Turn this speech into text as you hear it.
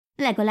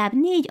Legalább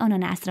 4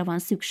 ananászra van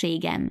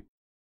szükségem.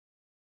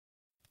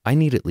 I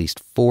need at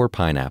least 4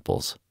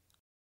 pineapples.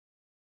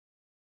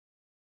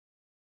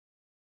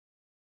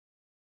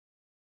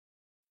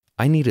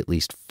 I need at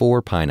least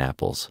 4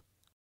 pineapples.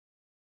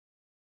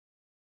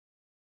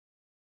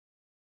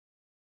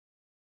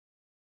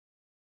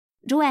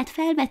 Joelt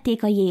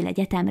felvették a Yale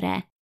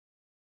Egyetemre.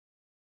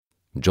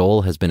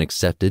 Joel has been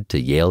accepted to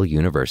Yale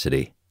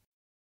University.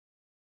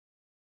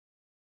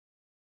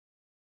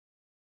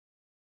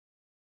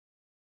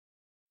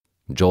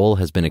 Joel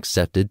has been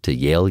accepted to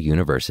Yale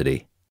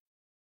University.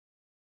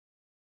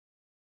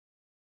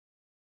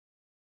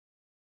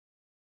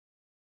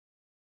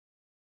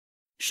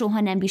 Soha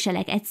nem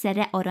viselek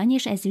egyszerre arany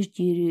és ezüst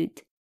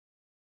gyűrűt.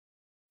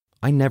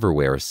 I never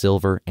wear a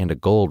silver and a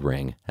gold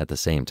ring at the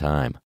same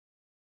time.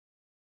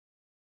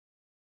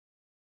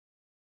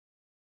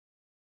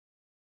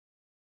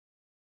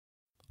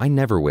 I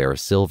never wear a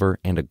silver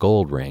and a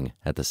gold ring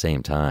at the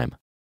same time.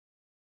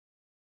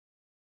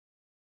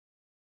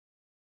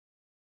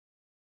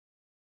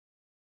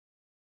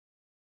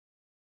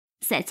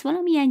 Szedsz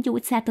valamilyen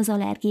gyógyszert az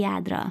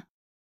allergiádra?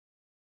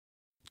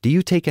 Do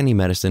you take any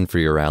medicine for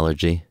your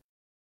allergy?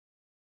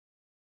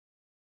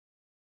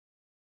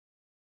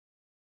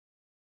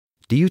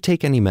 Do you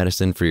take any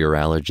medicine for your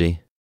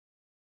allergy?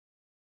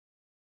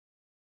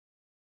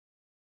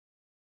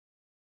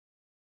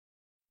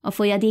 A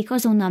folyadék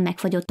azonnal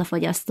megfagyott a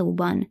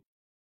fagyasztóban.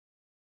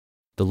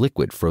 The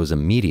liquid froze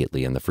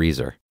immediately in the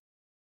freezer.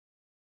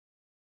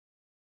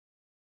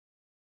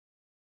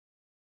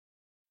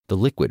 The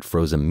liquid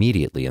froze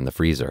immediately in the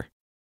freezer.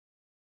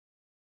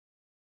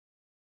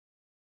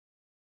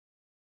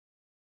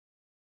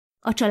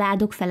 A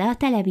családok fele a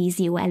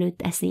televízió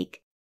előtt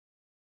eszik.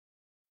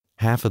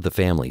 Half of the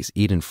families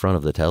eat in front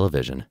of the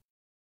television.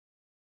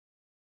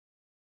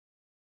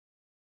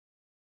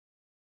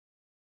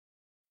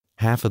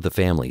 Half of the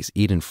families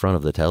eat in front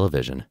of the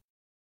television.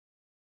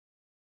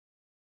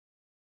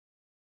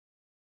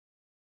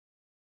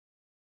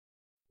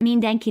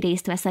 Mindenki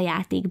részt vesz a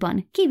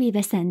játékban,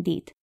 kivéve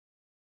Sandyt.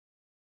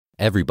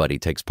 Everybody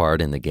takes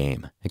part in the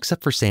game,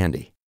 except for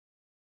Sandy.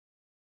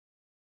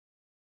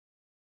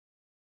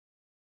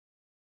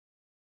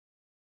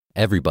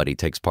 Everybody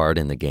takes part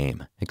in the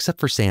game, except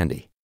for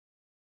Sandy.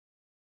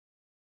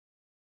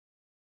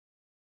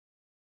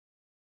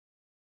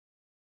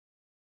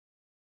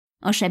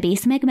 A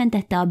sebész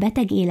megmentette a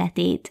beteg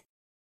életét.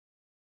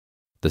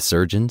 The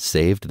surgeon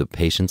saved the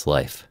patient's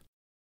life.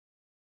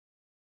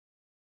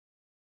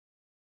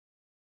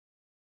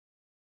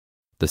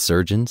 The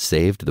surgeon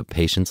saved the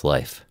patient's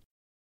life.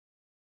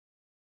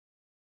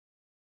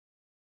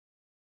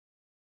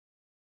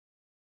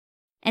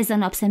 Ez a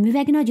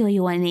napszemüveg nagyon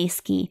jól néz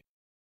ki.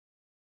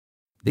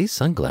 These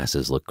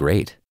sunglasses look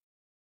great.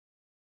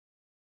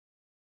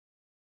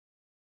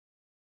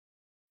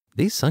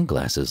 These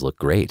sunglasses look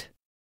great.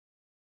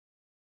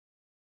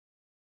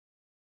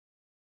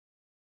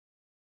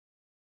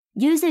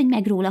 Győződj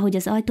meg róla, hogy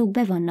az ajtók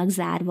be vannak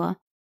zárva.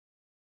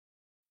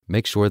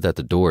 Make sure that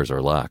the doors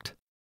are locked.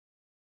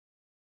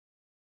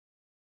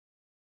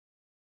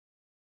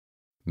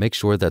 Make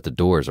sure that the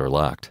doors are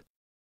locked.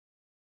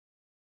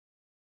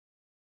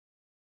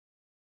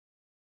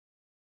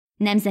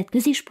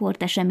 Nemzetközi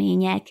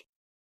sportesemények.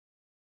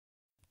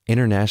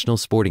 International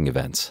sporting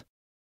events.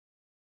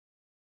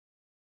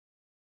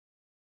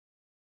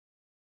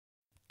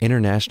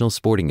 International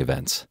sporting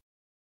events.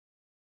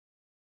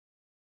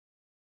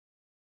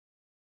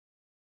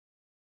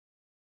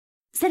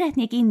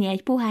 Szeretnék inni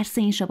egy pohár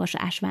szénsavas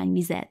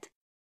ásványvizet.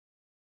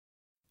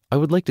 I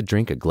would like to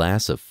drink a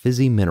glass of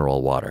fizzy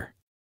mineral water.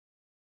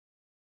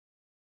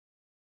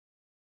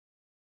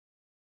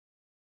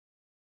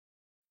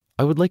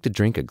 I would like to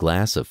drink a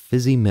glass of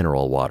fizzy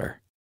mineral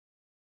water.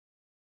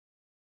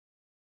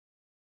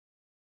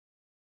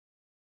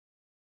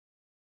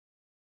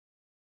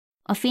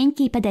 A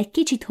fényképed egy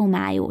kicsit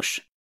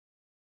homályos.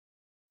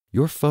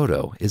 Your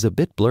photo is a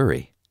bit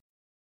blurry.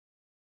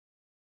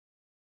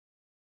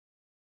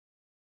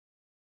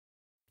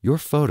 Your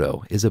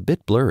photo is a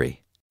bit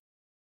blurry.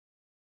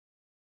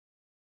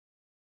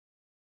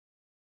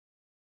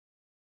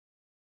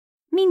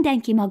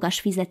 Mindenki magas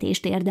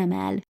fizetést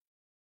érdemel.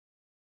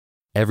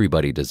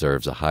 Everybody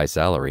deserves a high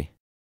salary.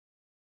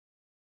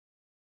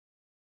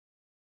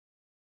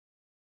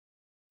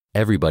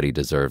 Everybody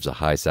deserves a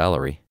high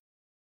salary.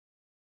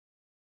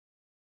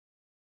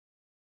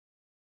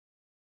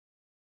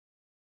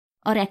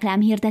 A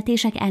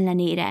reklámhirdetések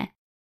ellenére.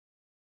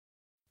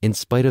 In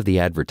spite of the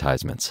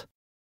advertisements.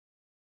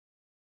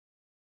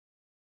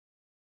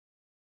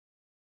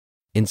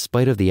 In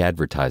spite of the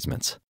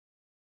advertisements.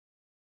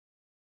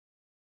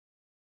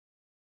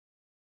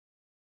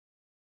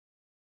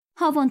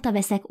 Havonta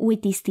veszek új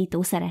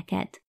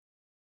tisztítószereket.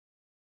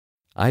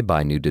 I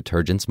buy new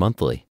detergents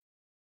monthly.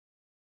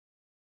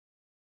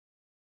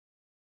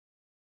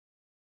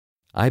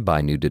 I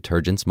buy new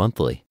detergents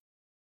monthly.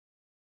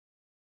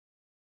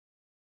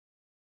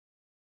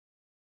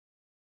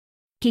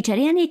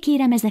 Kicserélnék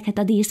kérem ezeket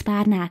a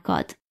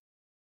díszpárnákat?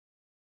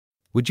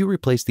 Would you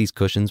replace these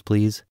cushions,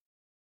 please?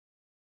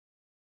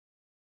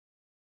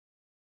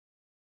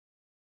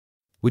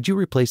 Would you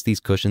replace these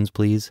cushions,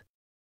 please?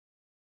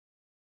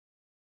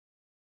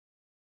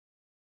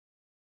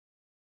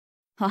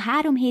 Ha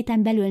 3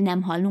 héten belül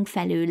nem hallunk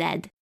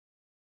felőled.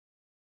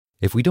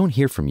 If we don't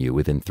hear from you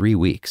within 3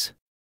 weeks.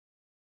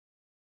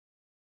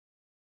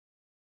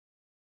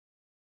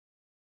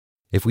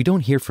 If we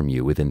don't hear from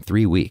you within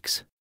 3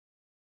 weeks.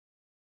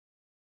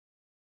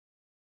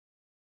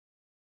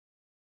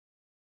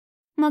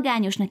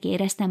 Magányosnak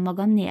éreztem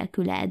magam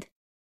nélküled.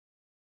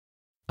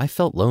 I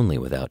felt lonely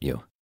without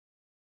you.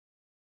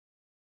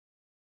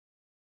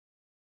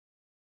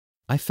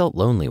 I felt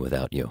lonely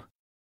without you.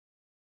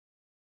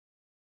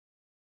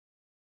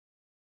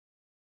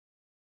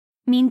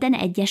 Minden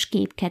egyes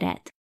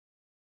képkeret.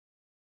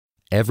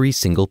 Every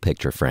single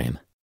picture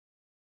frame.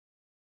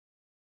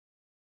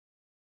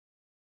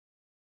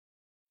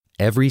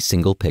 Every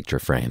single picture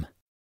frame.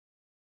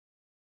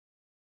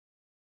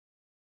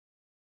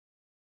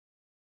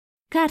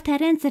 Carter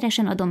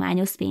rendszeresen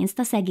adományoz pénzt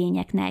a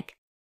szegényeknek.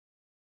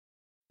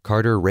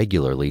 Carter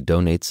regularly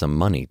donates some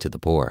money to the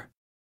poor.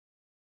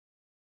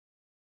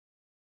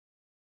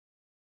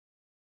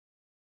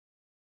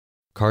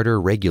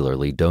 Carter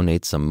regularly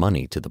donates some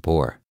money to the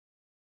poor.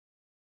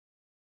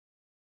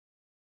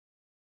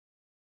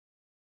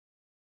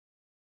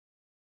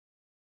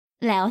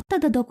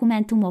 Leadtad a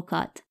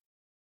dokumentumokat?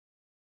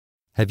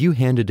 Have you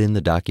handed in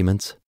the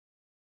documents?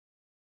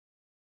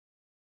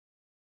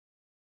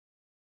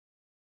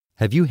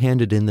 Have you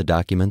handed in the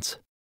documents?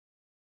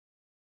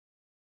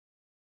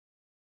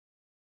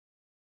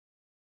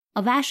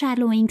 A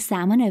vásárlóink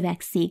száma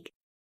növekszik.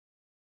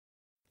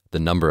 The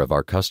number of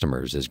our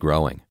customers is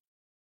growing.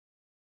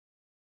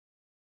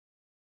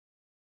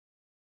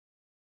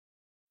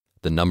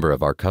 The number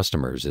of our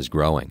customers is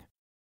growing.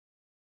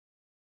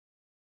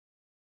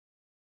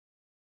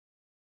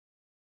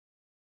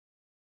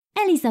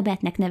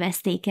 Elizabethnek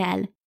nevezték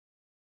el.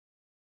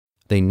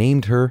 They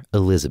named her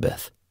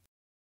Elizabeth.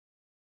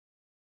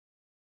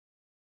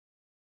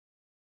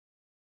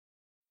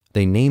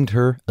 They named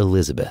her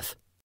Elizabeth.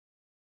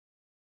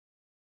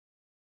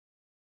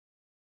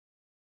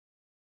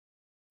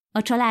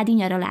 A családi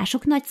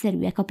nyaralások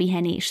nagyszerűek a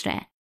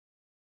pihenésre.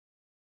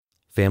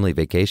 Family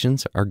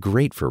vacations are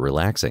great for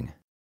relaxing.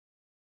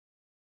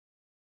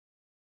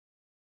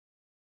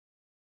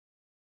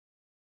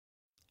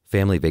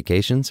 Family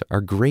vacations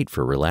are great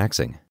for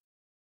relaxing.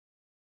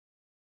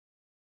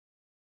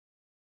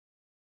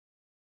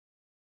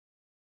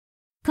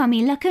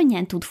 Camilla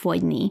könnyen tud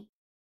fogyni.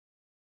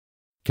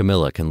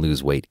 Camilla can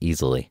lose weight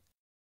easily.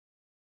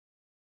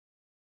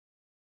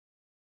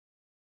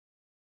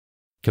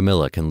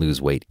 Camilla can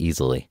lose weight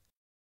easily.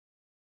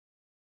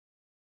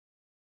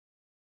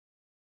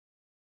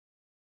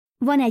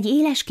 Van egy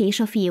éles kés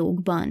a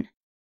fiókban.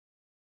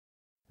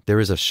 There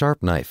is a sharp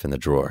knife in the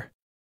drawer.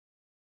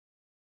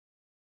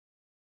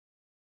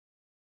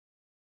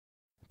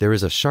 There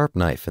is a sharp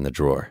knife in the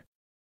drawer.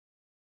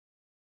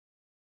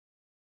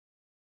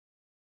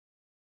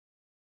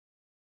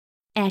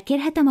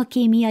 Elkérhetem a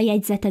kémia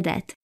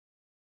jegyzetedet?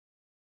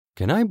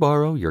 Can I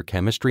borrow your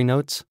chemistry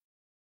notes?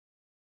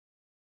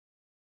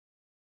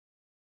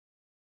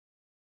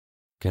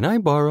 Can I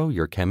borrow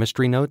your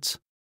chemistry notes?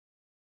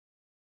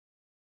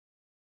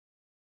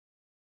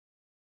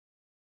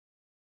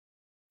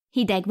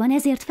 Hideg van,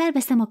 ezért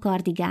felveszem a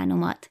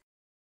kardigánomat.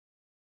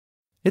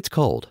 It's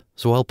cold,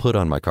 so I'll put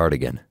on my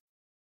cardigan.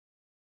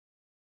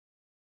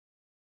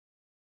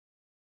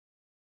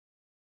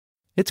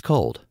 It's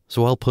cold,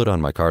 so I'll put on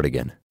my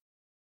cardigan.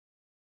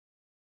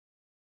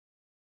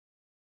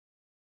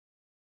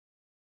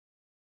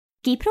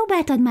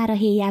 Kipróbáltad már a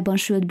héjában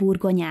sült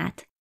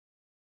burgonyát?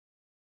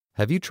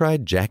 Have you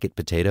tried jacket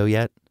potato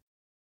yet?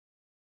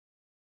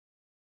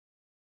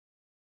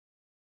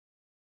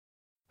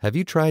 Have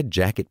you tried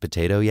jacket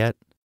potato yet?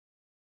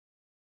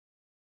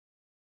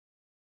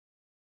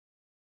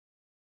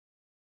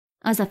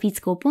 Az a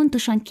fickó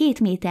pontosan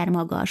 2 méter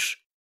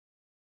magas.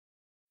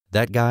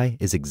 That guy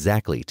is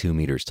exactly 2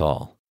 meters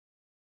tall.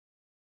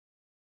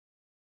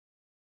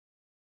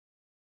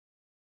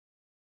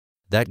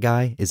 That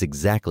guy is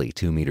exactly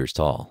 2 meters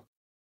tall.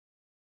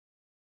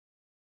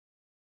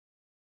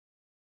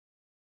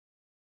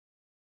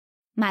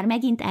 Már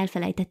megint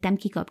elfelejtettem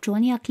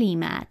kikapcsolni a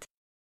klímát.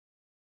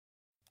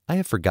 I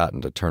have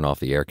forgotten to turn off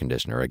the air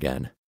conditioner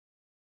again.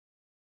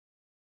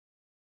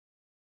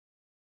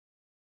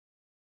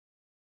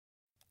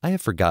 I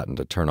have forgotten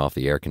to turn off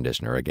the air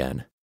conditioner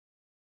again.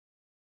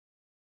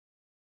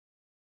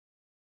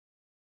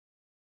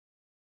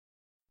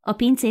 A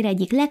pincér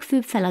egyik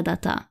legfőbb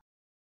feladata.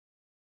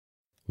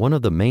 One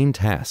of the main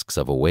tasks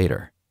of a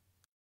waiter.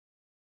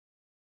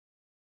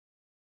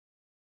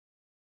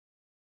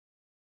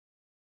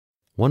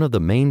 One of the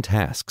main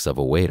tasks of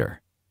a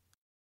waiter.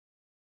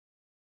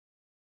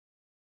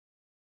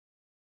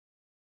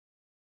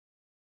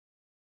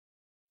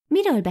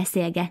 Miről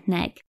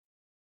beszélgetnek?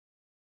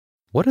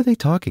 What are they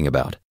talking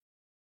about?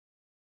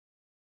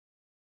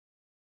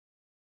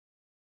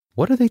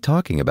 What are they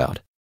talking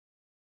about?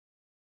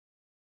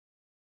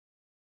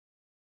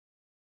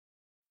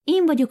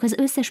 Én vagyok az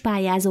összes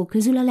pályázó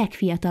közül a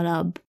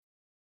legfiatalabb.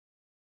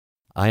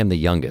 I am the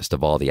youngest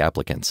of all the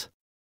applicants.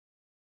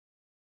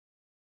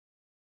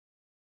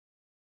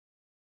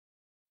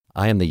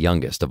 I am the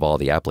youngest of all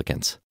the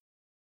applicants.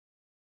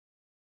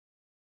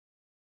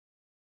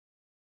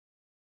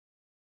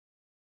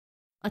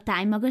 A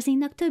Time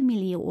magazinnak több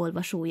millió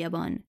olvasója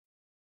van.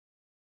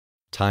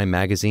 Time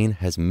magazine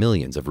has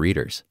millions of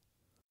readers.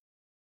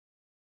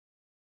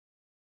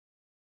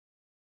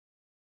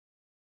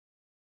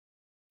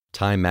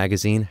 Time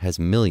magazine has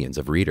millions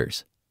of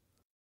readers.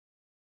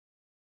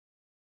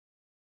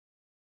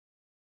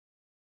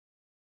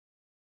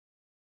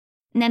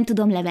 Nem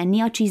tudom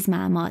levenni a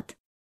csizmámat.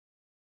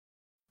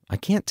 I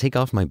can't take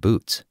off my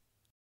boots.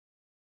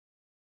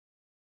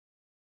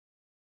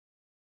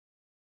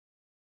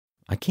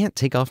 I can't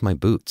take off my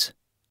boots.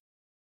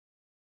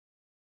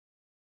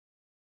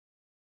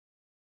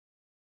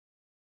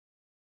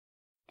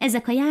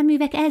 Ezek a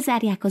járművek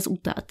elzárják az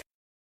utat.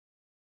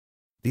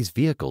 These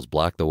vehicles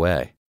block the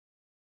way.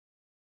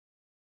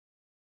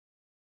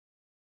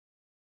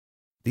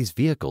 These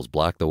vehicles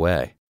block the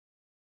way.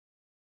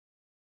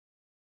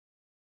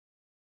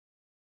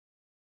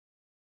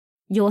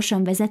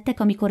 Gyorsan vezettek,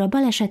 amikor a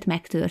baleset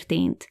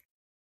megtörtént.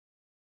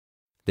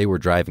 They were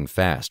driving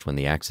fast when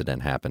the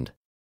accident happened.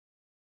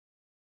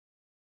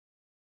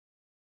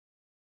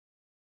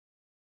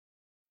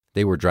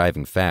 They were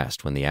driving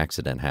fast when the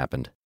accident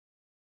happened.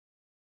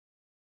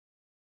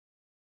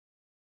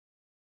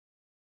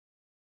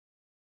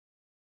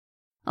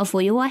 A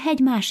folyó a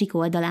hegy másik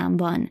oldalán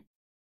van.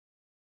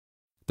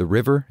 The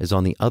river is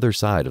on the other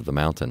side of the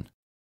mountain.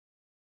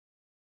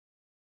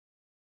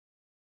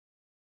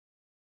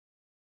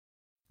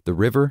 The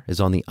river is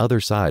on the other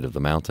side of the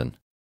mountain.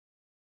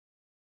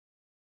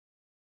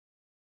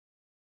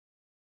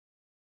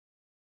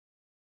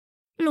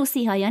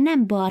 Lucy haja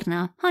nem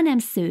barna, hanem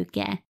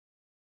szőke.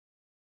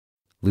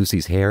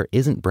 Lucy's hair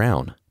isn't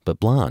brown, but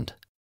blonde.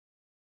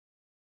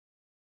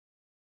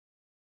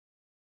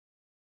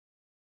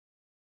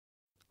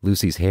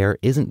 Lucy's hair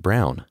isn't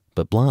brown,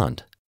 but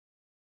blonde.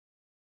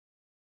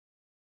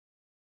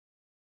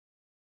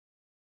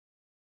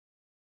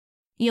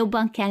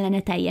 Jobban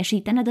kellene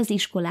teljesítened az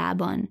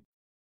iskolában.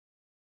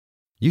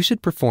 You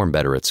should perform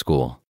better at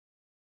school.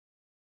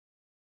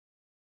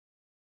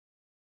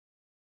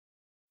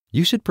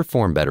 You should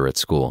perform better at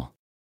school.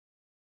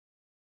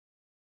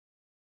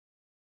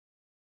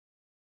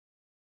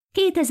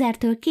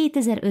 2000-től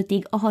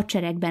 2005-ig a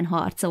hadseregben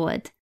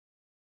harcolt.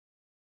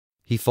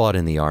 He fought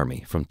in the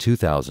Army from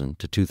 2000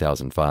 to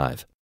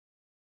 2005.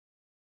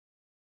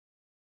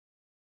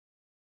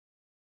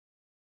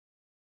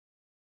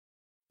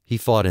 He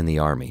fought in the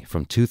Army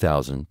from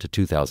 2000 to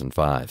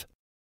 2005.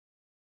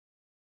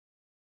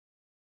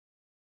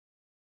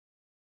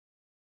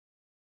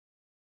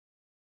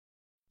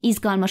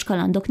 Izgalmas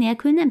kalandok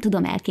nélkül nem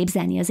tudom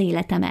elképzelni az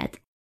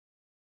életemet.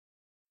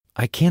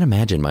 I can't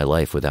imagine my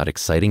life without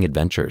exciting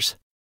adventures.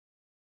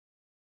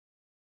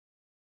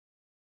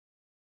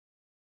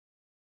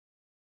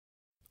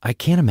 I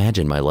can't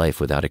imagine my life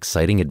without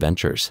exciting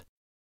adventures.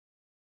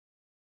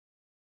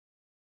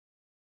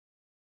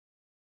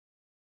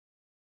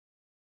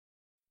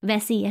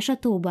 Veszélyes a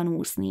tóban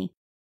úszni.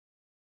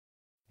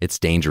 It's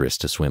dangerous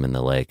to swim in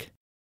the lake.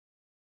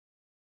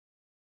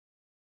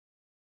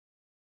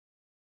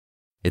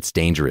 It's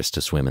dangerous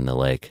to swim in the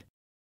lake.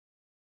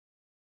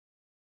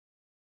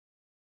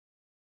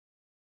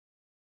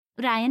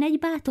 Ryan egy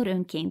bátor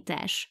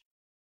önkéntes.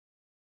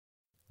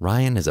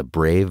 Ryan is a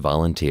brave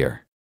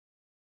volunteer.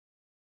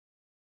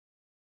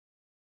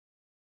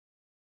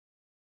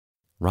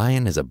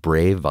 Ryan is a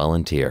brave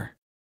volunteer.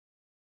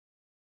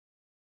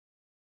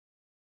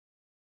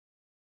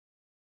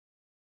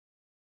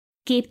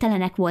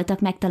 Képtelenek voltak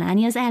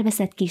megtalálni az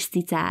elveszett kis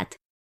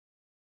cicát.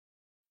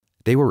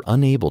 They were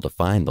unable to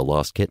find the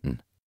lost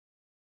kitten.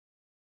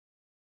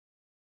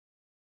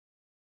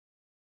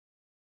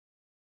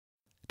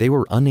 They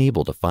were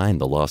unable to find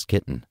the lost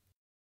kitten.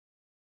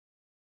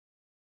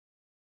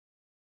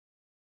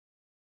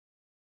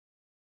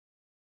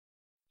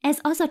 Ez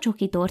az a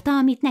csoki torta,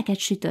 amit neked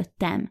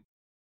sütöttem.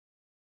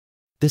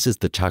 This is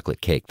the chocolate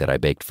cake that I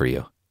baked for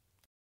you.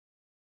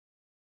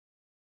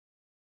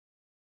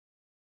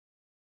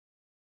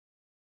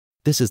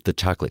 This is the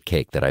chocolate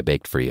cake that I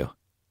baked for you.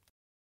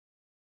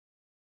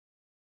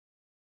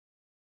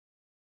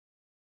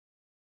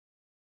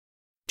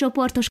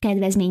 Csoportos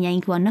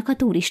kedvezményeink vannak a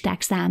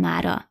turisták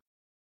számára.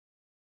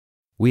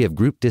 We have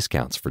group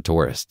discounts for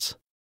tourists.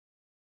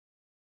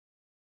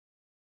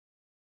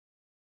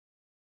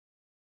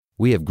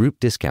 We have group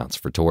discounts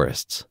for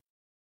tourists.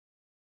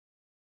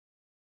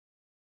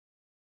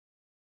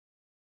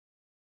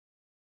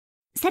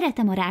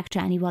 Szeretem a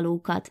rákcsálni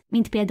valókat,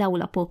 mint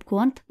például a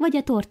popcornt vagy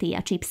a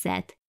tortilla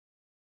chipset.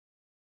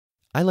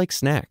 I like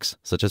snacks,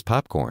 such as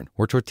popcorn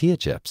or tortilla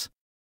chips.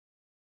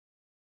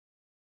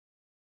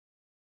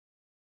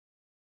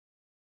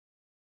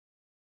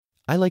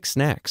 I like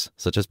snacks,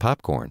 such as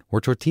popcorn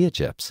or tortilla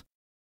chips.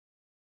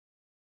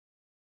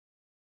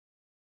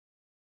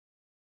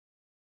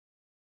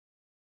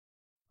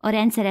 A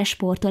rendszeres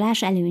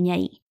sportolás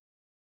előnyei.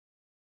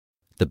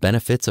 The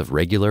benefits of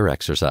regular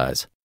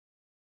exercise.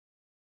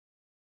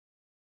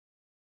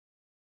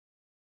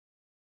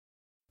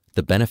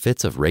 The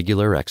benefits of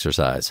regular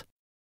exercise.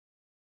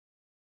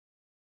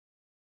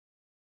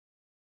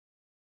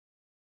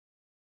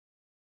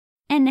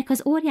 Ennek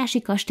az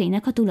óriási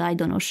kastélynak a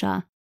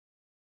tulajdonosa.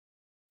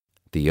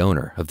 The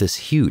owner of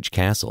this huge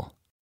castle.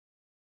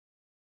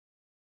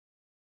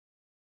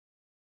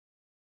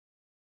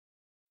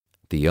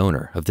 The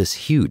owner of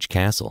this huge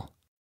castle.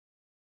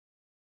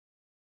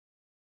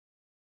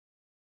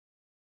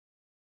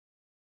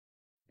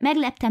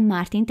 Megleptem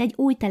Martint egy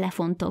új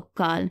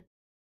telefontokkal.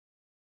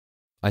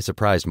 I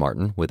surprised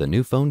Martin with a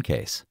new phone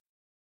case.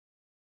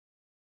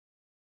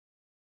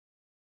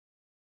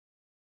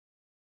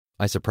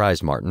 I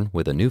surprised Martin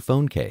with a new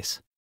phone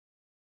case.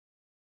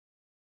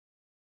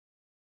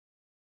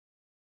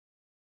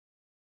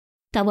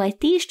 Tavaly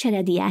 10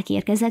 cserediák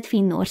érkezett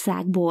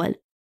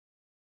Finnországból.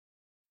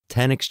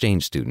 10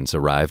 exchange students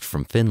arrived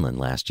from Finland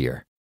last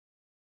year.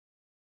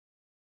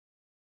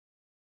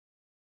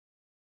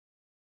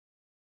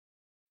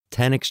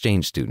 10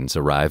 exchange students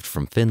arrived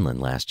from Finland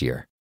last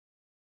year.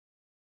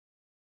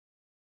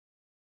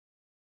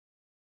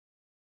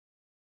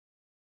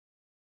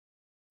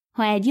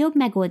 Ha egy jobb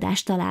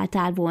megoldást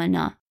találtál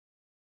volna.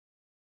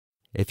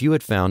 If you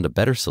had found a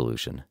better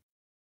solution.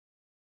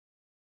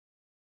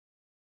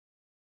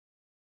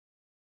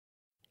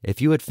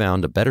 If you had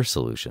found a better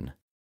solution.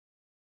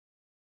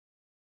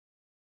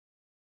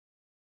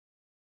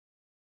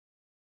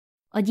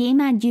 A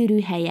gyémánt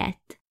gyűrű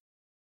helyett.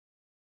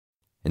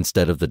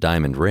 Instead of the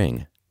diamond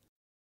ring.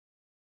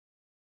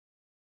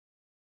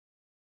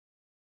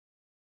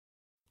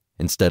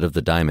 Instead of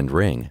the diamond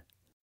ring.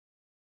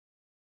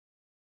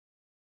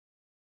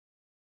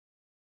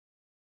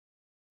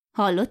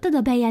 Hallottad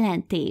a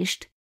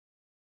bejelentést?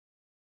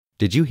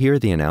 Did you hear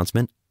the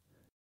announcement?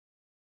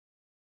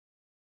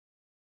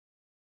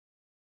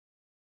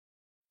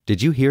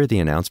 Did you hear the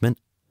announcement?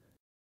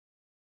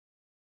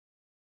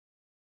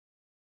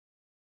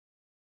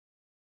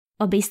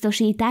 A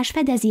biztosítás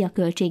fedezi a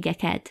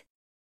költségeket.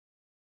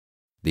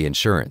 The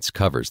insurance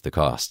covers the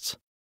costs.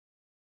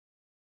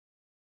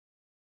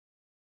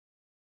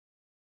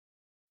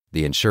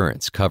 The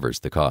insurance covers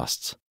the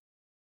costs.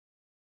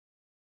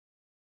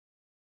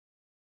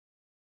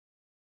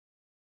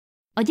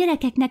 A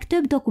gyerekeknek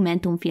több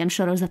dokumentumfilm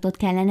sorozatot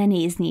kellene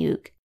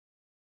nézniük.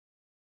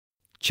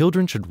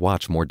 Children should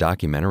watch more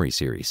documentary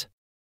series.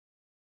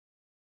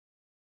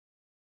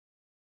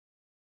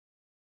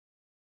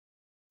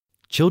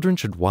 Children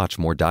should watch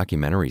more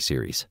documentary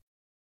series.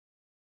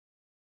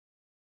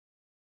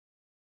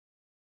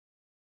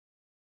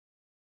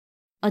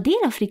 A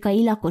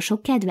dél-afrikai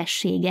lakosok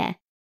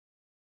kedvessége.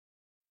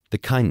 The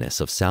kindness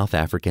of South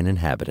African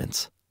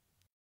inhabitants.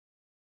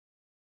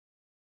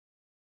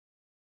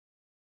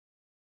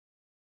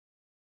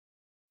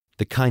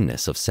 The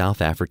kindness of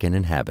South African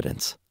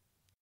inhabitants.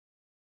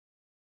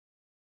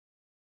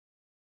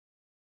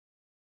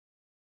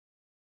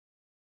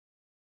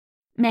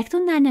 Meg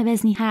tudnál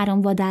nevezni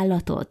 3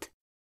 vadállatot?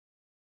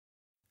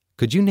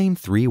 Could you name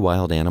 3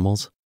 wild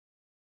animals?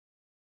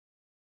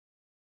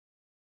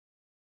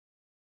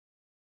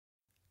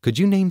 Could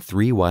you name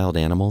 3 wild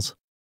animals?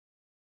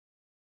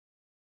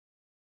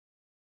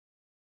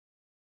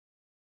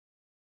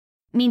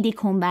 Mindig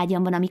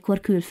honvágyam van, amikor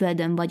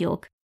külföldön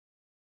vagyok.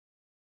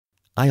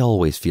 I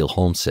always feel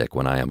homesick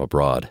when I am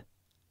abroad.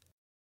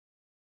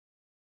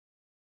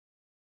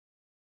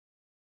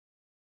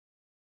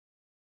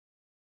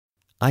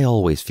 I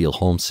always feel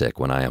homesick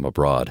when I am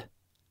abroad.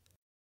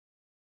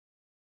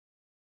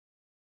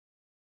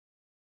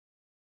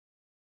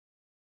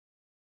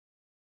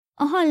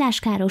 A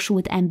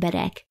halláskárosult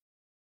emberek.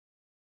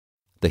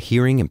 The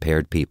hearing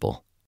impaired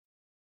people.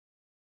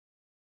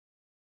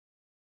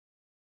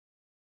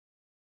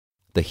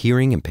 The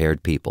hearing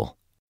impaired people.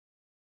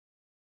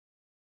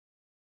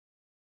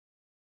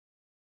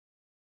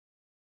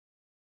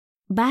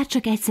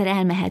 Bárcsak egyszer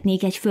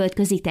elmehetnék egy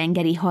földközi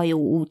tengeri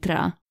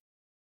hajóútra.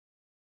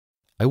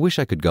 I wish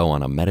I could go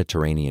on a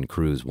Mediterranean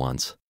cruise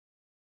once.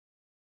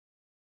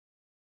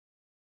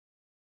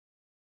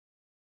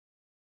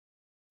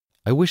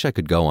 I wish I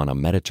could go on a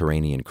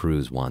Mediterranean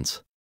cruise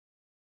once.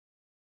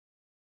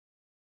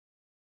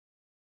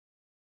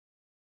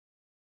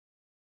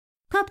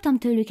 Kaptam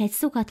tőlük egy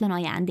szokatlan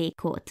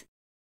ajándékot.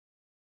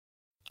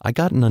 I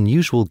got an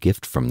unusual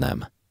gift from them.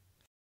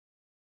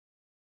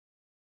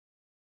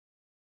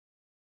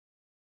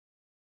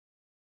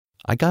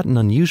 I got an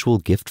unusual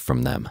gift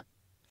from them.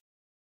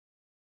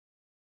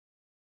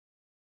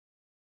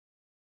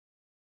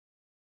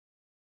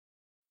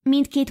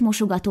 Mindkét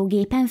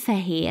mosogatógépen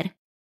fehér.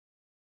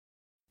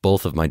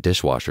 Both of my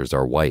dishwashers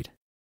are white.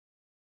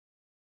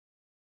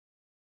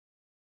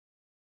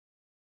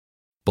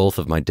 Both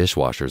of my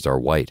dishwashers are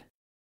white.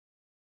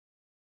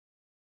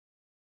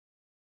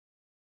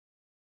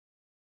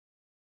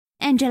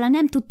 Angela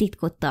nem tud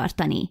titkot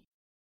tartani.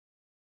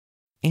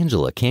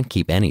 Angela can't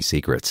keep any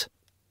secrets.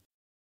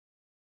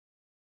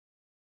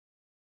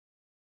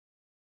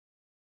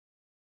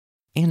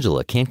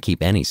 Angela can't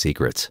keep any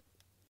secrets.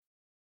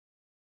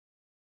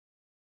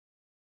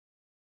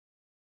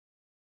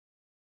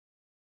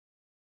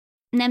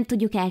 Nem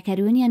tudjuk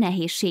elkerülni a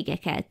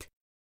nehézségeket.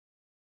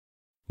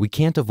 We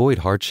can't avoid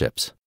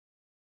hardships.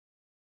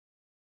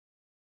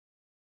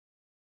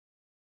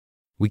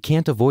 We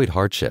can't avoid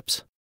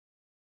hardships.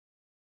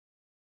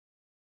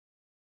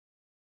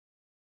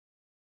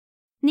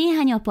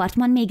 Néhány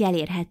apartman még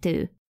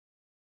elérhető.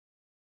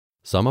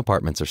 Some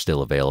apartments are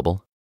still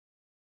available.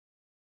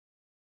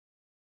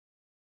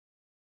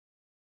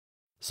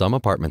 Some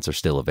apartments are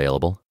still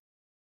available.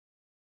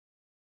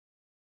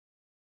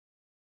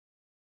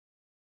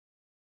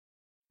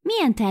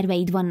 Milyen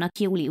terveid vannak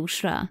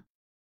júliusra?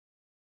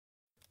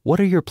 What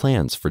are your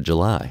plans for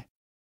July?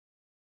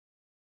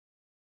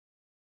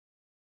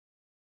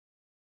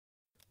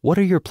 What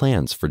are your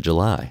plans for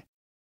July?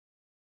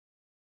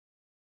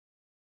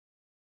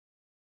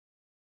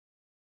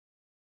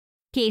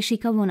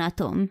 Késik a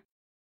vonatom.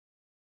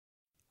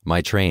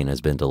 My train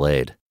has been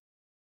delayed.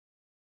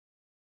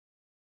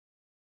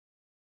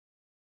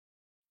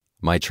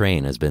 My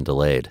train has been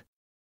delayed.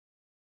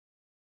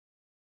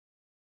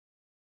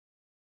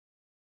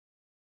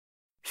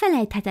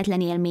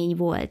 Felejthetetlen élmény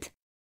volt.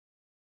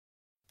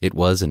 It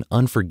was an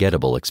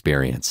unforgettable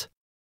experience.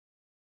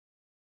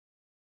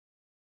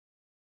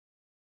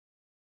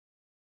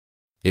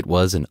 It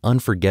was an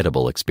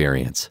unforgettable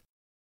experience.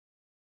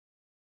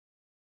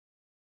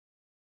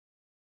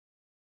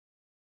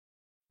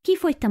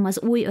 Kifogytam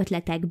az új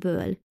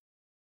ötletekből.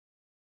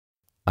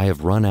 I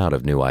have run out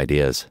of new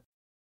ideas.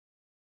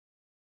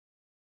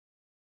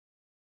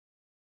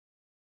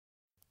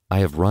 I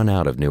have run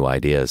out of new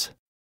ideas.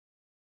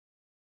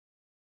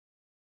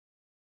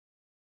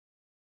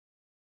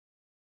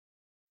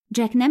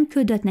 Jack nem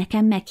küldött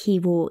nekem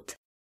meghívót.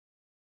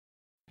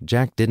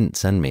 Jack didn't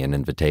send me an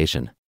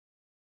invitation.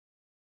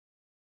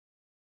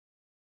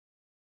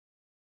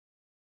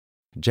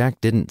 Jack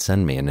didn't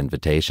send me an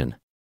invitation.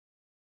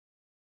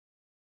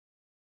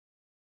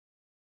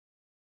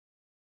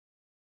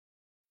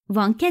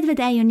 Van kedved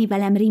eljönni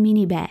velem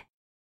Riminibe?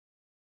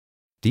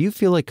 Do you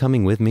feel like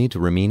coming with me to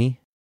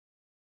Rimini?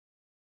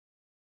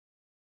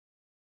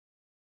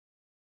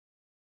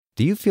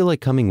 Do you feel like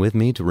coming with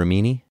me to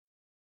Rimini?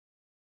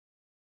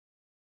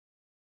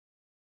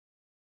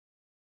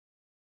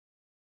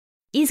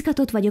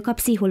 Izgatott vagyok a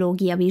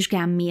pszichológia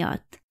vizsgám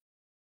miatt.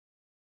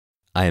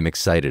 I am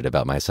excited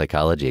about my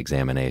psychology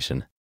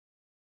examination.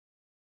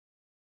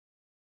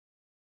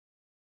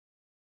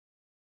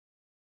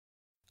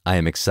 I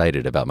am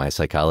excited about my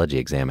psychology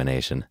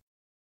examination.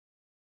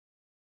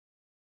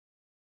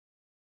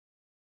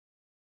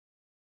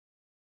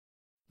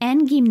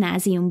 Ann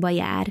gimnáziumba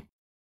jár.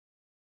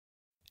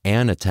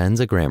 Anne attends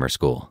a grammar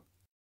school.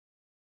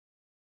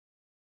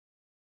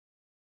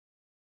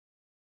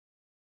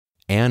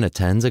 Anne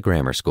attends a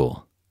grammar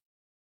school.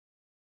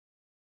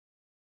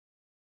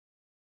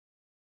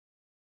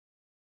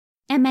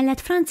 Emellett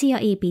francia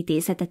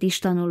építészetet is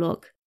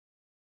tanulok.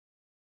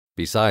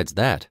 Besides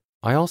that,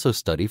 I also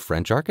study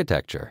French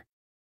architecture.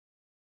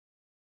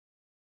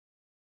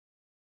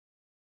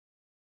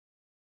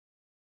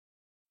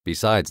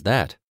 Besides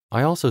that,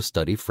 I also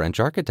study French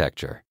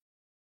architecture.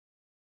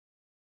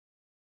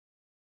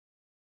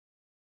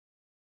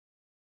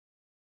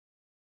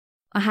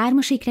 A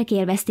hármasikrek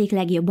élvezték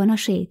legjobban a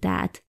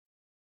sétát.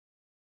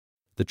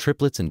 The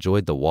triplets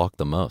enjoyed the walk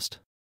the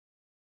most.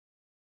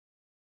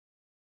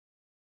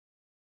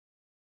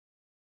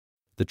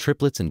 The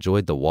triplets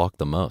enjoyed the walk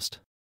the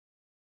most.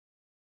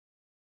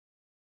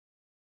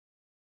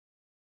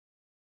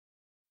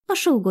 A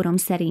sógorom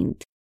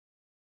szerint.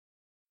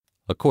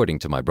 According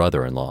to my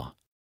brother-in-law.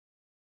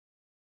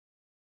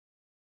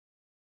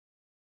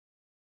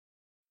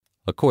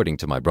 According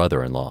to my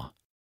brother-in-law.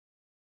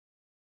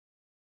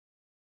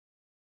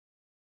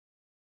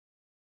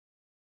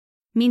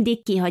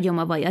 Mindig kihagyom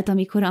a vajat,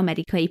 amikor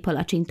amerikai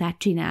palacsintát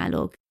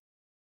csinálok.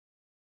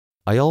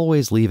 I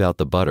always leave out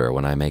the butter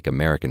when I make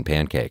American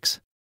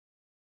pancakes.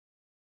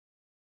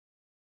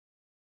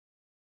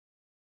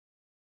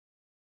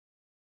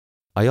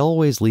 I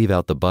always leave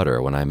out the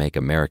butter when I make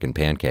American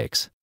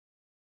pancakes.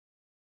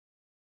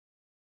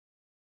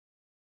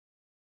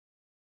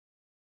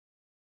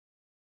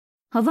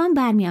 Ha van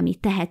bármi,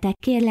 amit tehetek,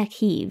 kérlek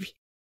hívj.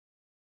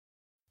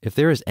 If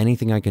there is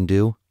anything I can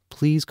do,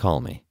 please call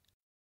me.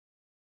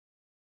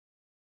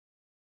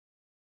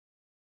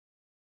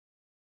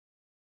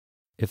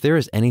 If there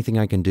is anything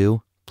I can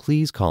do,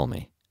 please call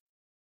me.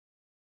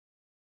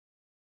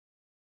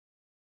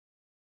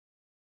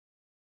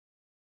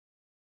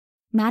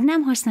 Már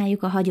nem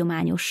használjuk a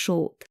hagyományos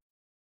sót.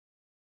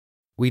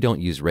 We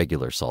don't use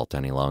regular salt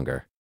any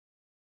longer.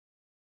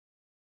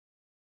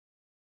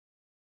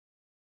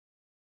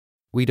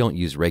 We don't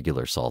use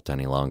regular salt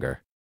any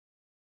longer.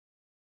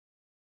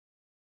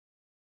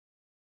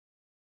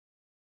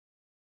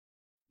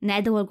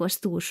 Ne dolgozz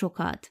túl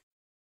sokat.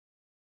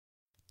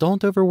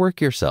 Don't overwork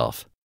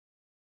yourself.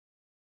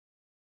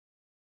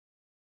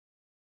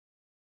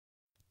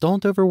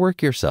 Don't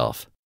overwork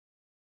yourself.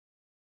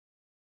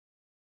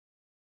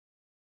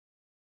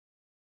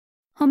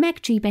 Ha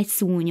megcsíp egy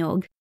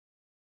szúnyog.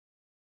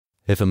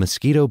 If a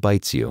mosquito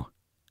bites you,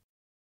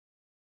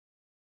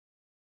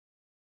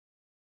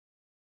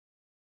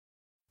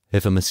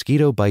 If a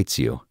mosquito bites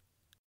you,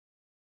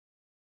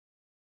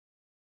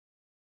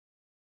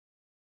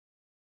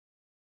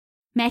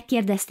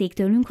 megkérdezték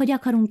tőlünk, hogy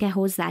akarunk-e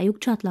hozzájuk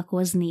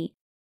csatlakozni.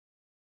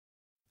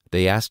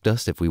 they asked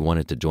us if we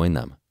wanted to join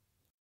them.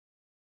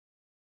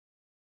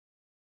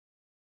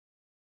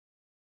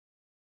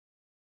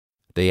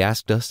 They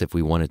asked us if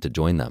we wanted to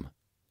join them.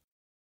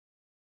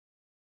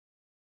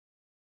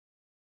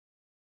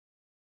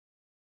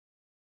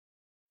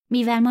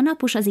 Mivel ma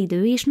napos az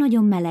idő és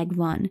nagyon meleg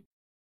van.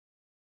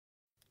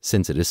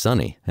 Since it is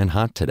sunny and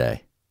hot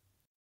today.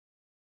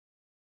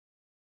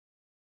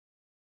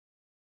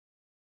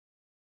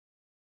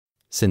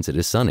 Since it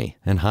is sunny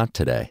and hot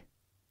today.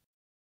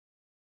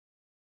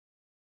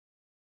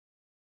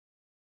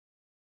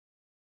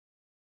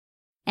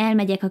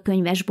 Elmegyek a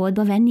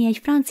könyvesboltba venni egy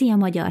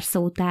francia-magyar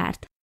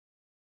szótárt.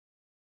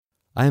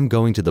 I am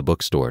going to the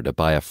bookstore to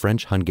buy a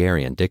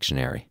French-Hungarian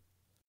dictionary.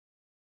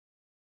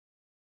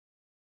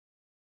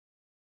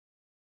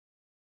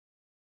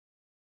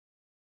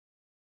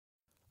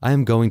 I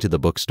am going to the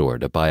bookstore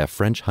to buy a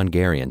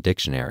French-Hungarian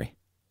dictionary.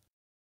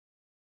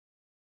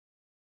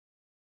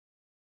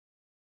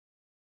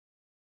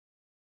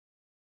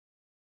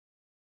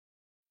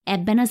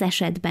 Ebben az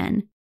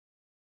esetben.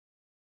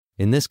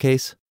 In this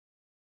case.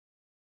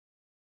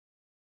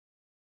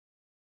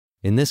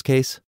 In this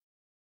case.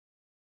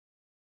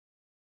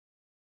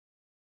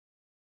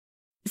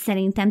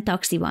 Szerintem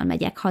taxival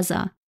megyek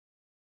haza.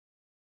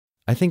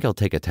 I think I'll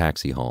take a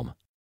taxi home.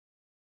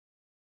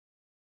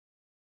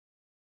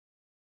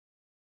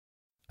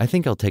 I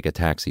think I'll take a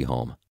taxi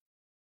home.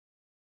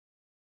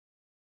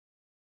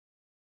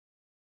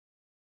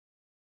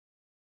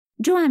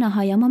 Joanna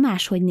haja ma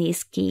máshogy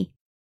néz ki.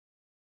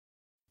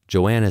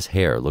 Joanna's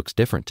hair looks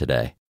different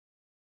today.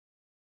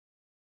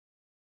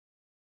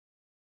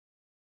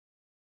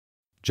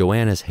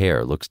 Joanna's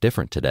hair looks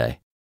different today.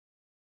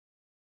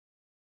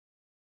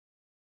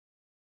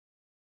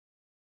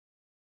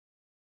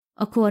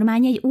 A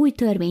kormány egy új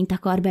törvényt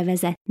akar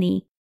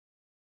bevezetni.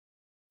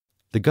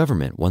 The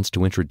government wants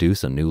to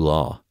introduce a new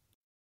law.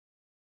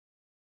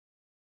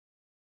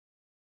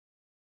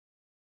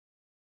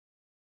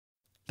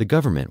 The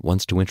government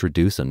wants to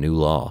introduce a new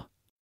law.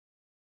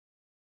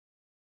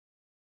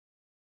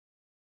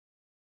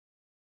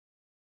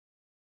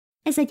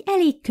 Ez egy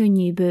elég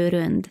könnyű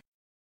bőrönd.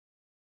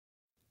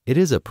 It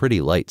is a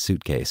pretty light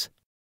suitcase.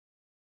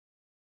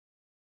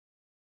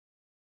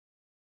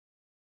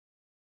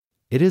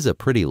 It is a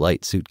pretty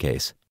light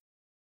suitcase.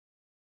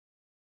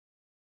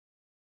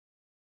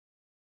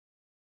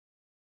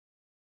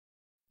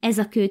 Ez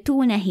a kő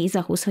túl nehéz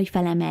ahhoz, hogy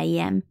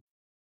felemeljem.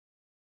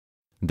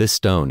 This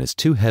stone is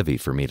too heavy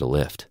for me to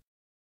lift.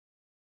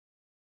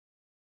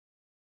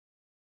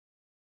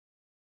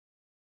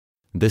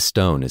 This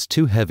stone is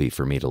too heavy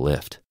for me to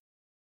lift.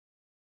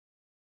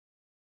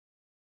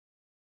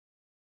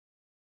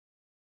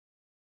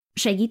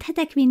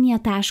 Segíthetek vinni a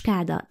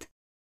táskádat?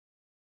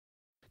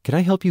 Can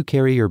I help you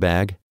carry your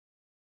bag?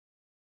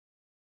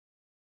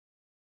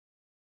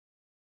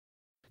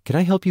 Can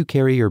I help you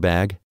carry your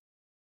bag?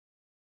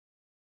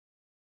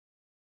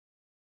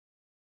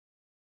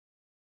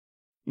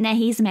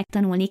 Nehéz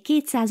megtanulni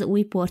 200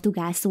 új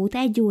portugál szót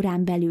egy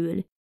órán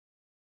belül.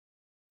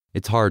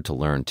 It's hard to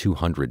learn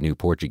 200 new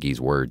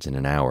Portuguese words in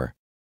an hour.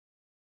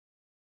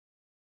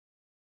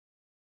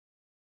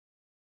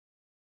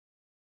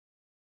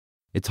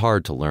 It's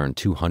hard to learn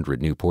 200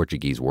 new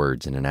Portuguese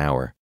words in an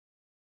hour.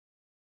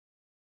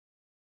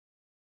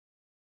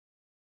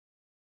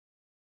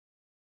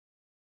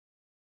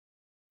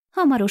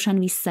 Hamarosan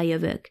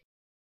visszajövök.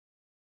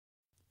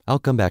 I'll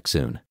come back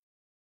soon.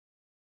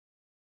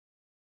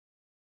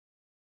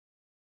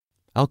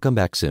 I'll come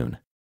back soon.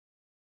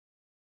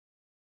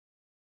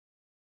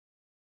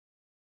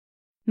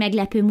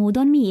 Meglepő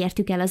módon mi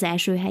értük el az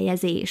első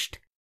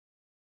helyezést.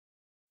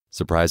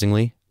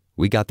 Surprisingly,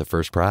 we got the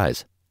first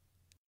prize.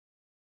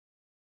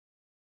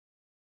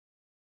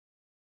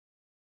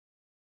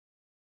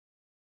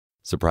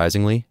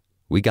 Surprisingly,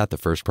 we got the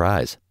first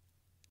prize.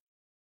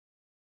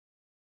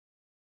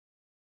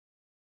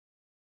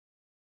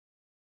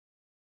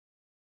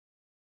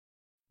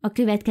 A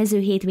következő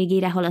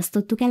hétvégére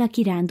halasztottuk el a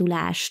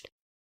kirándulást.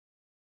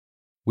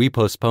 We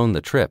postponed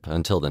the trip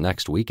until the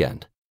next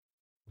weekend.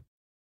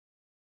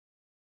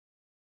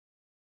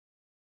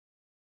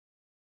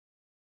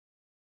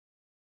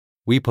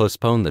 We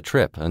postponed the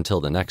trip until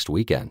the next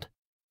weekend.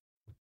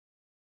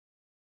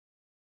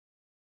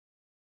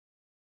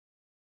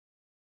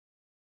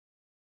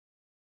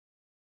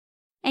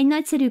 Egy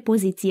nagyszerű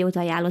pozíciót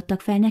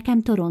ajánlottak fel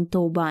nekem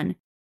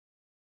Torontóban.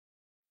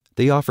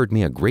 They offered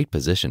me a great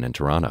position in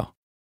Toronto.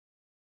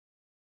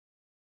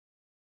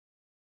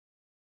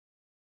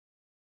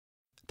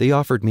 They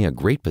offered me a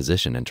great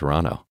position in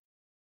Toronto.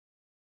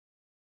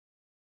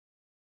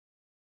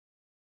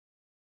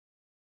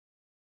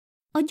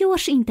 A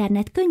gyors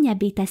internet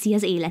könnyebbé teszi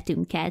az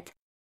életünket.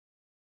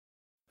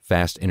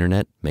 Fast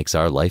internet makes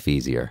our life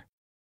easier.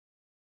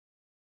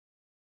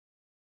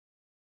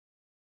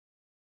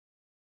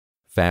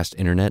 Fast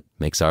internet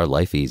makes our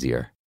life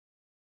easier.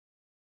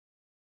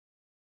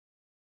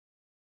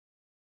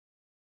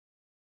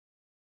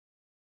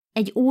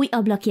 Egy új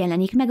ablak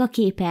jelenik meg a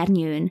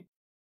képernyőn.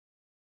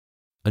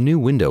 A new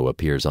window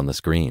appears on the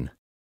screen.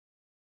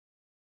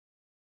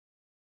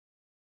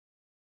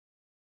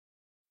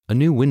 A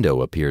new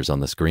window appears on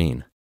the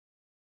screen.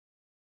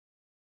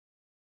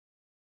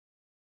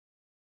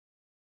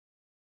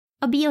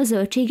 A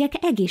biozöldségek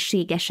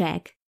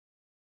egészségesek.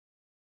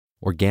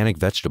 Organic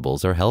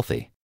vegetables are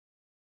healthy.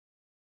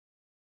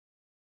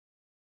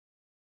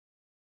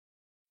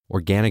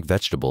 Organic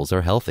vegetables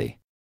are healthy.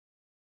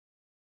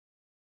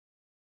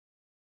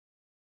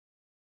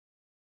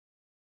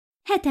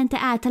 Hetente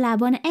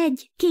általában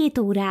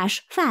 1-2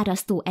 órás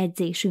fárasztó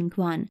edzésünk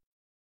van.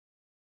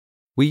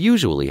 We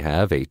usually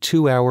have a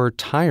 2-hour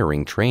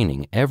tiring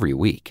training every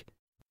week.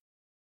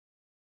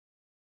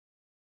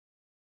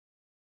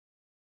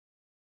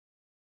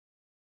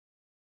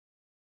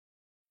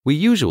 We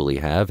usually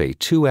have a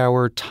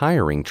 2-hour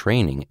tiring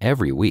training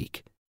every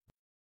week.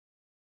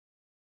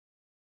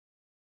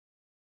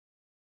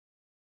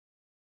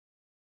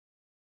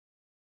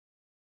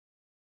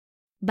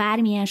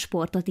 Bármilyen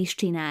sportot is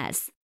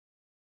csinálsz.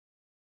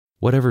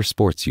 Whatever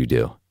sports you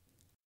do.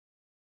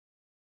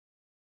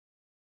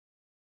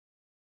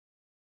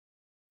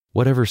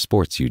 Whatever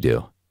sports you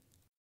do.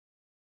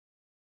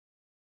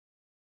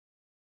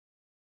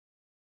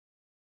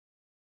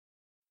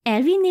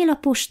 Elvinnél a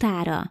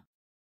postára?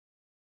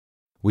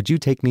 Would you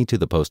take me to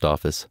the post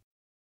office?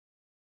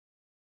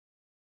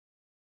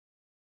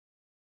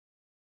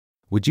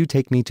 Would you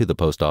take me to the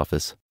post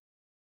office?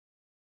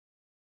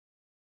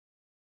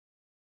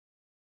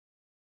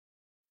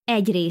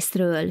 Egy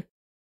részről.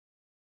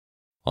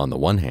 On the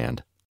one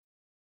hand.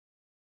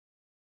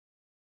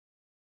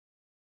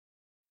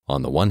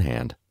 On the one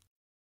hand.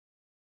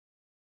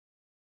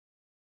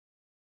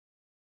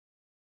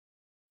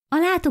 A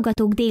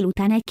látogatók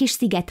délután egy kis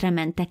szigetre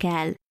mentek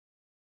el.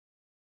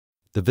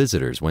 The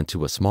visitors went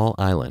to a small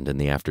island in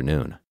the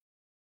afternoon.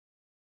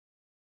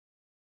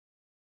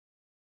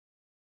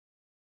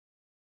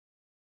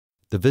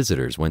 The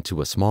visitors went to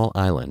a small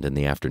island in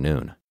the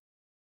afternoon.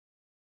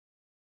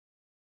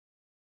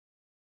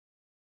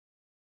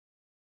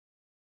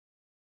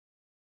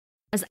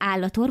 Az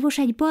állatorvos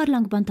egy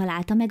barlangban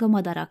találta meg a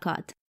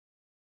madarakat.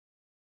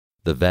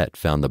 The vet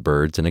found the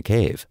birds in a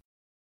cave.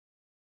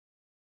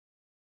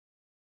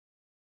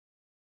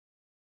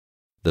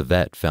 The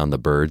vet found the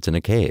birds in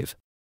a cave.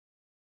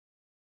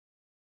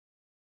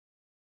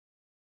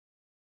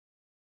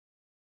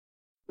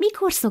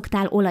 Mikor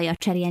szoktál olajat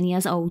cserélni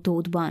az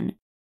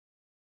autódban?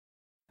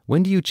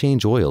 When do you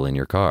change oil in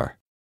your car?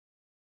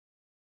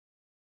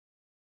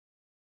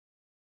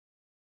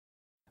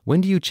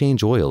 When do you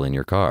change oil in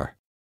your car?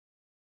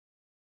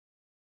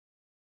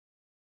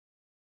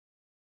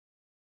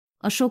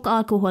 A sok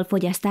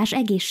alkoholfogyasztás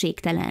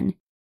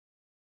egészségtelen.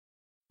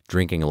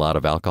 Drinking a lot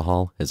of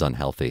alcohol is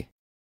unhealthy.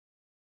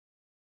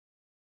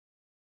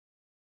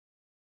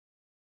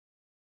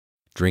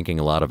 Drinking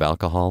a lot of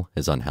alcohol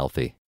is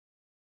unhealthy.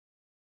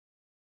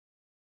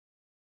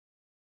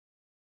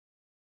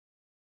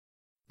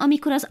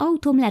 Amikor az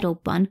autóm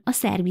lerobban, a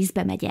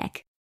szervizbe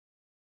megyek.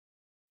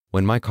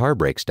 When my car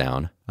breaks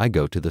down, I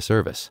go to the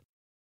service.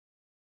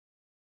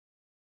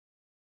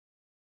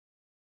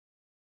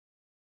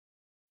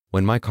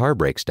 When my car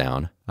breaks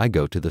down, I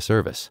go to the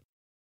service.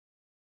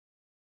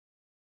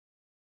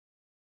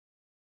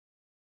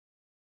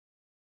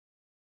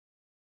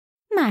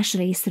 Más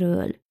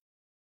részről.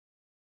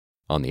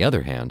 On the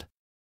other hand.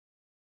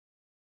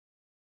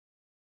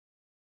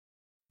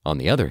 On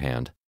the other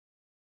hand.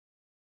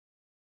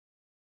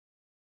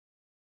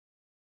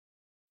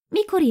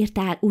 Mikor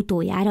írtál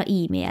utoljára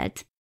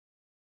e-mailt?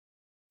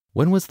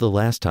 When was the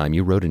last time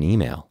you wrote an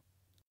email?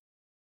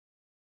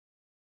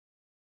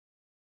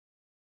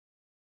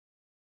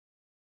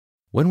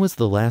 When was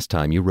the last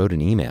time you wrote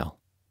an email?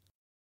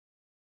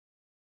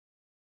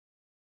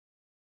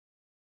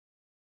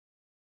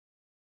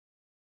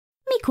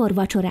 Mikor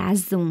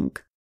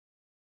vacsorázzunk?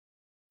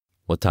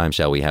 What time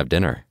shall we have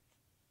dinner?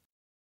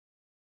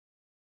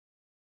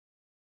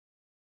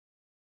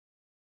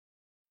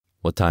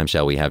 What time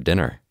shall we have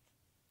dinner?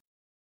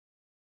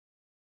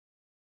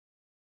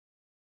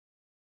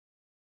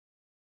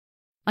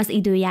 Az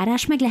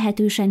időjárás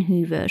meglehetősen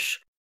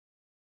hűvös.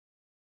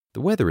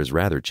 The weather is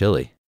rather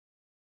chilly.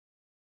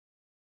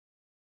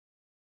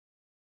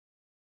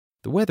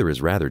 The weather is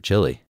rather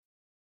chilly.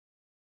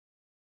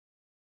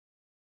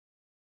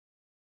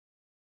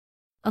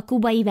 A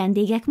kubai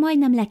vendégek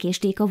majdnem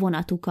lekésték a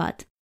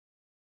vonatukat.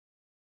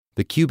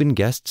 The Cuban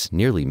guests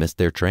nearly missed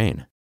their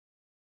train.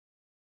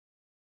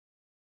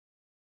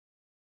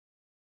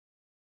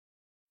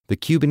 The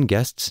Cuban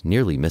guests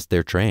nearly missed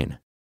their train.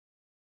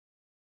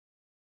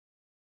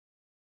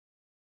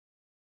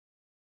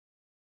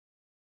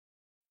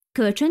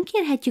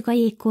 Kölcsönkérhetjük a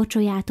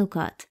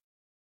jégkorcsolyátokat?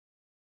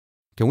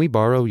 Can we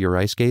borrow your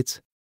ice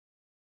skates?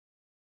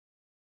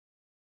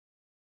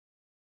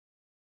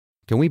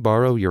 Can we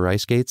borrow your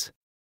ice skates?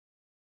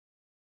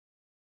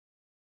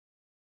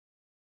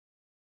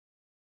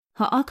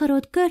 Ha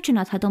akarod,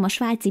 kölcsönadhatom a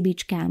svájci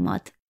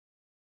bicskámat.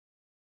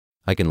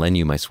 I can lend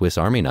you my Swiss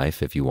Army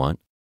knife if you want.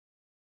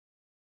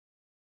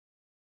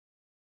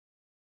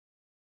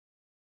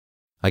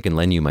 I can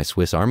lend you my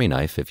Swiss Army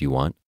knife if you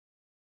want.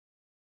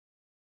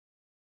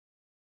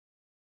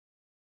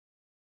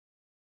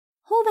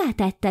 Hová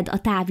tetted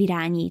a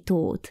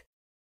távirányítót?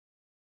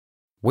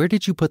 Where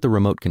did you put the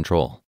remote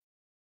control?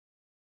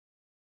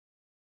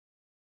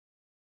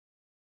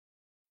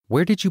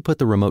 Where did you put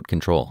the remote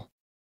control?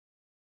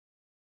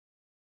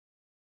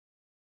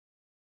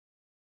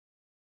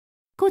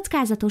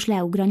 Kockázatos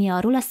leugrani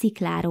arról a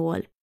szikláról.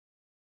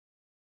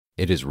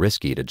 It is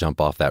risky to jump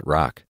off that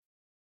rock.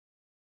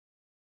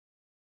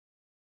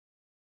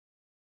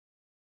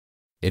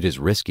 It is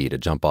risky to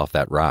jump off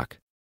that rock.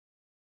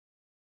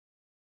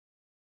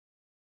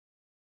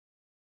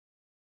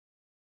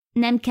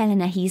 Nem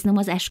kellene híznom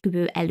az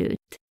esküvő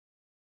előtt.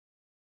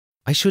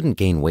 I shouldn't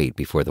gain weight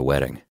before the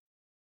wedding.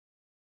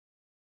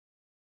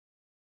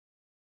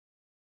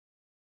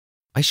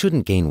 I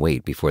shouldn't gain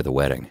weight before the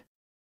wedding.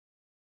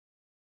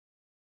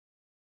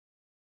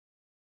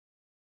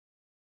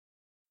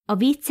 A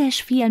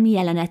vicces film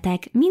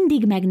jelenetek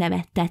mindig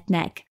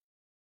megnevettetnek.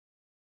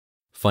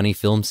 Funny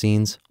film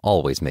scenes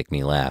always make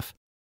me laugh.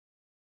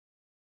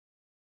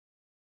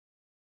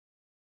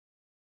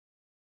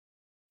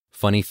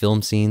 Funny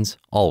film scenes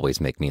always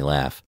make me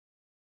laugh.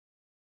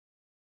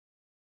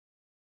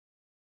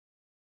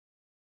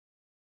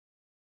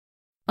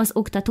 Az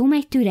oktatóm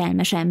egy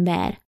türelmes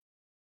ember.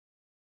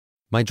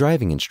 My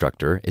driving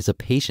instructor is a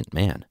patient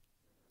man.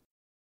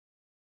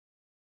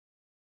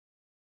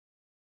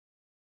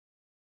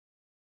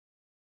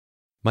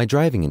 My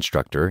driving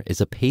instructor is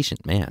a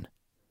patient man.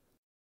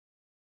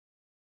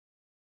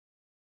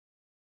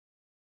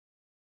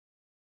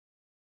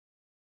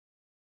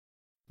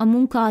 A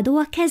munkaadó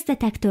a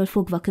kezdetektől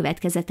fogva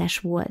következetes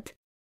volt.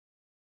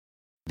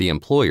 The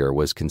employer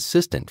was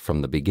consistent from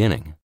the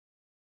beginning.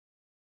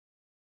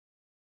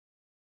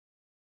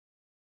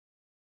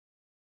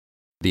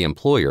 The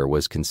employer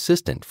was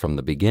consistent from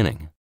the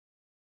beginning.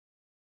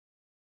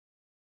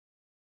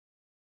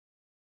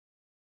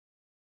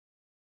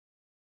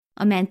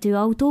 A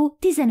mentőautó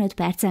 15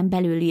 percen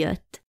belül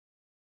jött.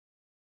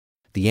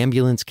 The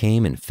ambulance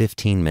came in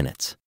 15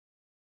 minutes.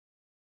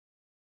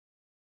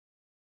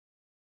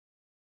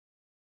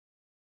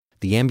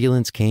 The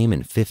ambulance came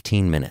in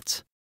 15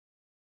 minutes.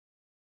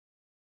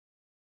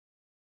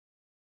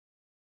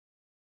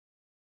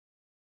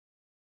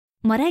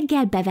 Ma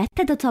reggel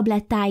bevetted a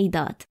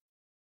tablettáidat?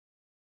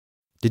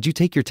 Did you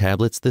take your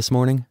tablets this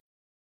morning?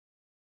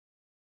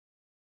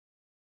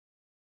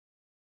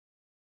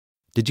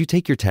 Did you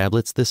take your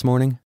tablets this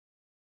morning?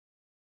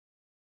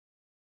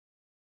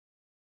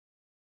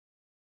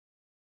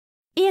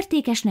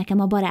 Értékes nekem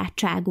a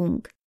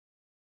barátságunk.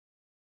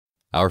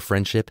 Our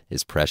friendship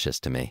is precious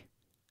to me.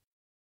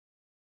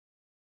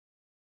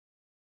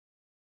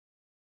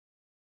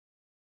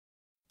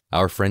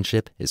 Our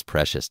friendship is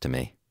precious to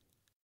me.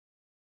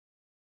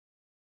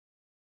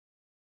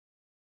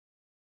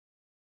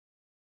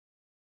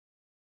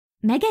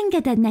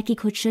 Megengeded nekik,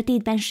 hogy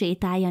sötétben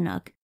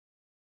sétáljanak?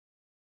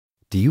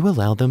 Do you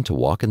allow them to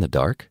walk in the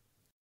dark?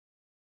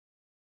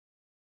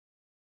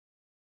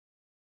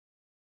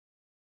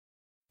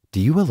 Do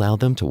you allow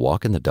them to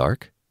walk in the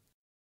dark?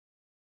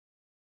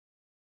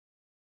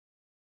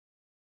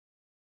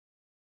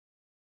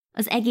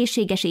 Az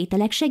egészséges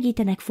ételek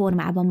segítenek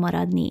formában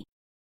maradni.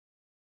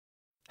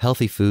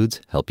 Healthy foods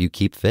help you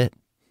keep fit.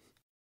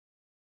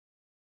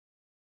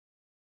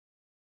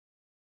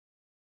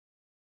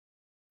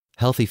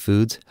 Healthy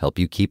foods help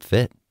you keep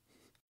fit.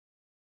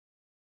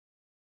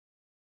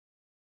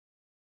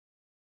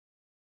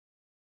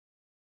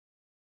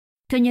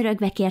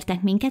 Könyörögve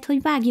kértek minket,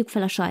 hogy vágjuk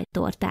fel a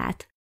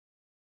sajttortát.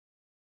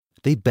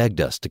 They begged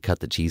us to cut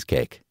the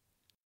cheesecake.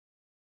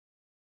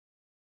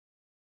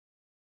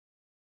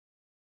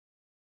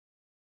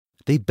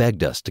 They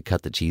begged us to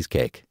cut the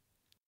cheesecake.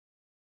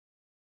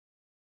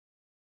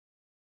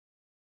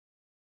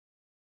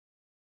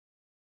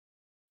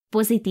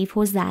 Pozitív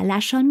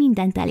hozzáállással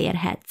mindent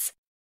elérhetsz.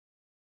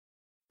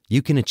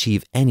 You can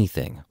achieve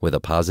anything with a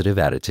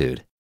positive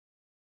attitude.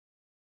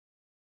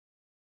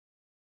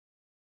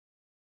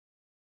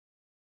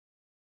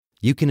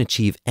 You can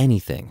achieve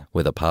anything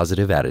with a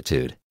positive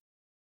attitude.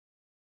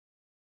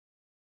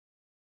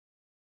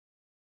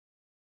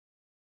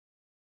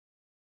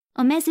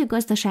 A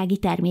mezőgazdasági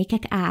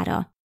termékek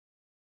ára.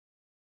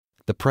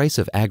 The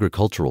price of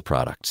agricultural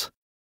products.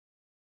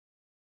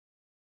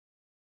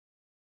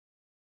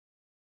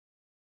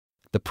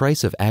 The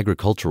price of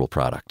agricultural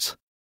products.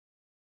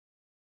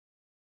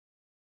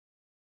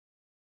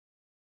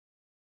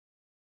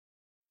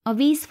 A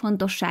víz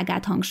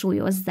fontosságát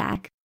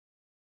hangsúlyozzák.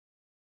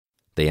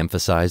 They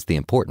emphasize the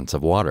importance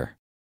of water.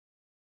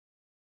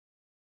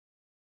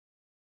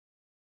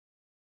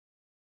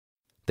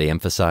 They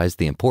emphasize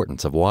the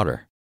importance of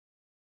water.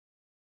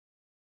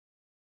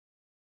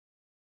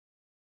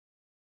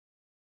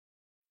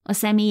 A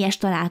személyes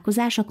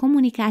találkozás a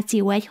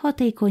kommunikáció egy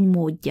hatékony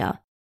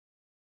módja.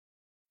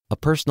 A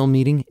personal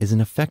meeting is an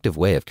effective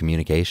way of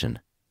communication.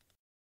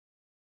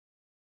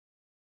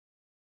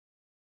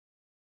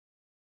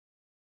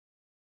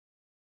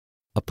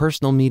 A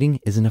personal meeting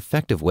is an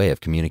effective way of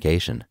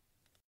communication.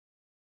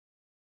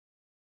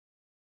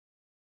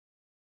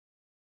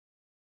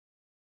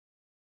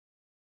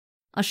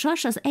 A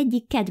sas az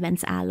egyik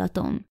kedvenc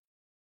állatom.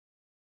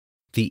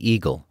 The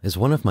eagle is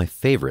one of my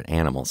favorite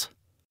animals.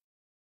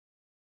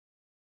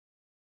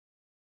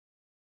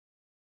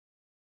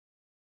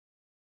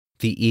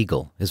 The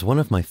eagle is one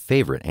of my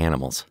favorite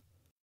animals.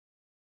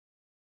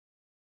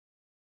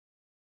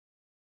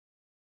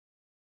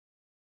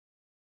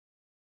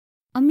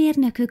 A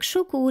mérnökök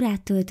sok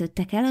órát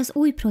töltöttek el az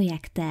új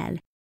projekttel.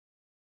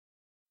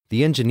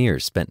 The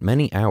engineers spent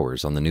many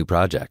hours on the new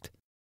project.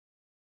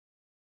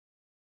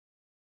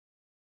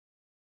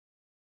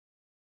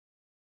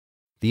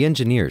 The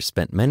engineers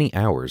spent many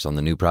hours on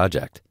the new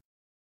project.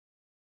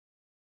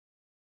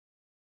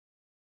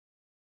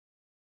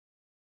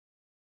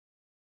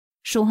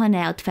 Soha ne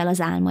add fel az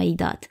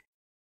álmaidat.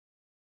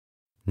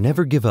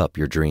 Never give up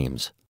your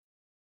dreams.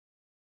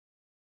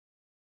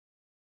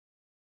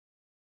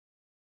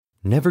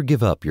 Never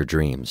give up your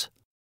dreams.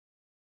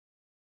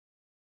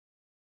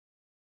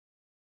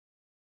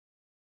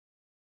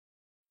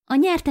 A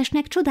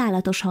nyertesnek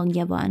csodálatos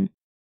hangja van.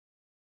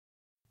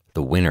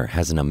 The winner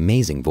has an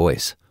amazing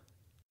voice.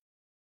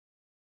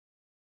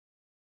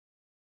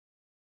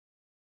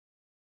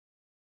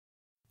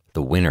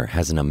 The winner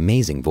has an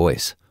amazing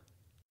voice.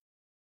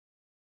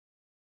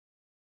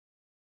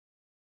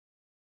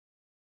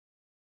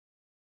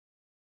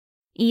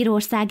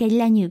 Írország egy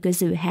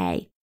lenyűgöző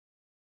hely.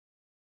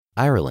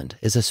 Ireland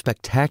is a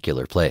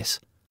spectacular place.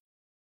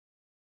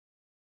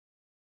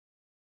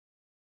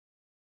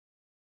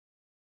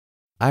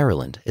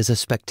 Ireland is a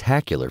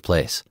spectacular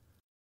place.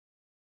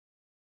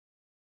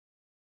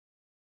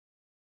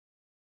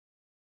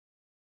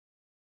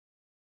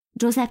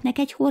 Josephnek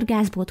egy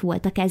horgászbot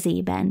volt a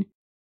kezében.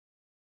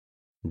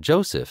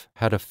 Joseph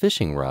had a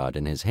fishing rod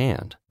in his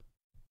hand.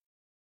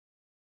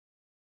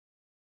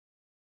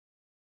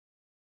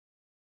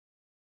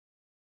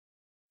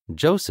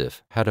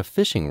 Joseph had a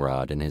fishing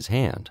rod in his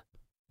hand.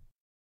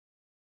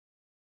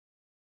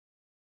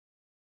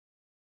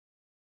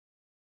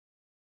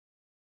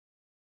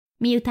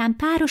 Miután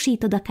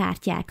párosítod a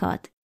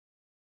kártyákat.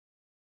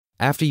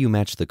 After you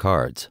match the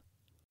cards.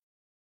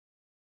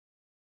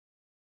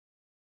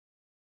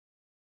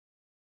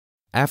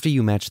 After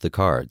you match the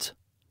cards.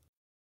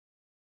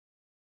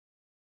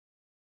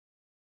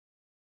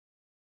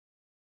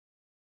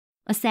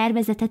 A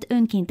szervezetet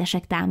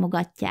önkéntesek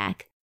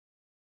támogatják.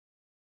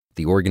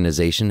 The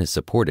organization is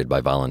supported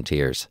by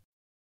volunteers.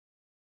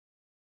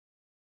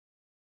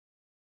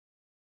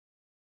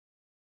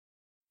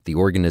 The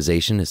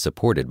organization is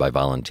supported by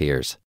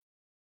volunteers.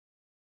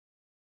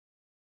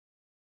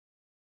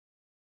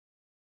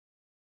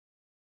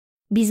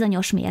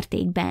 Bizonyos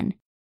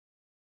mértékben.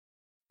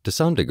 To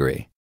some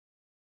degree.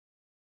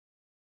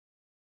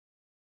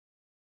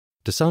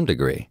 To some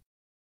degree.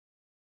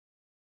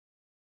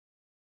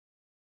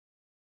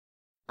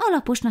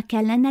 Alaposnak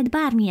kell lenned,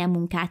 bármilyen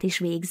munkát is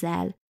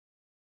végzel.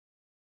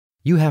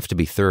 You have to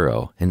be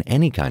thorough in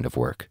any kind of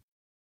work.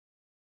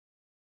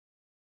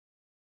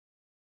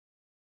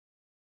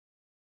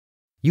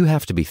 You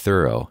have to be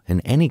thorough in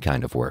any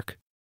kind of work.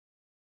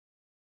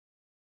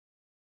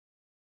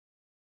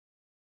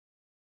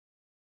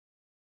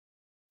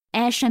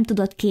 El sem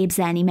tudod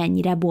képzelni,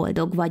 mennyire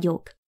boldog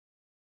vagyok.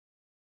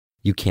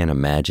 You can't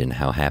imagine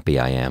how happy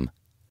I am.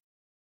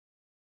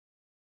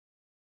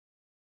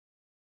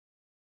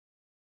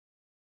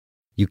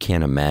 You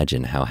can't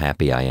imagine how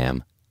happy I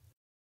am.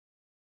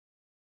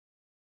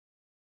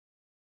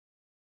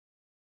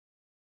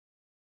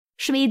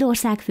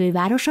 Svédország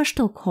fővárosa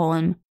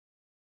Stockholm.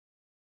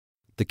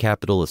 The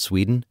capital of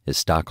Sweden is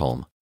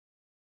Stockholm.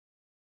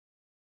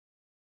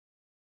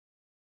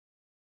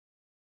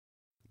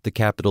 The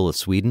capital of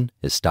Sweden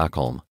is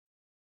Stockholm.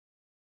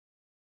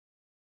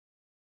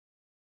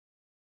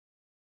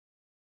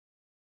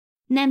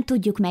 Nem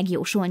tudjuk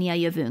megjósolni a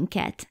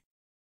jövőnket.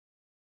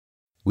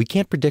 We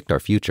can't predict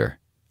our future.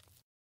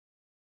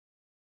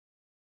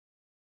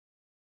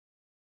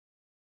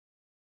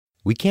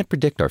 We can't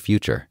predict our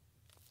future.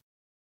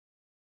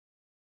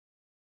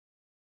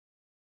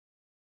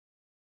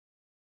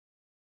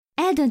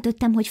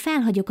 Eldöntöttem, hogy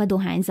felhagyok a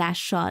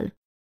dohányzással.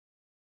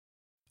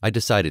 I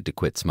decided to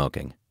quit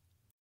smoking.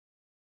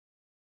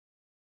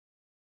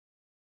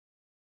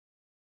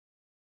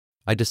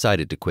 I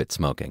decided to quit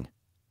smoking.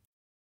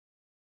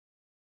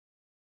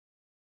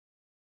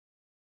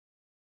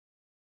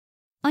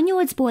 A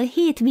 8-ból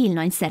 7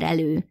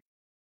 villanyszerelő.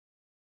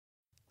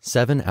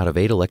 7 out of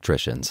 8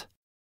 electricians.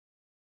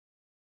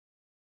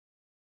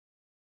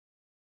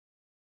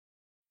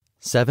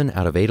 7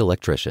 out of 8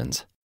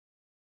 electricians.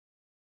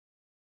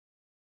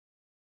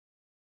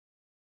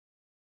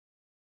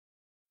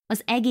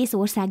 Az egész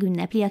ország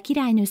ünnepli a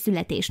királynő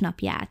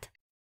születésnapját.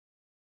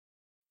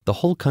 The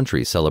whole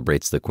country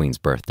celebrates the Queen's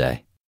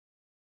birthday.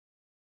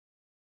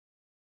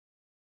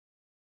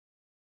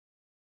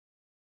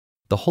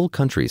 The whole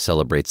country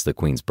celebrates the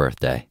Queen's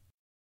birthday.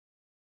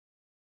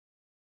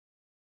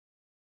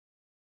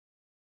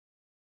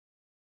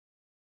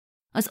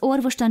 Az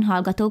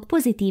orvostanhallgatók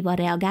pozitívan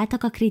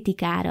reagáltak a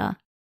kritikára.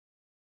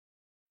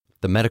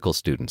 The medical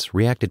students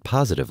reacted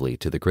positively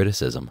to the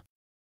criticism.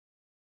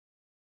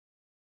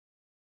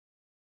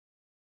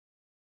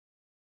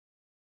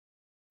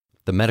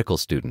 The medical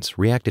students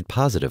reacted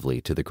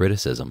positively to the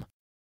criticism.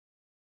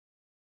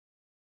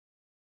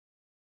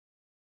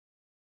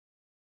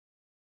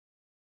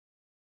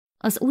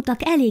 Az utak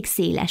elég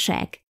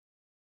szélesek.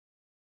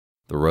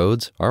 The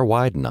roads are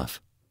wide enough.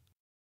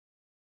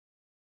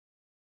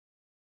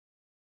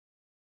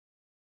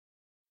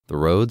 The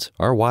roads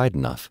are wide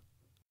enough.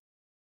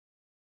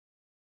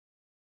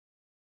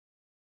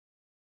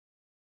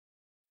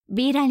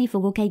 Bérelni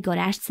fogok egy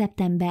garást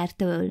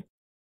szeptembertől.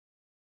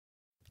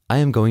 I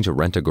am going to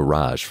rent a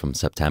garage from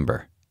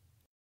September.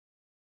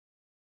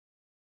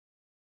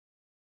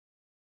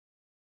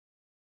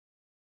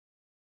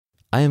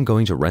 I am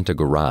going to rent a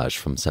garage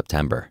from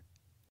September.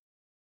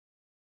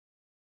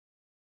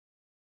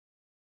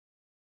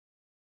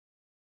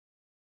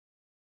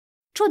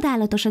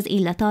 Csodálatos az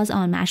illata az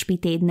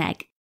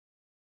almáspitédnek.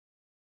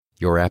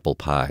 Your apple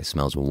pie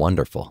smells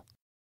wonderful.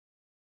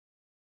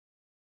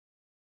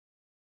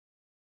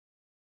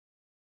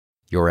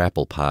 Your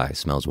apple pie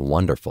smells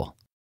wonderful.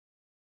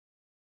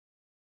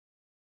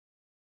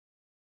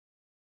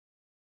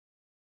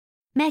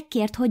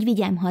 Megkért, hogy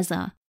vigyem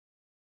haza.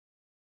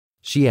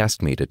 She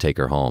asked me to take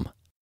her home.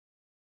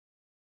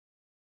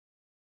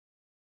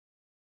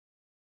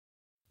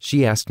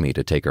 She asked me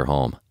to take her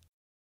home.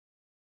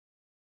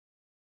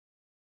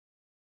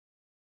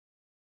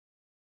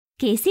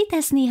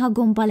 Készítesz néha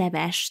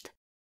gombalevest?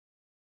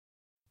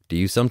 Do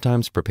you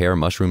sometimes prepare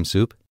mushroom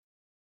soup?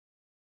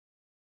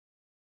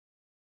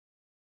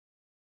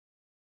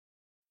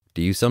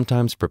 Do you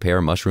sometimes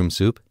prepare mushroom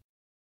soup?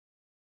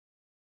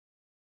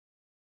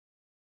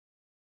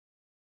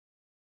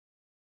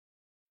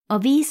 A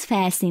víz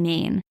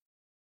felszínén.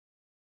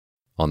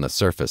 On the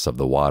surface of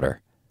the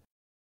water.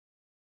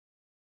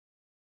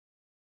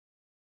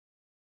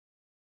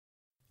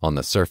 On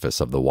the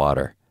surface of the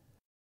water.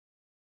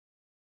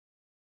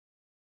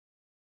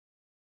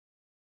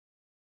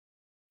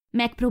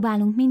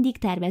 Megpróbálunk mindig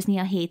tervezni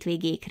a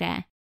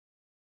hétvégékre.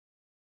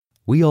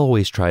 We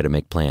always try to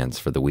make plans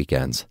for the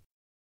weekends.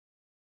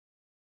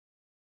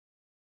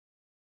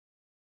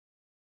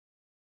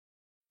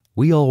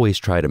 We always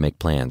try to make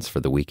plans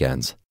for the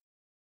weekends.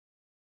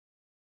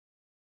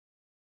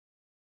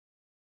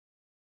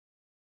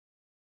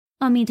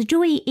 Amint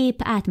Joey épp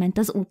átment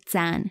az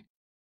utcán.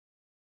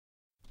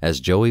 As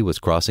Joey was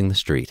crossing the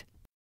street.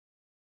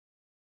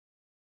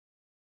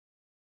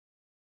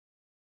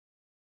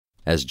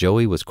 As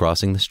Joey was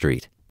crossing the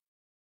street.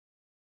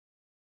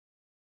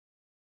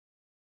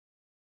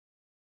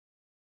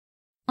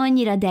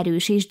 Annyira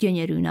derűs és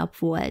gyönyörű nap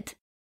volt.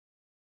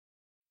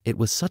 It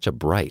was such a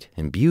bright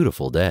and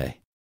beautiful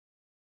day.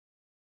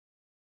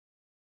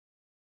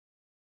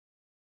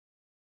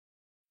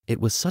 It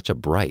was such a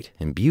bright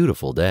and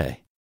beautiful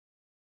day.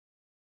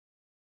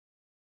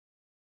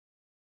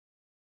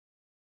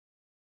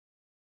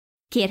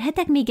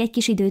 Kérhetek még egy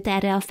kis időt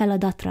erre a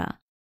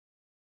feladatra?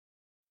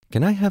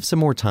 Can I have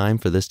some more time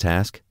for this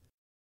task?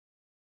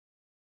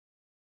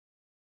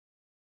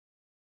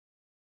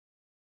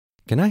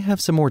 Can I have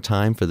some more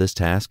time for this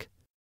task?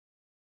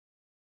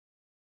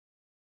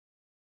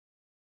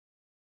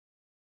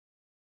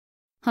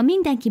 Ha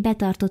mindenki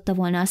betartotta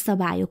volna a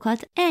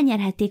szabályokat,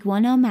 elnyerhették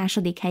volna a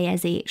második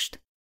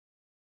helyezést.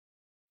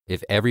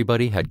 If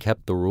everybody had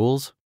kept the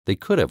rules, they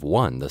could have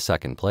won the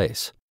second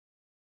place.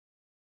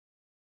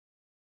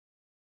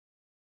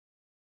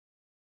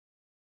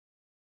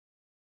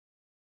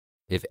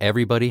 If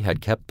everybody had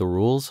kept the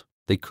rules,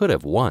 they could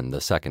have won the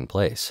second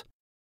place.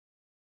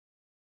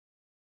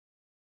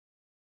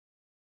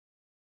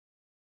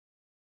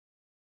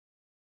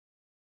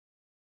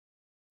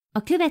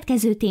 A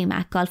következő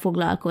témákkal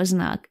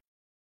foglalkoznak.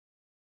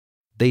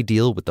 They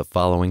deal with the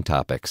following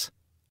topics.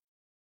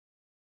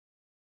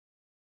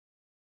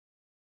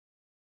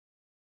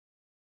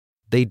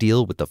 They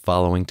deal with the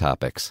following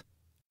topics.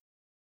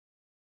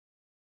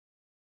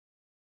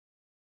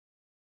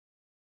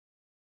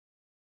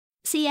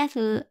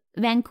 Seattle,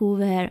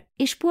 Vancouver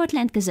és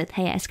Portland között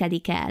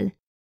helyezkedik el.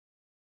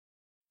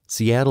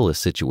 Seattle is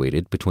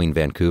situated between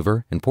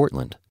Vancouver and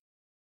Portland.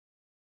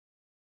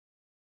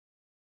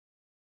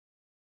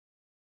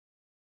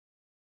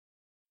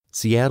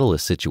 Seattle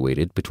is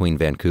situated between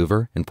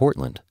Vancouver and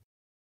Portland.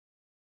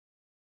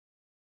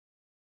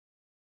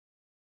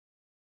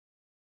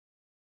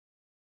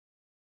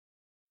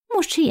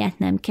 Most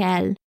sietnem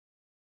kell.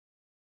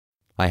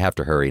 I have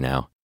to hurry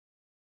now.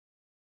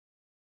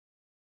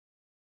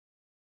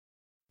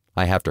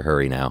 I have to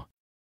hurry now.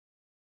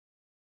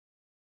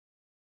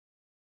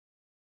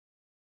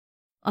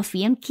 A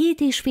film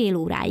 2,5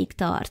 óráig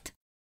tart.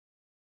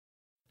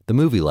 The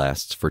movie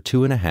lasts for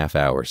 2.5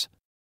 hours.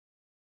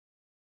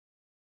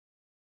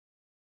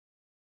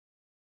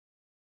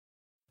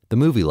 The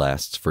movie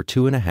lasts for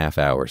 2.5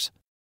 hours.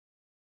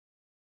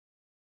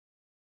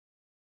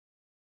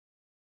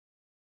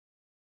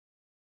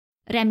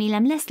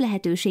 Remélem lesz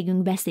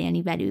lehetőségünk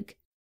beszélni velük.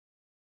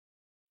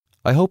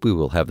 I hope we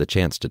will have the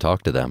chance to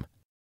talk to them.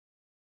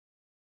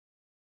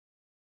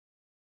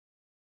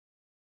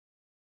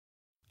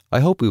 I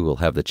hope we will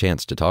have the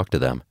chance to talk to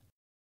them.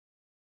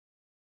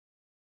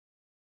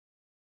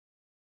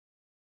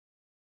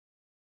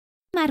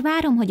 már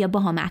várom, hogy a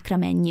Bahamákra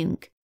menjünk.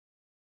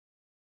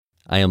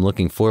 I am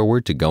looking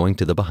forward to going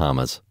to the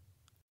Bahamas.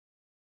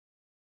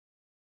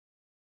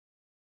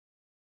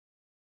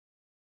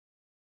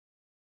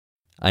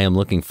 I am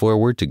looking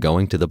forward to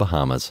going to the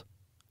Bahamas.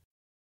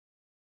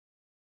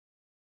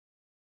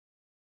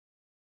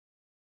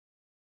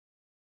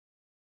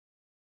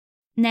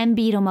 Nem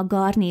bírom a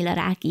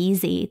garnélarák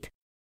ízét.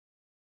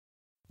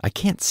 I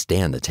can't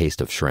stand the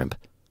taste of shrimp.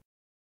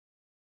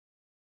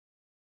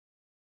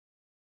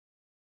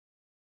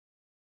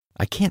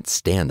 I can't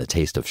stand the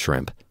taste of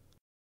shrimp.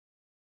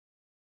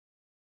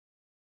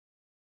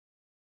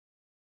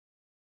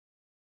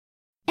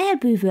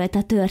 Elbűvölt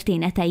a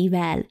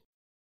történeteivel.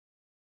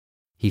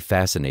 He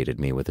fascinated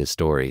me with his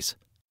stories.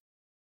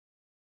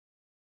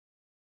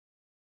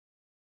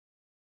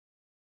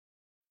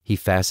 He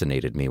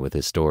fascinated me with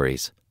his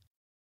stories.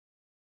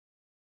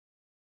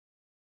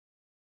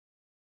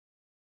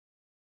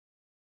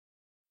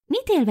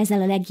 Mit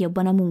élvezel a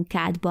legjobban a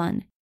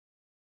munkádban?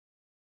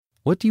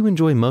 What do you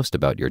enjoy most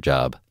about your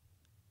job?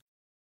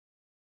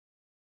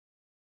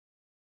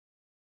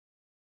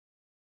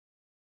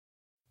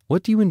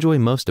 What do you enjoy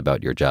most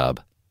about your job?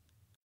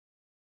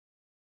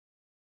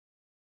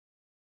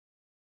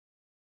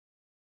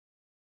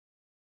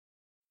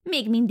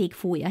 Még mindig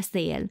fúj a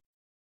szél.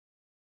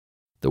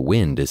 The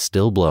wind is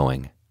still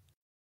blowing.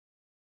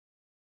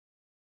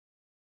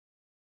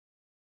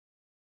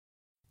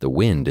 The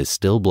wind is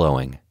still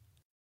blowing.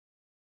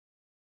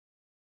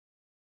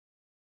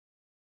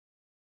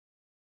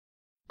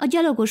 A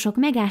gyalogosok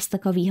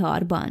megáztak a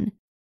viharban.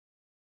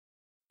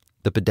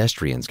 The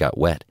pedestrians got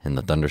wet in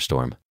the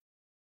thunderstorm.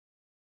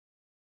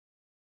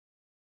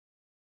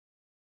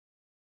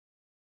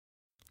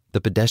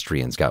 The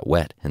pedestrians got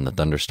wet in the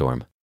thunderstorm.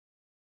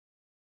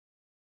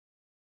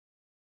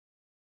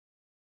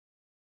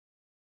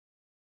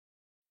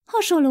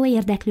 Hasonló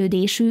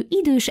érdeklődésű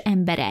idős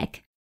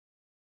emberek.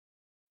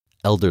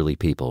 Elderly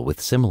people with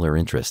similar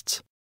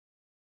interests.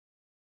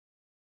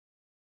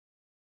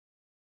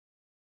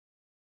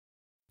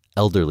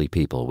 Elderly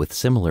people with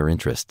similar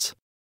interests.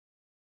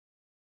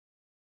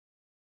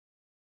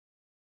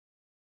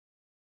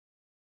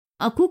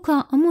 A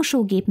kuka a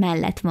mosógép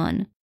mellett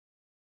van.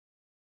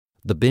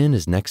 The bin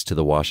is next to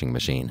the washing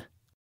machine.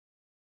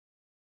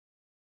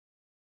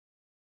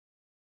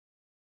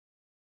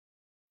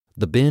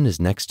 The bin is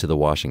next to the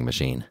washing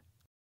machine.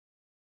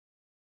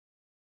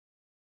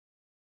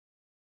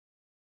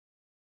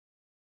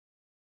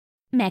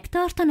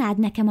 Megtartanád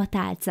nekem a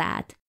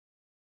tálcát?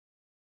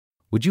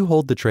 Would you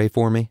hold the tray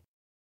for me?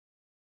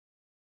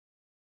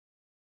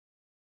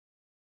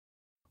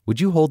 Would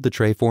you hold the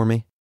tray for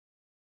me?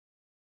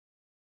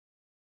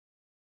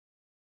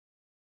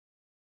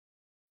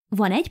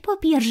 Van egy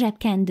papír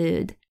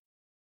zsebkendőd?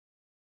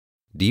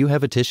 Do you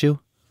have a tissue?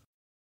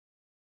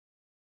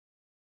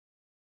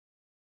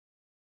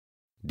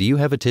 Do you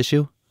have a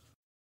tissue?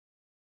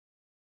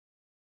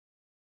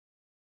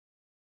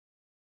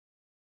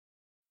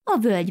 A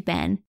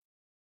völgyben.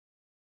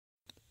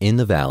 In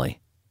the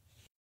valley.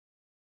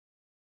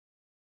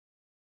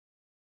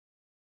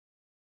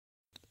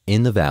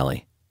 In the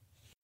valley.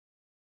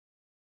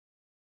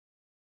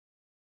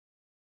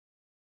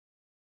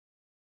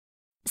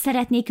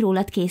 Szeretnék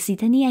rólad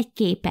készíteni egy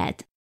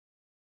képet.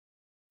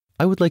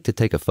 I would like to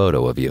take a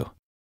photo of you.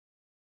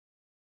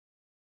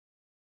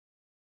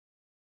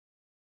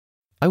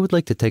 I would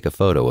like to take a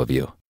photo of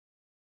you.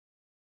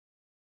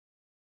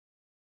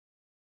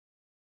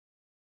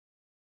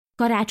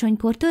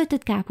 Karácsonykor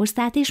töltött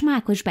káposztát és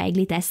mákos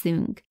beiglit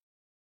eszünk.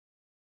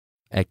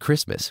 At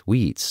Christmas, we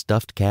eat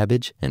stuffed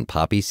cabbage and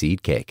poppy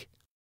seed cake.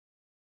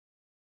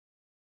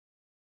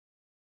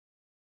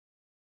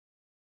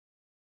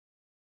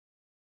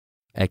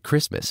 At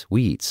Christmas,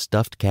 we eat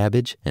stuffed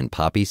cabbage and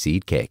poppy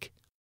seed cake.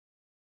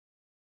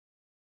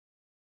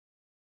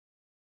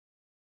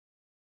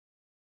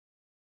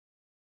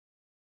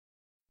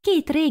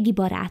 Két régi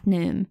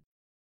barátnőm.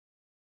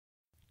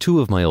 Two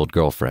of my old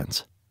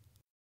girlfriends.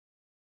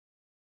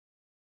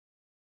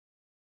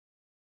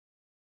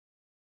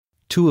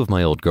 Two of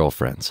my old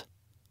girlfriends.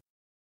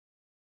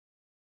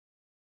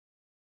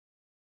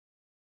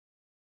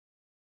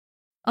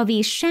 A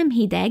víz sem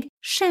hideg,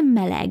 sem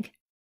meleg.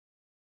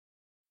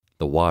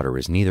 The water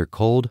is neither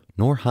cold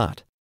nor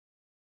hot.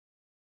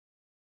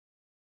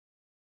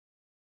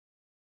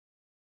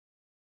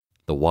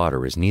 The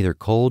water is neither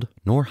cold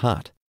nor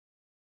hot.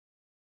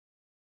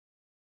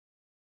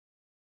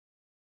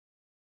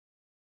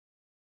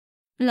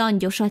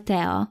 Langyos a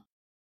tea.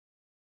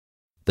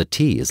 The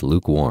tea is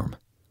lukewarm.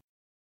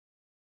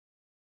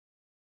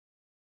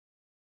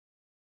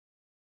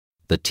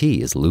 The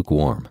tea is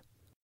lukewarm.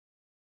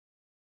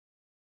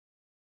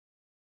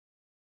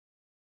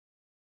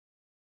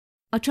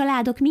 A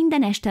családok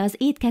minden este az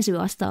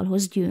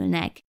étkezőasztalhoz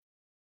gyűlnek.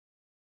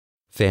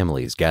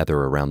 Families gather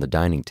around the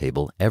dining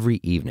table every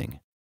evening.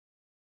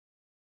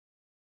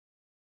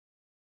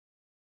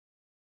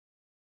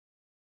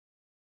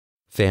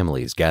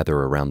 Families gather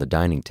around the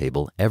dining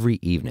table every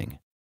evening.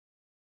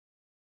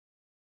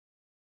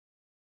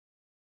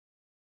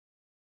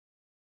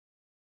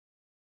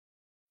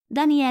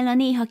 Daniela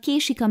néha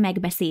késik a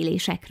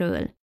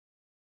megbeszélésekről.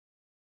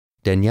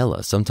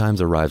 Daniela sometimes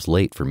arrives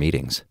late for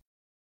meetings.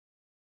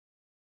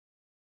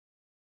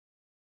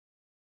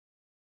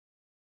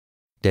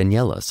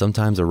 Daniela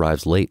sometimes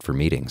arrives late for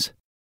meetings.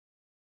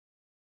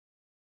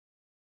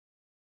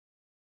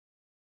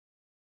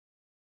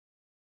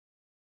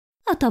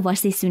 A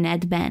tavaszi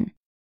szünetben.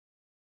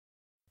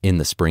 In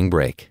the spring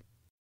break.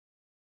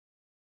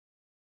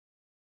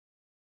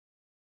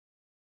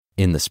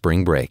 In the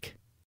spring break.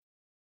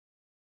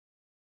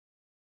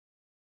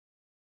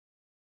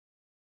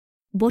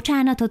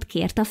 Bocsánatot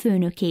kért a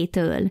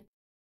főnökétől.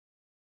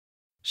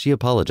 She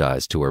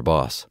apologized to her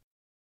boss.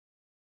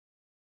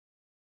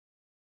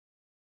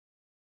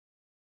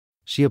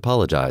 She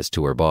apologized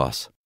to her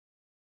boss.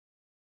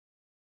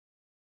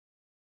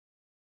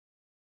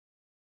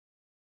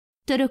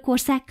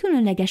 Törökország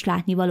különleges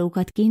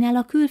látnivalókat kínál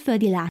a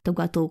külföldi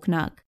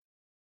látogatóknak.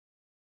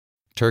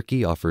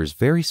 Turkey offers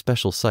very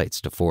special sights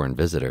to foreign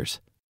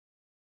visitors.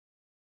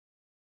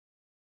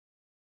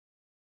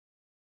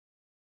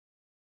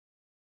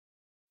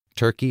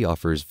 Turkey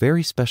offers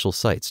very special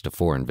sights to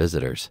foreign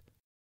visitors.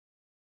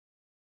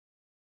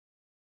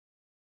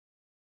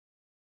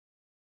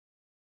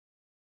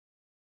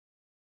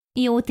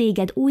 Jó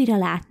téged újra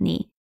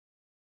látni.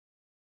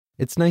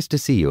 It's nice to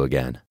see you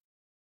again.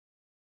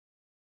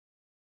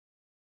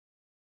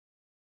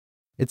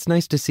 It's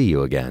nice to see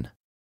you again.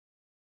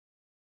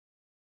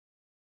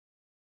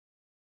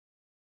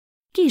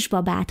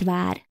 Kisbabát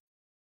vár.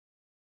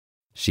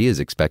 She is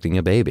expecting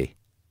a baby.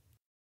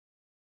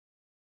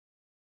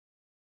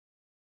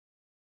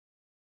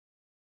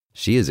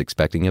 She is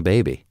expecting a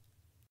baby.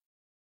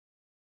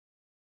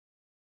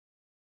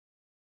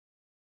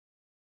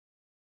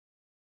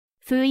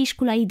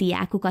 Főiskolai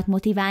diákokat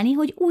motiválni,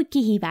 hogy új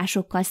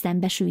kihívásokkal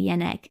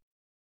szembesüljenek.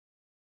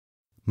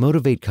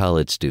 Motivate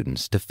college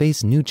students to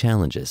face new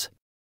challenges.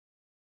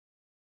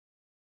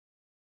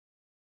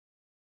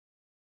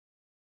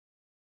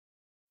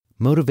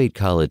 Motivate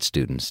college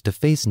students to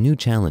face new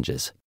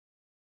challenges.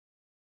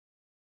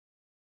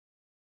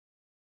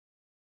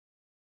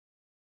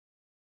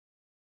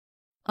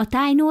 A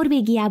táj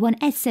Norvégiában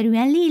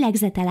egyszerűen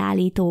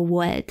lélegzetelállító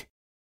volt.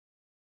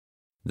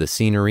 The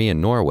scenery in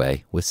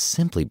Norway was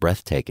simply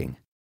breathtaking.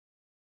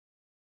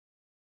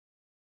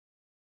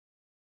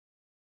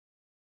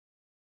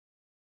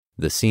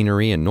 The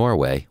scenery in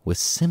Norway was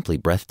simply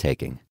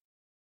breathtaking.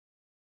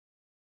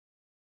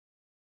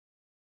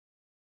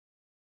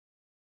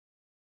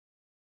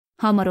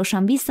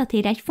 Hamarosan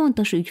visszatér egy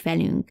fontos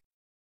ügyfelünk.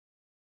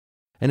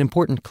 An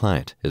important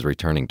client is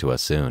returning to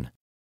us soon.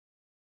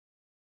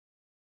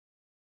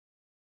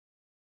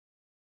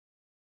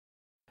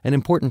 An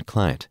important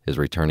client is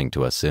returning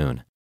to us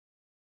soon.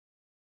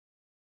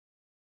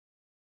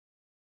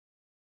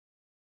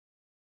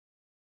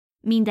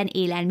 Minden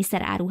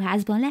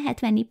élelmiszeráruházban lehet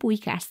venni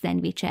pulykás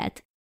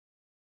szendvicset.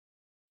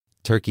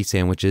 Turkey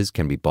sandwiches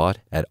can be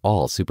bought at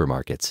all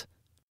supermarkets.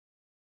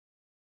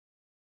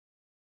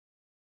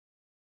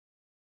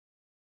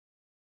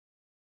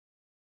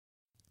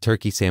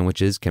 Turkey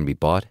sandwiches can be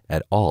bought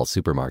at all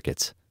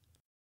supermarkets.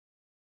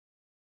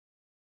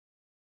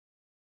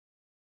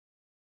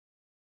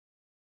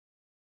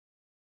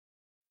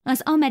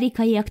 Az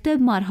amerikaiak több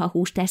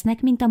marhahúst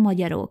tesznek, mint a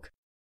magyarok.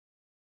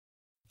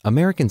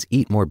 Americans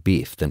eat more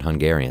beef than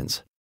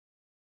Hungarians.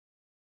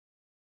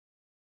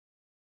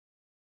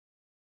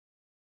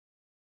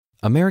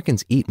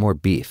 Americans eat more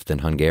beef than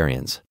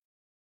Hungarians.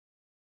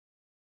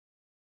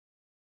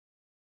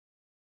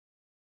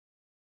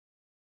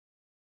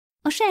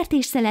 A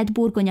sertésszelet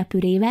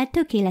burgonyapürével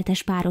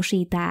tökéletes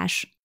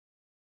párosítás.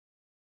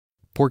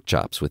 Pork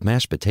chops with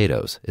mashed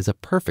potatoes is a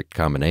perfect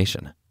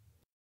combination.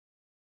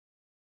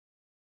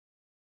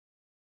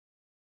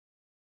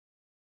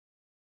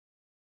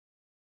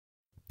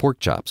 Pork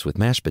chops with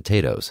mashed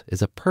potatoes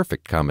is a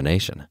perfect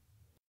combination.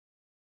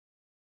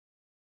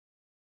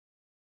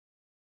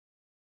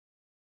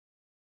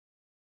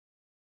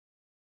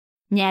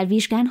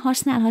 Nyelvvizsgán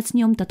használhatsz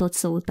nyomtatott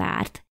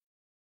szótárt.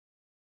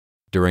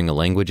 During a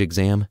language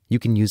exam, you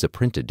can use a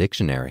printed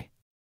dictionary.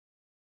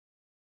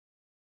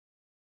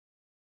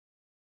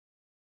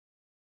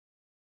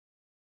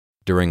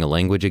 During a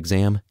language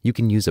exam, you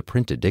can use a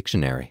printed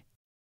dictionary.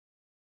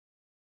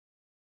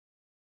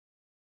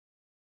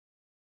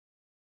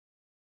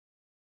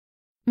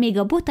 Még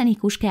a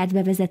botanikus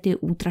kertbe vezető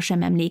útra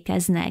sem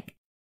emlékeznek.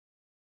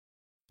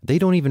 They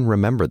don't even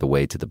remember the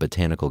way to the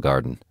botanical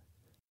garden.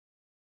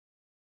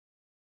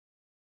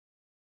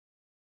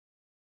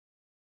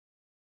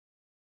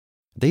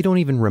 They don't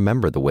even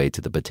remember the way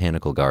to the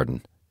botanical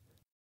garden.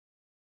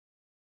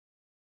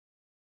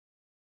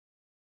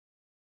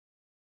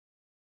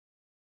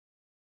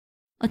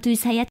 A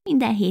tűzhelyet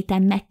minden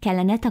héten meg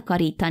kellene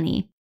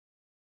takarítani.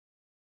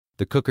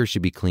 The cooker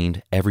should be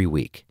cleaned every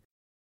week.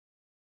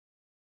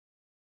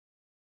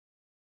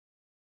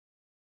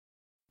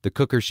 The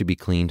cooker should be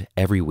cleaned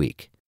every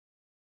week.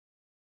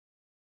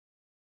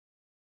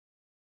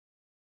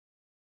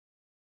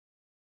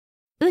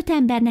 Öt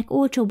embernek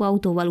olcsóbb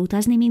autóval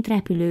utazni, mint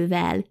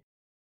repülővel.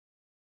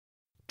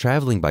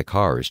 Traveling by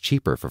car is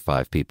cheaper for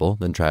 5 people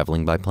than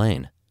traveling by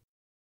plane.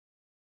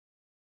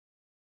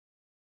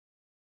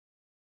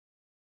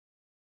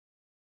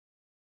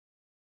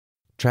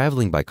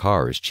 Traveling by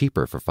car is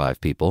cheaper for 5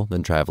 people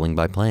than traveling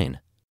by plane.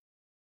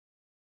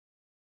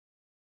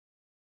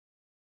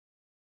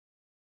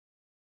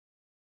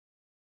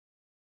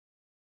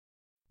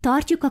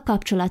 Tartjuk a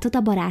kapcsolatot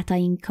a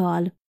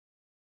barátainkkal.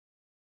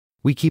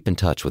 We keep in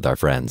touch with our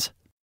friends.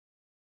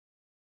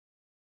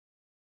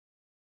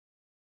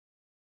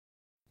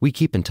 We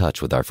keep in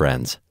touch with our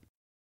friends.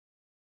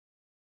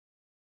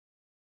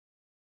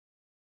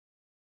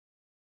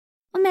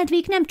 A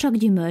medvék nem csak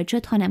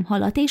gyümölcsöt, hanem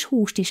halat és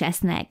húst is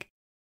esznek.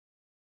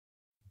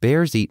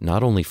 Bears eat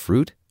not only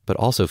fruit, but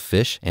also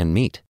fish and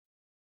meat.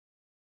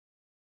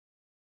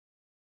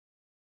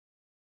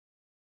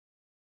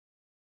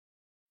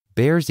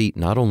 Bears eat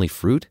not only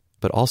fruit,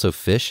 but also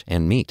fish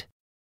and meat.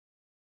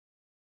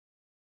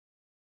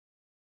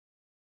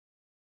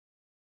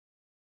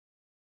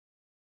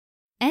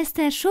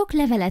 Eszter sok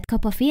levelet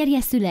kap a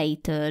férje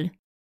szüleitől.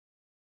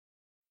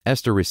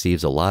 Esther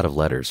receives a lot of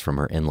letters from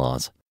her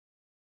in-laws.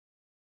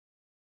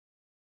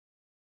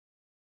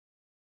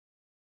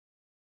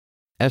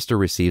 Esther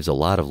receives a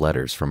lot of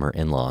letters from her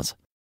in-laws.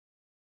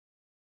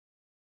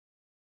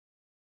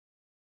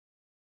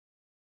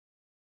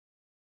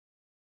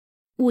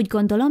 Úgy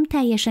gondolom,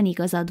 teljesen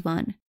igazad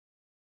van.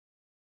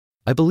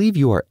 I believe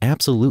you are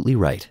absolutely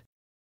right.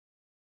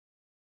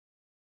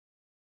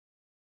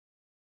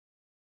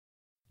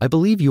 I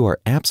believe you are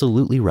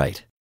absolutely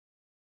right.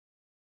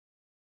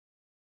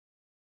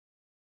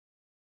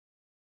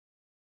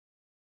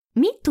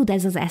 Mit tud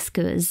ez az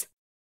eszköz?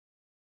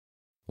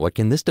 What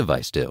can this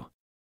device do?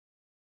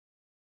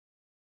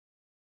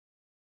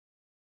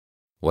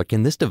 What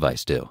can this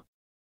device do?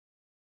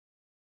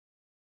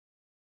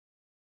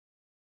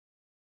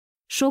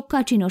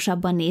 Sokkal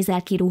csinosabban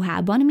nézel ki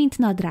ruhában, mint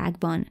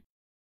nadrágban.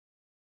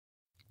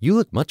 You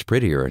look much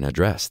prettier in a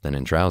dress than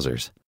in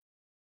trousers.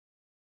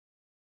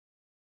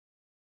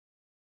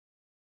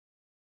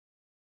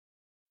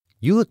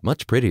 You look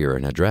much prettier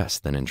in a dress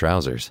than in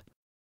trousers.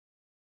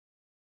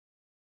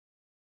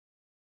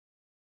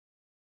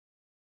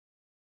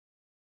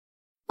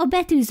 A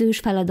betűzős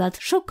feladat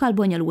sokkal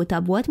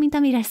bonyolultabb volt, mint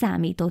amire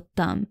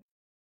számítottam.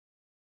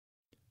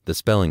 The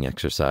spelling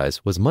exercise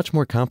was much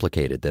more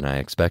complicated than I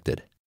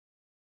expected.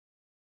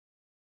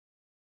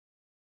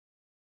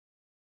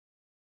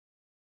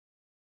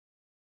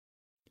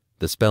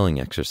 The spelling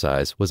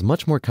exercise was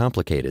much more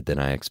complicated than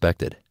I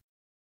expected.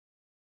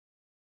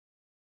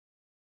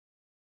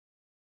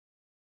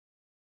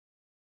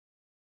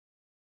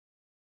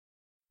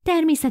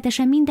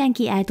 Természetesen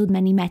mindenki el tud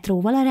menni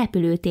metróval a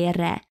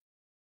repülőtérre.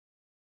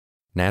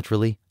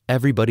 Naturally,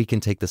 everybody can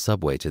take the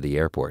subway to the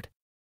airport.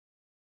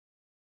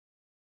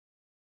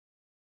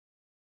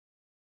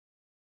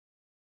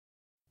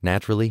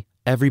 Naturally,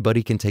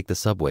 everybody can take the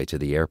subway to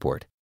the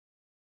airport.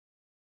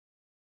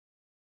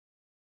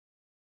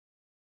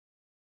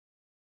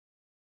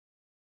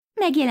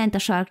 Megjelent a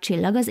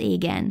sarkcsillag az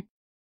égen.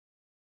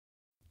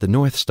 The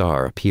North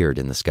Star appeared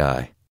in the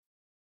sky.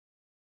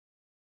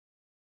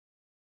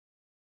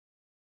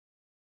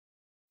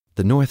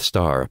 The North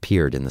Star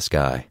appeared in the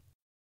sky.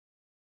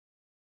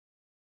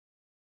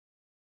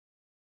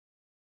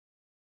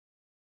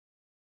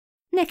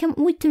 Nekem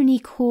úgy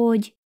tűnik,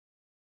 hogy...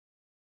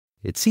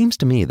 It seems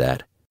to me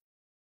that.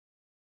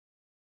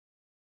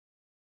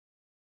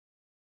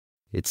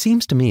 It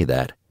seems to me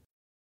that.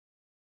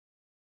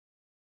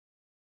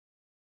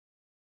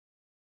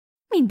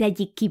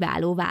 Mindegyik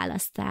kiváló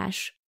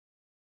választás.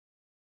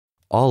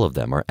 All of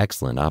them are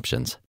excellent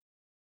options.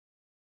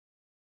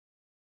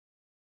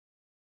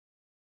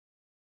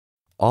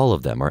 All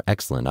of them are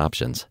excellent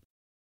options.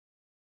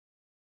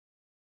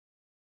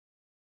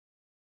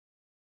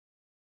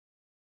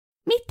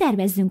 Mit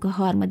tervezzünk a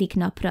harmadik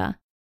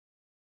napra?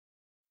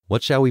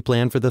 What shall we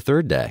plan for the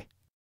third day?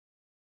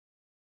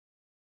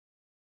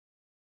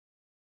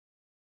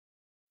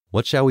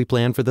 What shall we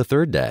plan for the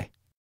third day?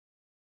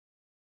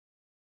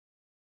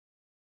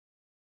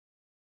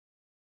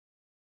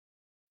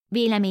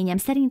 Véleményem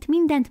szerint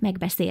mindent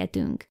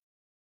megbeszéltünk.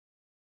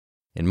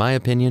 In my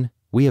opinion,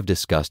 we have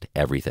discussed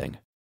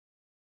everything.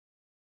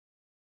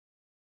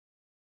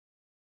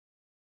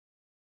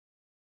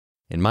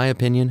 In my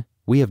opinion,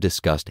 we have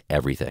discussed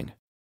everything.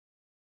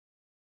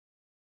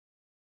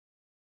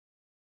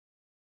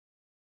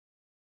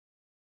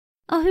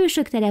 A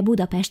Hősök tere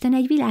Budapesten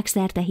egy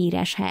világszerte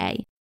híres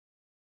hely.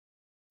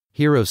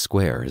 Heroes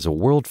Square is a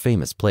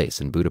world-famous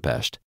place in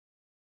Budapest.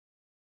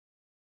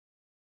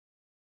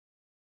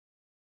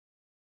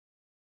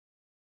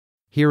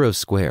 Heroes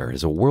Square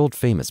is a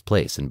world-famous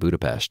place in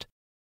Budapest.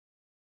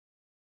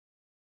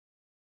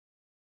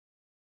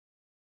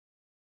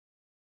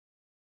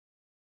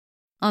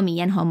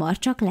 Amilyen hamar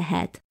csak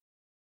lehet.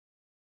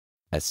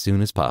 As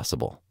soon as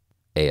possible.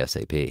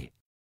 ASAP.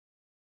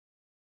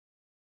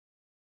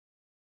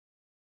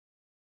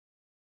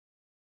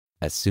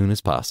 As soon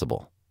as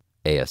possible.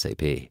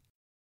 ASAP.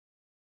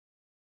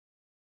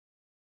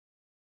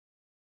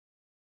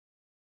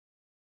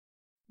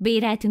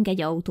 Béreltünk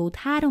egy autót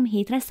 3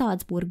 hétre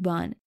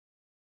Salzburgban.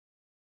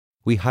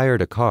 We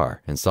hired a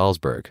car in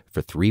Salzburg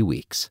for 3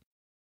 weeks.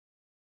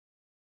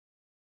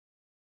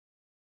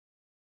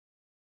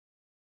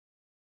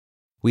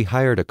 We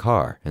hired a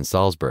car in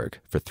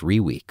Salzburg for 3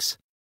 weeks.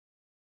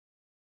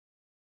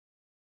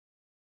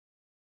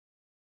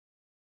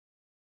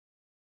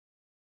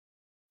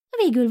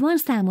 Végül van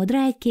számodra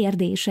egy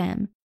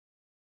kérdésem.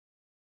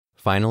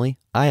 Finally,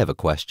 I have a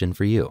question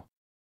for you.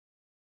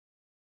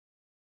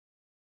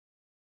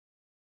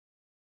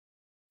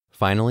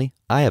 Finally,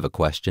 I have a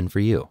question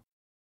for you.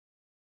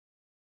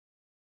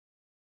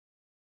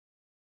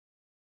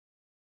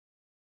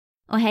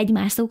 A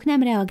hegymászók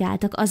nem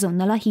reagáltak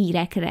azonnal a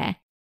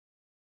hírekre.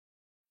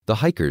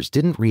 The hikers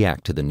didn't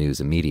react to the news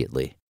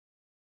immediately.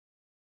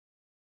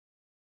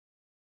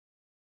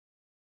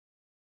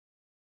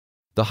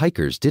 The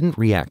hikers didn't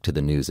react to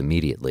the news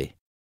immediately.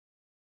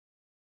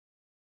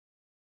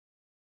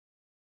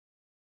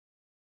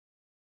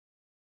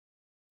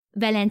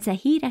 Velence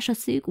híres a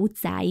szűk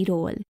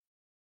utcáiról.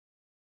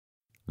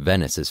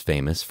 Venice is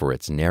famous for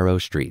its narrow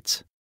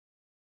streets.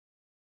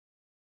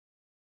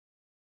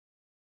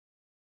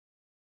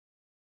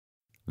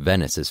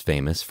 Venice is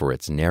famous for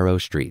its narrow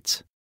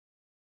streets.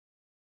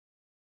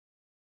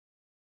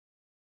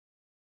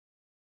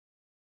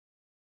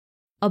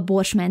 A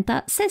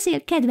borsmenta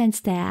Cecil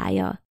kedvenc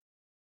teája.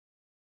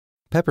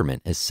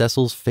 Peppermint is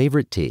Cecil's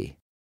favorite tea.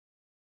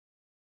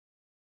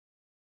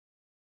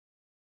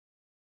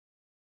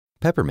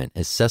 Peppermint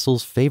is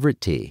Cecil's favorite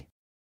tea.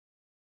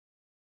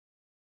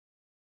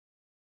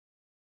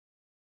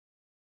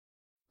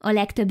 A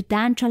legtöbb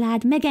dán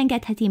család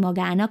megengedheti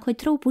magának, hogy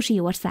trópusi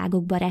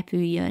országokba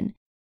repüljön.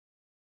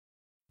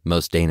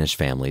 Most Danish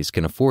families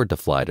can afford to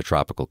fly to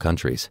tropical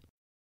countries.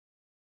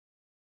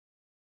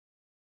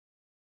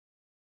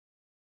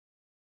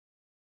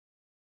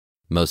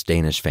 Most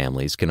Danish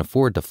families can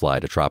afford to fly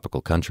to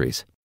tropical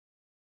countries.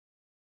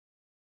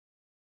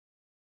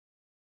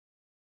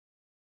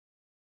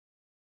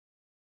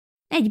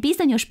 Egy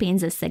bizonyos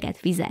pénzösszeget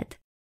fizet.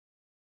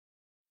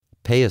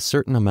 Pay a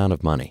certain amount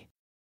of money.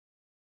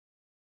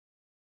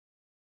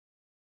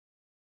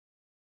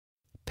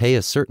 Pay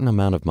a certain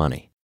amount of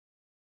money.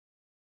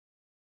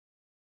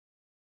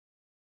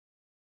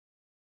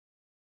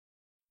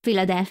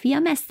 Philadelphia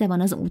messze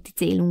van az úti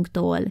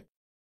célunktól.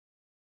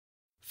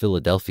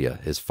 Philadelphia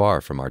is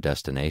far from our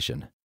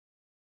destination.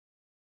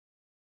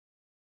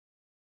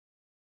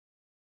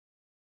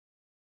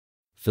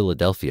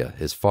 Philadelphia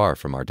is far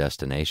from our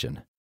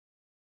destination.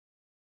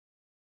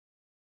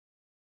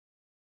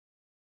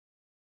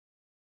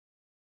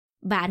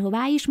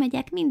 Bárhová is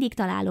megyek, mindig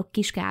találok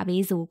kis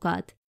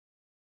kávézókat.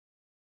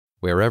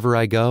 Wherever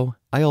I go,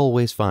 I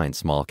always find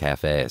small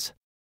cafes.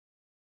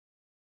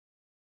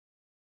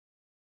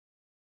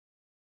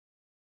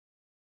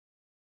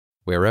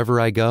 Wherever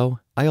I go,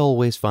 I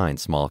always find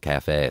small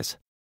cafes.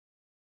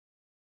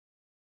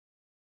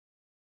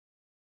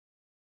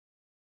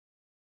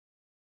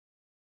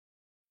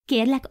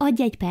 Kérlek,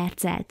 adj egy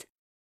percet.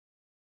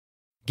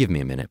 Give me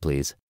a minute,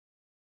 please.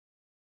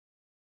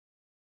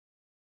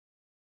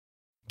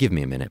 Give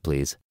me a minute,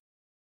 please.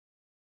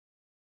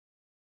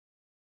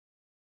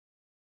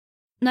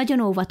 Nagyon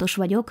óvatos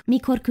vagyok,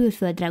 mikor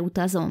külföldre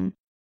utazom.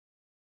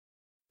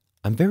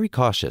 I'm very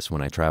cautious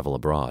when I travel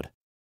abroad.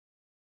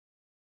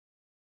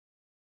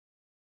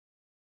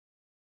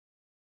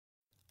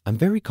 I'm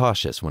very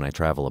cautious when I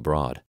travel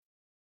abroad.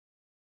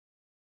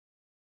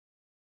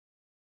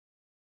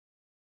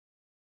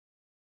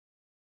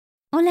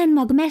 A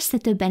lenmag messze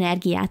több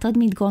energiát ad,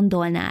 mint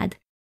gondolnád.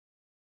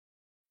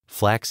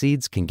 Flax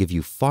seeds can give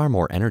you far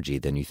more energy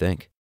than you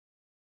think.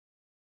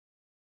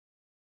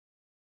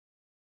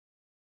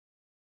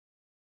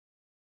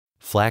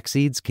 Flax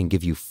seeds can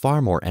give you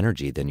far more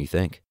energy than you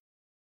think.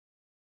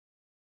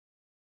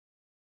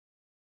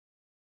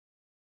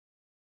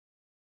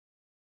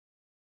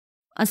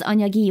 Az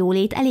anyagi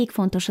jólét elég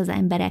fontos az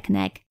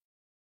embereknek.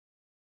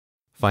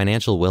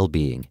 Financial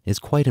well-being is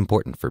quite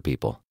important for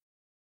people.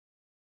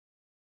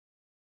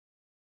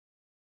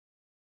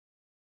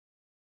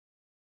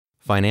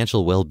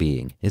 Financial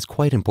well-being is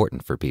quite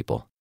important for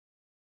people.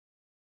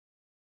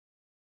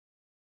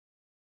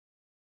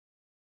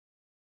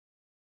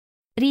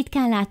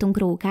 Ritkán látunk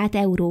rókát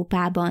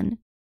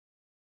Európában.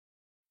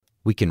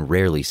 We can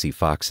rarely see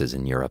foxes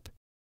in Europe.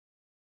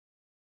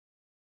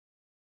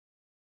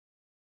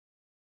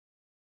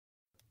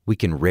 We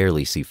can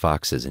rarely see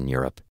foxes in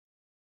Europe.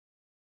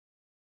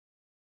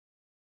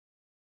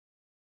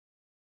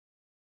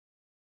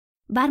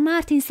 Bár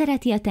Martin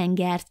szereti a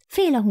tengert,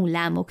 fél a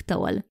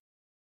hullámoktól.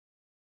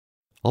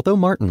 Although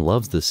Martin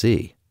loves the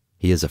sea,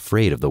 he is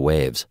afraid of the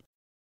waves.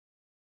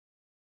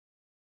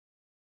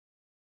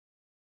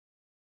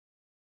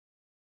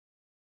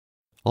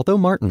 Although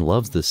Martin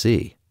loves the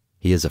sea,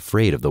 he is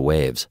afraid of the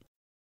waves.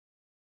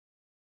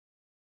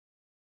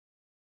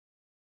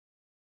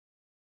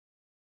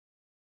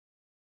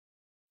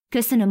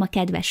 Köszönöm a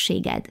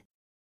kedvességed.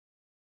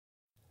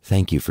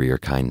 Thank you for your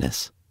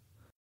kindness.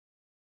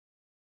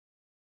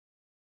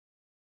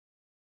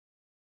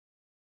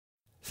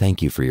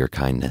 Thank you for your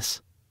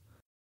kindness.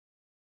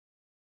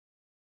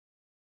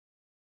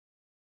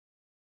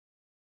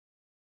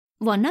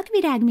 Vannak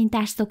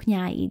virágmintás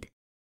szoknyáid?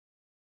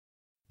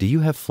 Do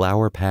you have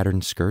flower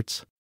patterned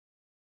skirts?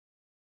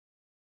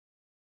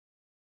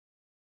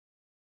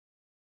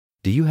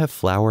 Do you have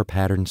flower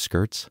patterned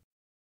skirts?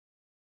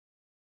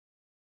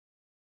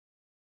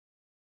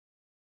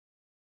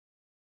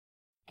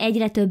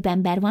 Egyre több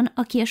ember van,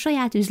 aki a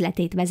saját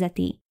üzletét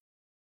vezeti.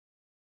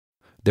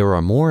 There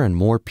are more and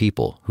more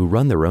people who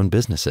run their own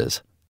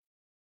businesses.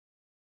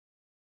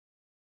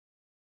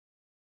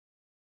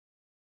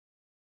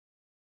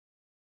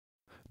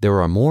 There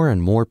are more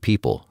and more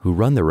people who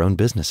run their own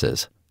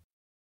businesses.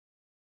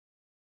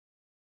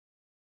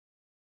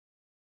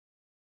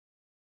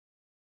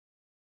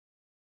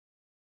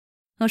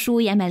 A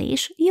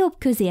súlyemelés jobb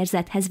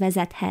közérzethez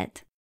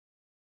vezethet.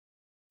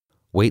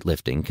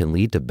 Weightlifting can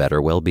lead to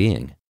better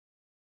well-being.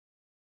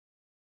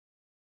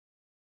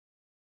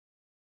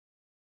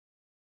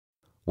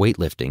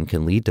 Weightlifting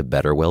can lead to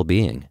better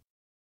well-being.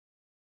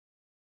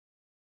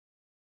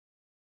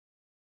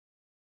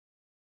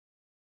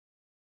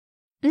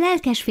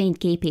 Lelkes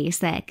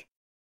fényképészek.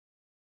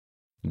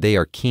 They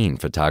are keen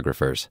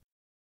photographers.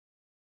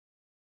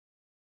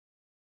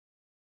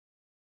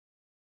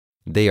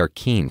 They are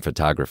keen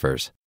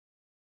photographers.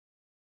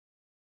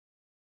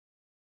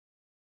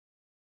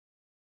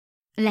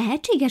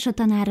 Lehetséges a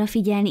tanárra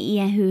figyelni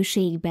ilyen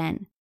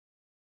hőségben?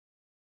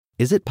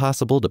 Is it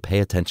possible to pay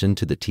attention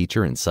to the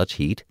teacher in such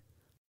heat?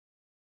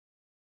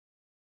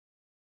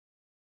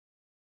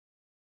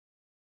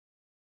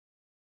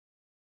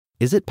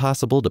 Is it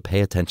possible to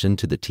pay attention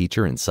to the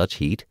teacher in such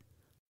heat?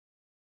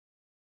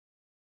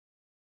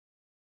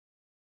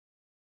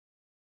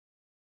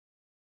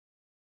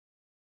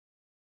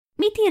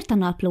 Mit írt a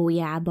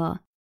naplójába?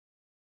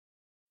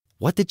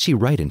 What did she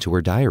write into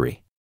her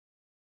diary?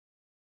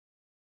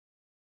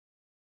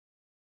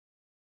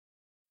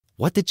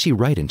 What did she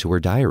write into her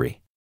diary?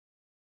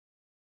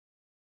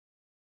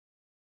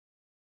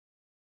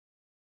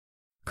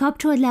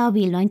 Kapcsold le a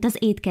villanyt az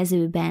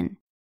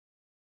étkezőben.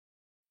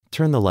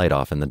 Turn the light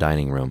off in the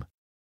dining room.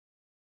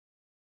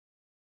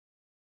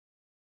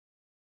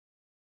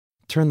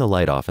 Turn the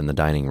light off in the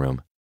dining room.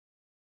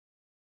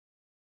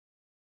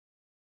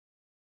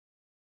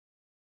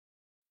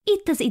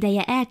 Itt az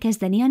ideje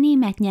elkezdeni a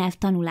német nyelv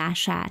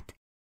tanulását.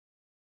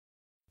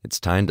 It's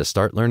time to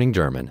start learning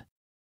German.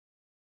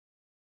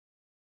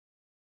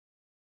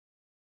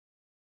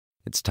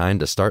 It's time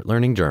to start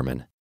learning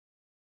German.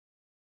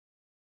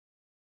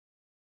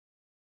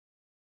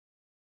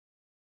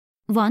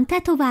 Van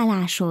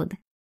tetoválásod?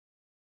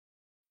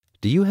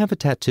 Do you have a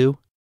tattoo?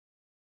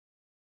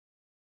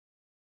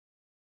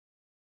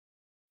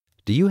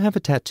 Do you have a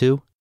tattoo?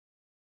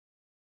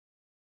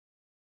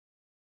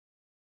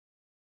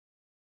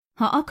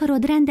 Ha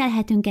akarod,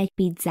 rendelhetünk egy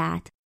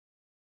pizzát.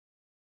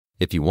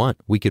 If you want,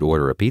 we could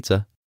order a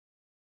pizza.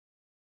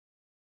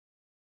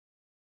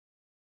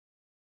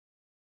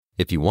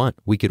 If you want,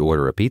 we could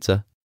order a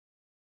pizza.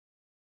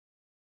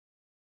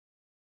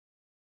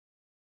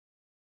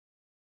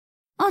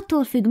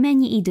 Attól függ,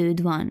 mennyi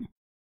időd van.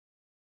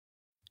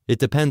 It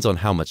depends on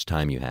how much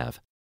time you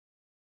have.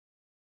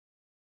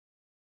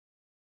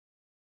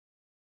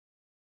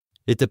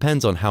 It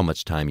depends on how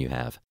much time you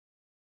have.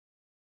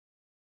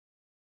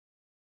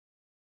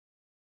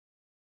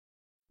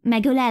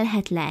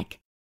 Megölelhetlek.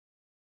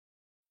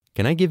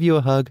 Can I give you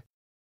a hug?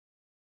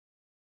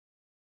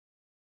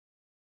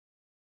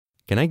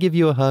 Can I give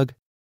you a hug?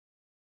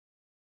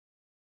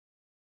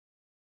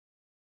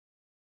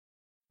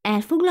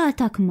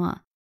 Elfoglaltak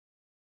ma?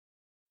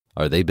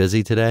 Are they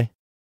busy today?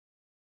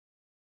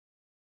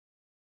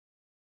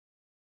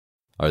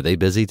 Are they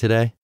busy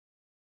today?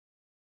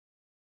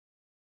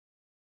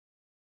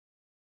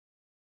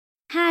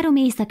 3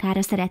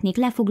 éjszakára szeretnék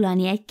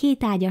lefoglalni egy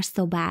 2 ágyas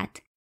szobát.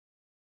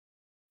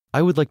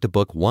 I would like to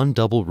book one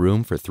double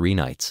room for 3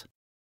 nights.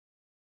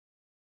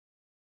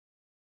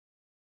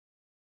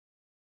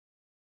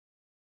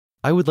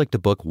 I would like to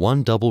book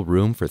one double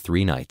room for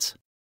 3 nights.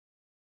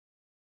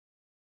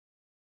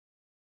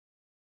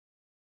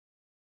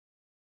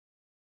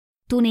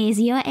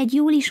 Tunézia egy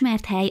jól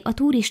ismert hely a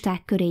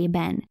turisták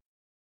körében.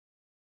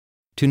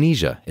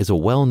 Tunisia is a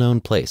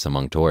well-known place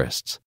among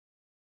tourists.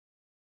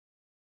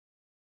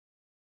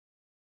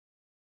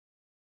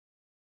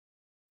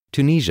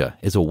 Tunisia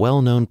is a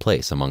well-known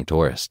place among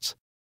tourists.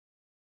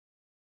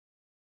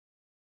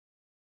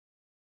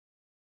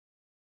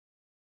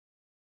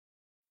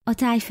 A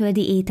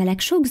tájföldi ételek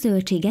sok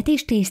zöldséget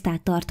és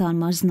tésztát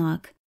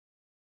tartalmaznak.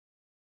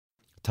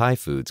 Thai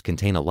foods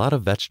contain a lot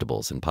of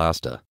vegetables and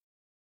pasta.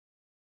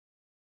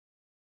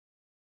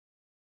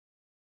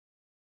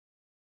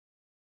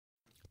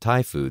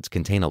 Thai foods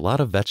contain a lot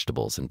of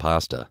vegetables and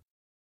pasta.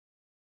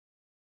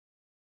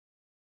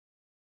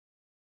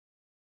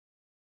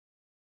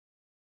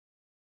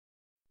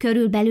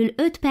 Körülbelül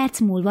 5 perc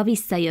múlva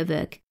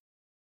visszajövök.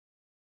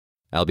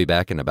 I'll be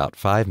back in about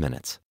 5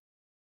 minutes.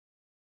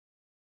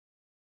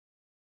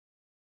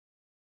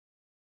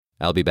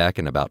 I'll be back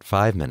in about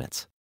 5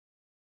 minutes.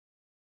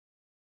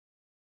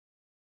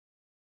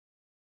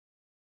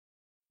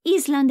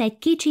 Izland egy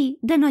kicsi,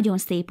 de nagyon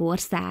szép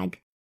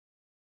ország.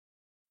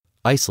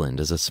 Iceland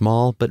is a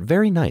small but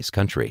very nice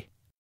country.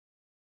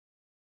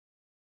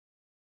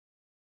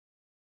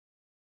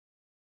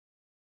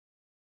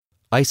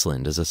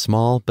 Iceland is a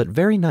small but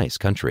very nice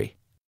country.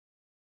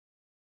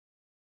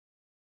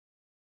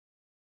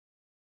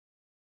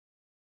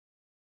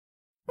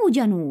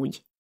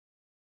 Ugyanúgy.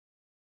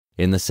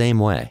 In the same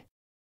way.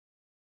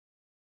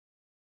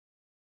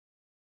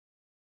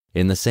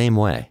 In the same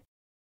way.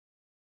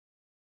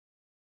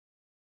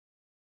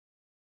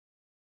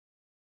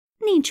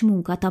 Nincs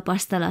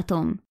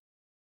munkatapasztalatom.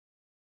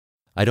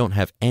 I don't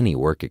have any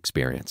work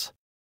experience.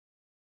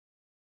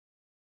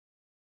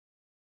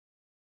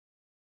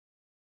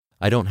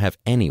 I don't have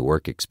any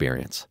work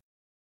experience.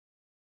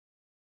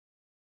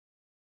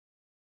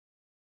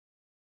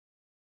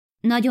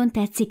 Nagyon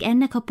tetszik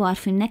ennek a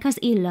parfümnek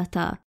az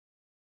illata.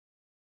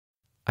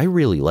 I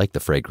really like the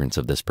fragrance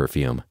of this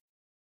perfume.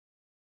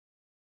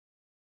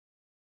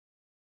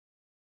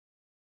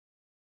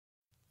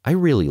 I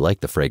really like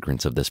the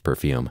fragrance of this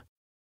perfume.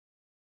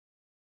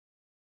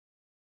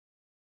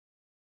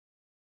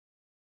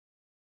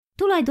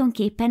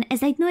 Tulajdonképpen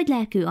ez egy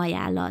nagylelkű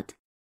ajánlat.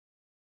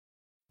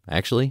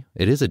 Actually,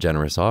 it is a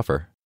generous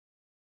offer.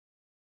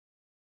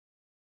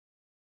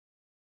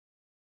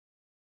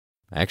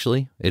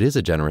 Actually, it is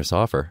a generous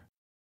offer.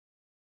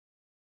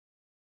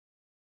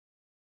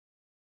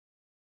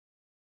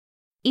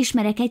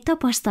 Ismerek egy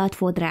tapasztalt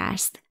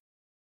fodrászt.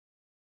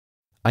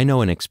 I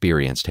know an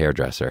experienced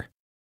hairdresser.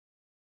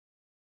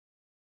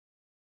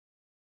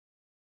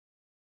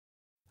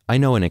 I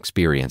know an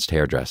experienced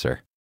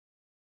hairdresser.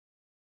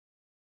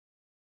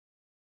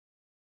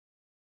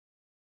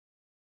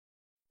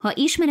 Ha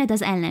ismered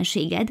az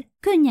ellenséged,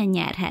 könnyen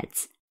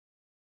nyerhetsz.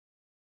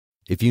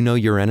 If you know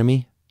your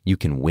enemy, you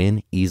can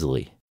win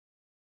easily.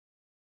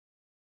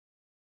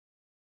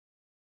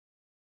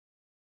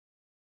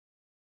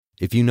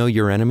 If you know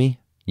your enemy,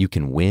 you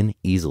can win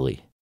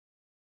easily.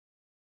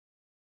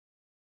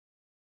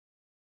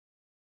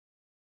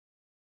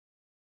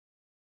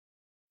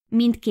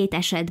 Mindkét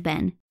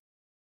esetben.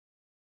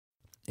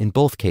 In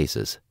both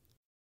cases.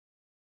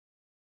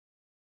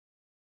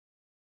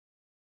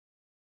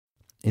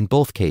 In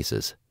both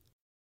cases.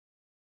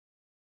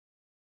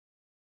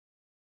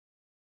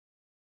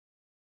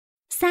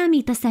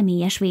 Számít a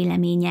személyes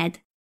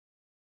véleményed.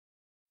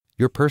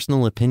 Your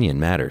personal opinion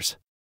matters.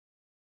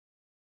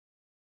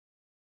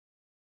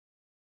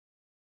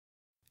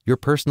 Your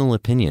personal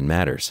opinion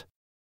matters.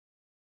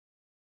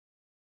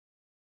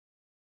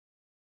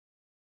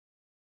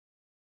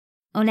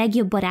 A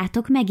legjobb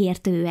barátok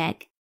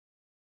megértőek.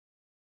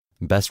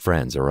 Best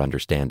friends are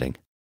understanding.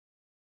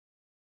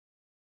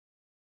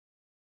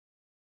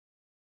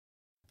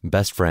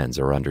 Best friends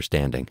are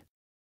understanding.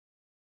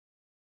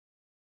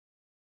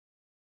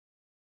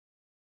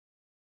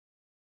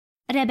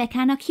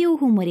 Rebekának jó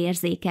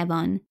humorérzéke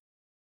van.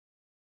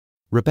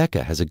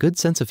 Rebecca has a good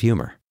sense of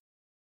humor.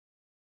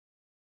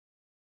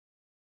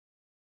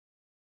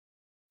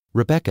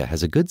 Rebecca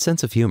has a good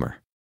sense of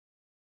humor.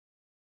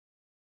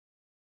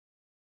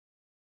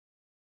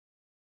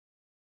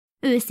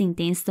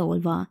 Őszintén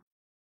szólva.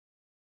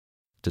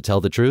 To tell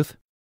the truth?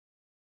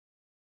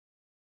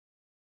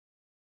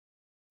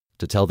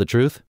 To tell the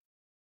truth?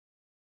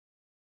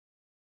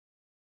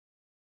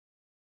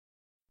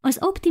 Az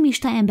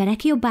optimista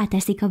emberek jobbá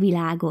teszik a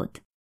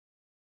világot.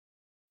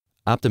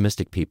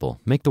 Optimistic people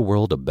make the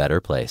world a better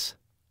place.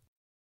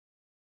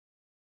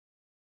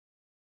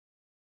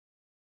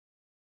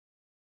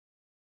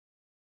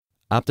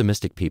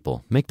 Optimistic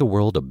people make the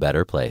world a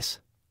better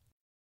place.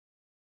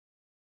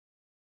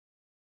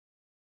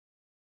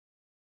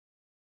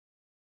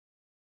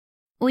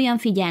 Olyan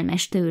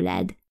figyelmes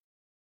tőled.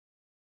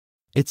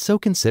 It's so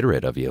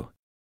considerate of you.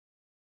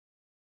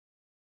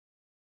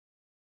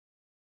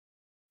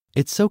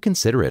 It's so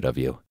considerate of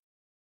you.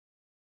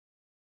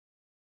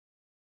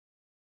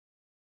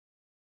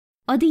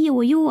 A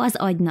dió jó az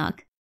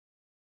agynak.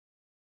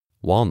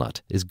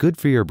 Walnut is good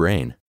for your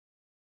brain.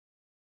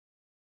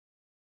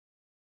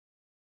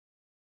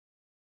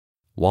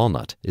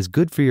 Walnut is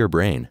good for your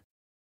brain.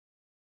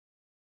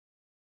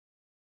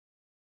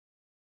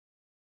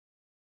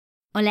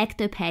 A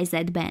legtöbb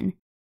helyzetben.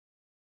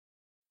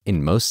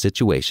 In most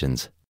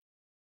situations.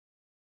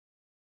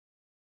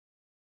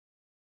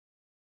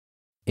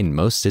 In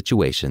most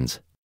situations.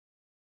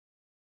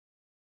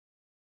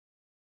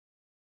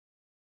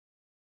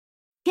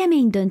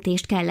 Kemény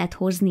döntést kellett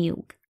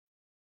hozniuk.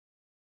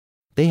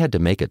 They had to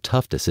make a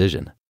tough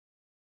decision.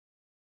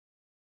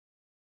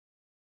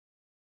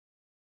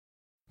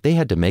 They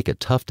had to make a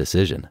tough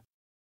decision.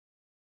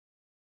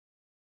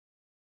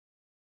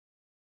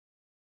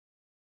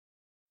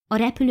 A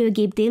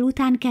repülőgép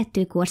délután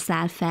 2-kor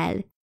száll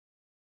fel.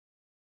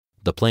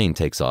 The plane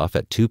takes off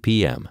at 2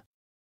 p.m.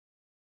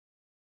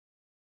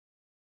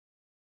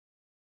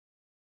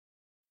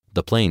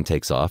 The plane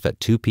takes off at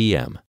 2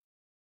 p.m.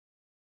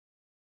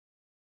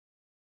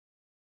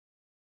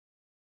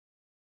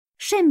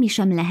 Semmi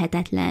sem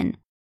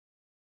lehetetlen.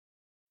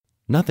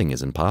 Nothing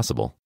is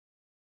impossible.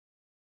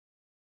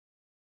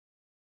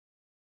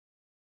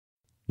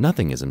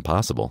 Nothing is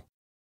impossible.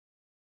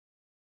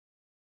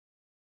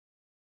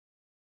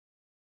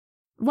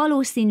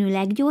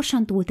 Valószínűleg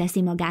gyorsan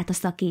túlteszi magát a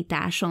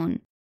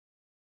szakításon.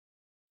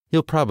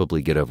 He'll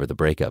probably get over the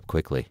breakup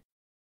quickly.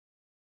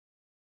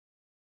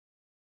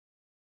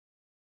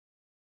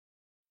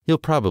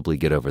 He'll probably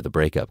get over the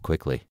breakup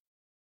quickly.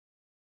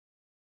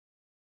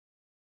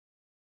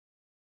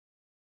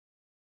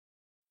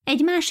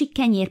 Egy másik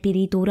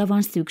kenyérpirítóra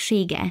van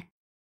szüksége.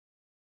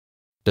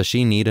 Does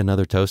she need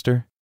another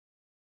toaster?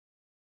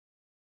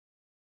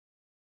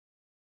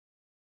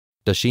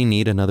 Does she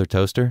need another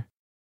toaster?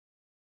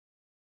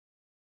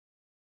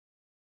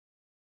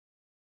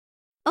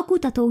 A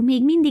kutatók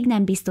még mindig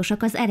nem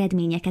biztosak az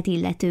eredményeket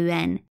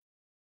illetően.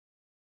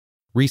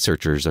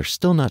 Researchers are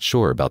still not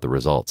sure about the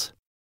results.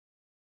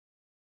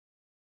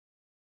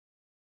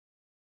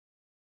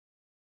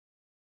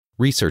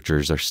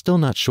 Researchers are still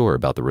not sure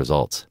about the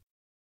results.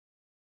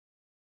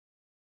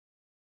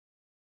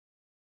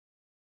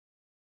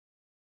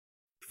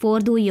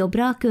 Fordulj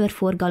jobbra a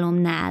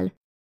körforgalomnál.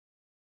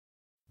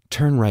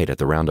 Turn right at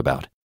the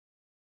roundabout.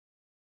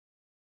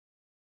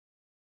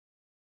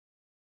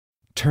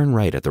 Turn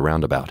right at the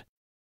roundabout.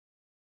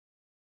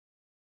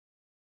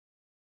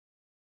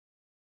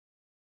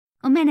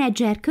 A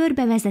menedzser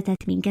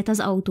körbevezetett minket az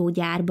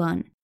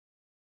autógyárban.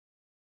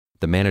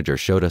 The manager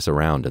showed us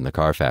around in the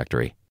car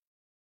factory.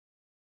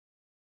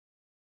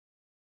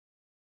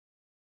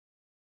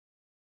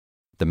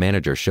 The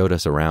manager showed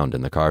us around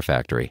in the car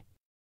factory.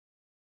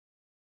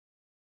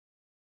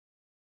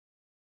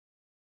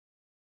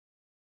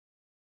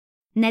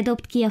 Ne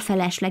dobd ki a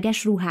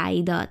felesleges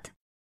ruháidat.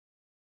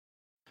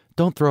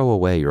 Don't throw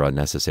away your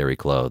unnecessary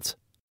clothes.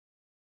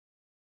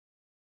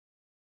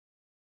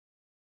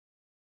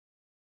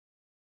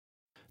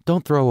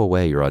 Don't throw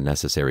away your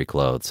unnecessary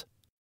clothes.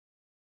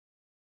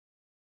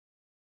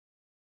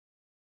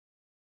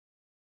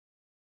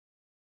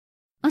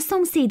 A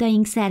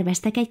szomszédaink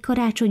szerveztek egy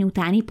karácsony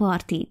utáni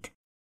partit.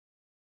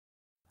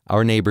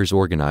 Our neighbors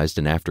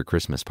organized an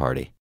after-Christmas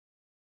party.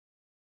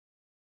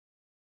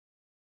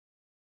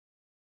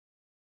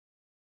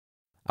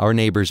 Our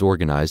neighbors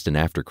organized an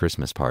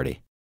after-Christmas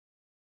party.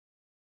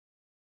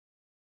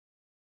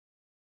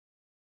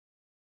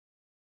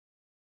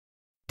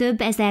 Több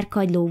ezer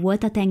kagyló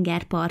volt a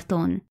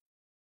tengerparton.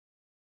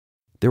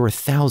 There were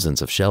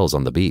thousands of shells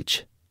on the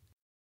beach.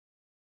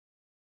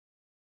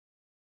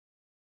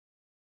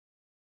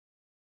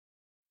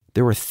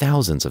 There were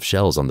thousands of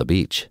shells on the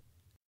beach.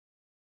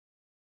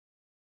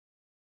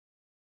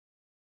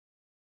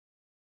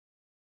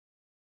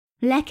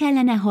 Le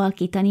kellene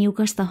halkítaniuk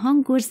azt a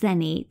hangos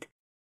zenét.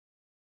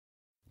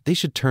 They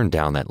should turn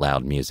down that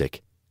loud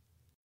music.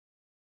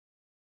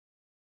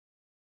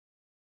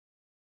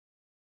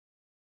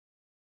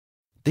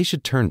 They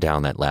should turn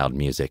down that loud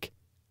music.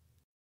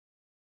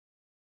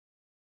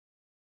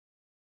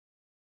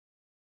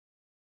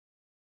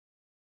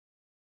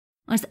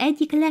 Az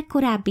egyik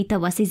legkorábbi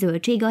tavaszi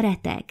zöldség a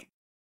retek.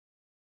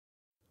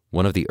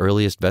 One of the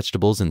earliest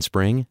vegetables in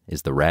spring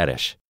is the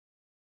radish.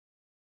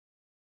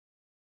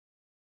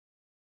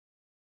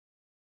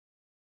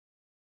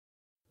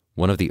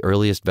 One of the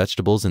earliest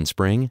vegetables in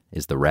spring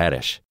is the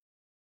radish.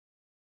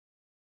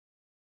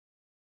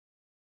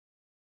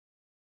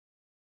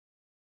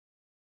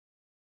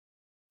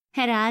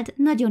 Harold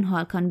nagyon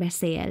halkan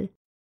beszél.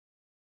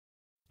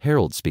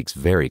 Harold speaks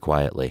very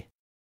quietly.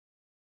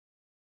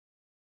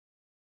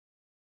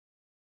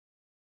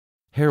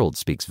 Harold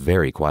speaks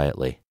very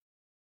quietly.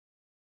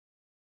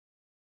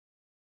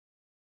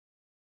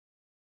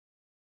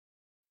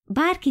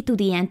 Bárki tud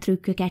ilyen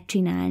trükköket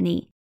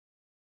csinálni.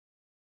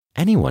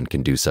 Anyone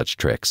can do such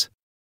tricks.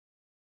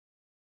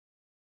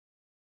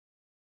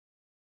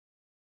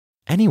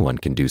 Anyone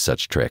can do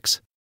such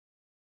tricks.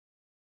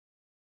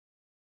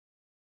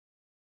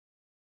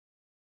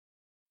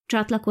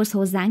 Csatlakozz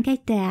hozzánk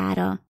egy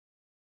teára.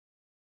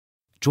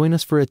 Join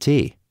us for a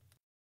tea.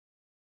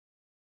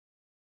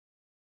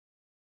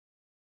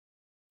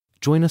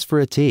 Join us for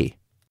a tea.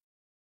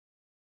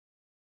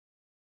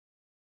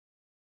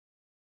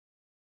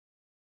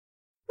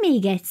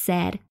 Még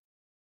egyszer.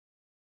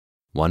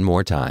 One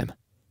more time.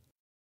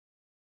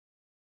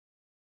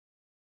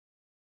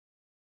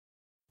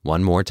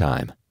 One more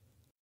time.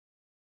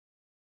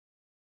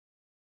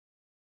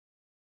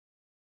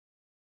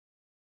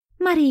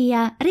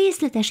 Maria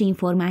részletes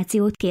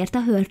információt kért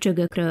a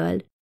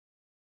hörcsögökről.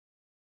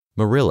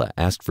 Marilla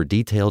asked for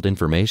detailed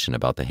information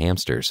about the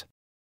hamsters.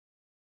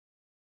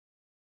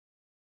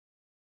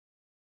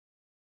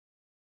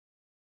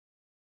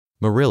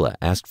 Marilla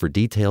asked for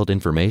detailed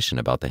information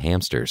about the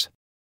hamsters.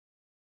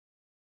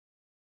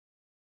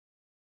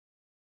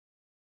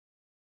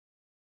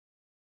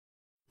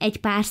 Egy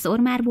párszor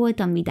már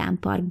voltam Vidám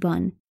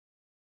Parkban.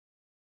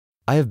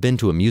 I have been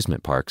to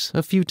amusement parks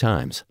a few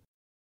times.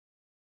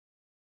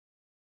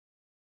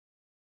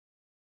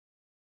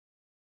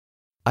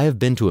 I have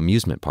been to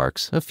amusement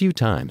parks a few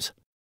times.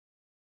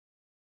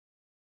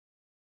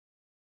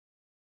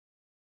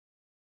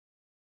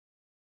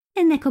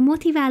 Ennek a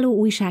motiváló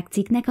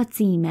újságcikknek a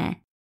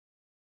címe.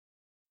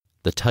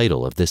 The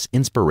title of this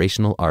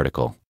inspirational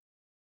article.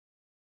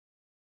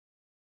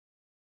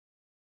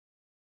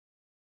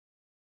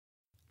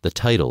 The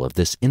title of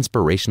this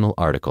inspirational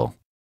article.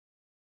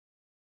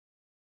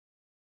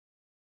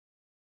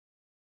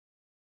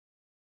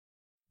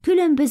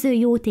 Különböző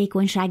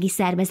jótékonysági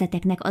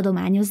szervezeteknek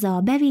adományozza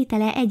a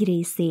bevétele egy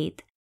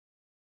részét.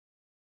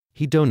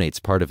 He donates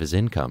part of his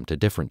income to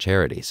different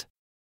charities.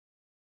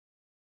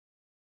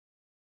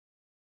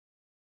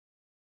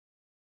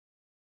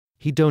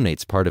 He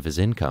donates part of his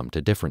income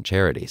to different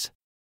charities.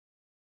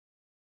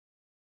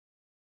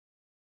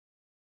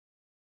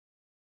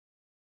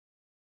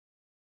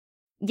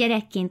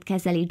 Gyerekként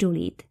kezeli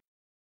Julie-t.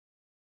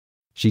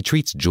 She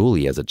treats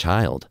Julie as a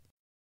child.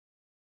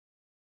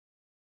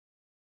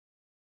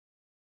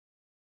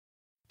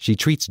 She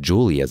treats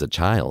Julie as a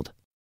child.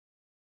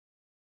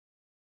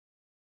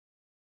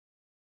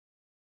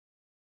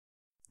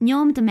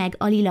 Nyomd meg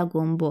a lila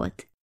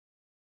gombot.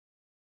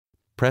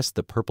 Press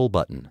the purple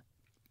button.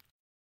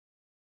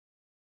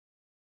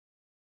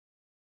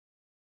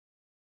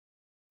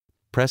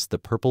 Press the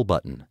purple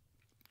button.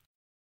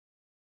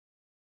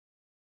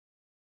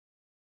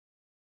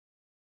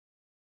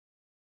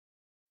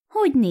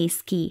 Hogy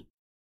néz ki?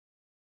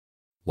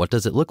 What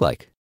does it look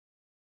like?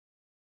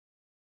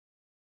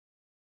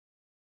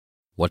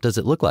 What does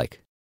it look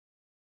like?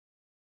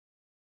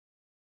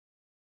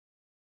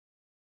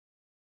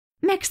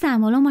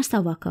 Megszámolom a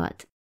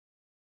szavakat.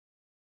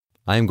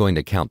 I am going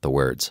to count the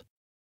words.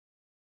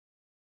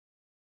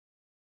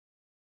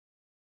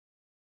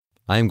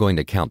 I am going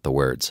to count the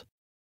words.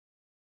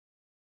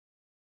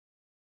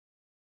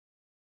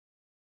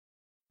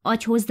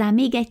 Adj hozzá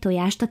még egy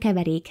tojást a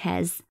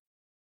keverékhez.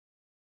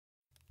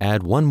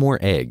 Add one more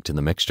egg to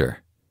the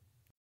mixture.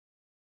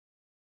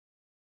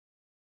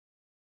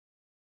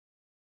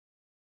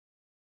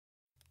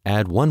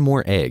 Add one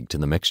more egg to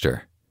the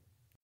mixture.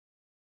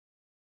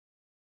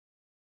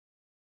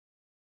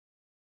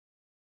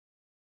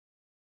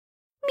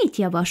 Mit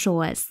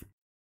javasolsz?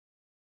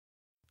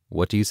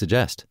 What do you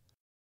suggest?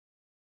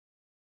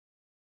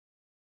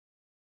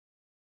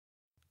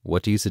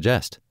 What do you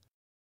suggest?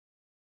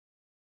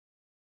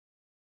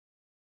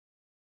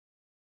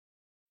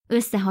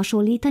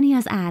 Összehasonlítani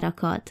az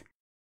árakat.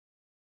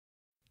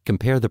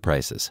 Compare the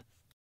prices.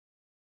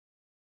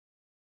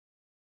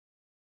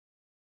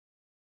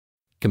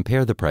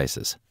 Compare the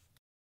prices.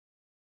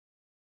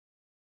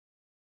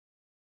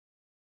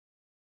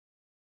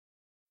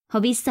 Ha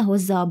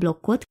visszahozza a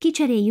blokkot,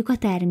 kicseréljük a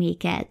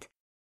terméket.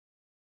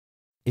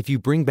 If you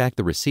bring back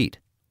the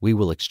receipt, we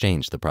will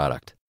exchange the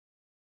product.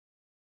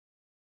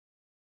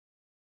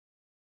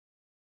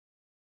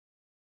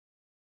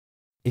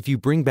 If you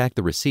bring back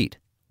the receipt,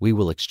 we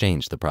will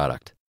exchange the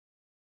product.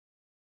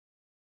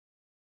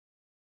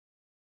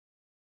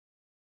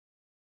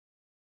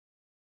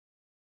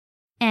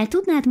 El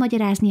tudnád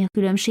magyarázni a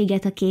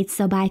különbséget a két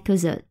szabály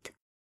között?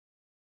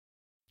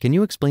 Can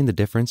you explain the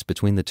difference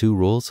between the two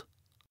rules?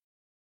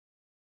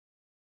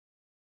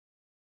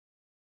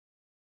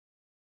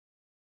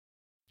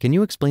 Can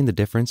you explain the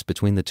difference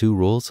between the two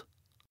rules?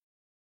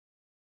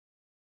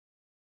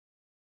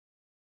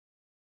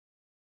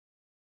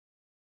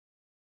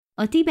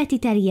 A tibeti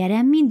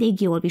terrierem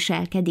mindig jól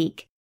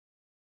viselkedik.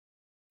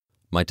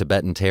 My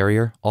Tibetan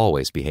Terrier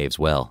always behaves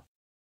well.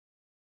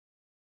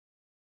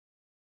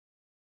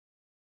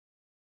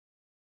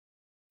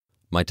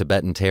 My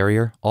Tibetan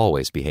Terrier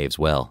always behaves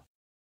well.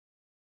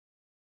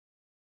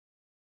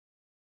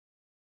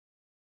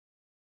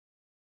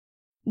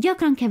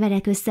 Gyakran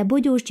keverek össze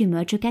bogyós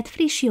gyümölcsöket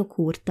friss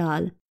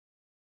joghurttal.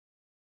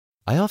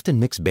 I often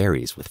mix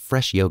berries with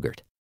fresh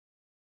yogurt.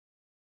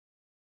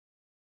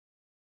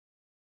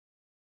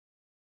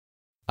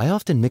 I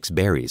often mix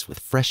berries with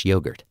fresh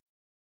yogurt.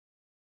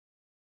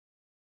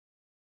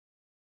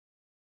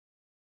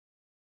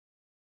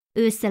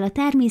 Ősszel a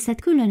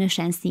természet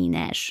különösen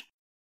színes.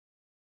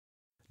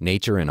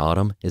 Nature in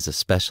autumn is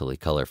especially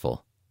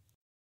colorful.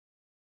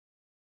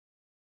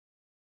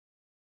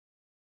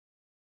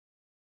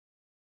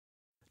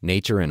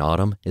 Nature in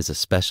autumn is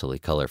especially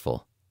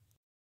colorful.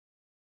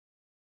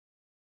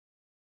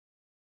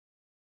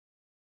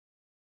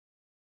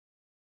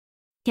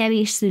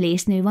 Kevés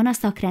szülésznő van a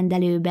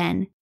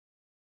szakrendelőben.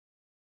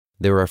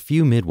 There are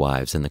few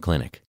midwives in the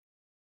clinic.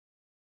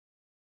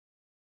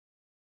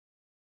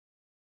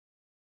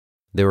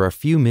 There are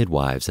few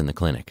midwives in the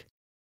clinic.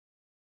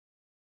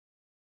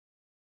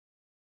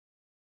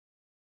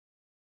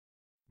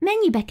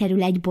 Mennyibe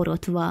kerül egy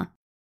borotva?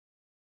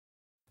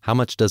 How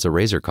much does a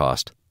razor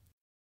cost?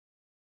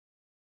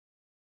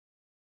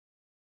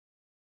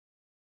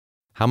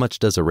 How much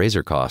does a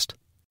razor cost?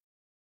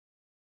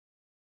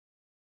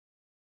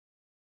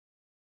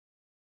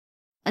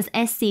 Az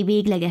esszé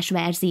végleges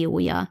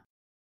verziója.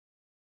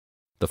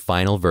 The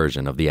final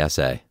version of the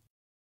essay.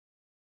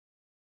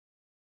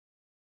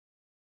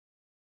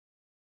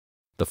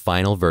 The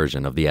final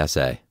version of the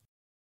essay.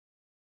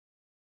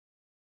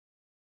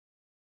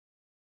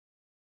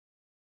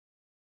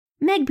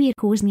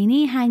 Megbirkózni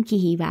néhány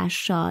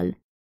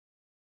kihívással.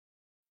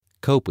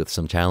 Cope with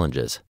some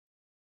challenges.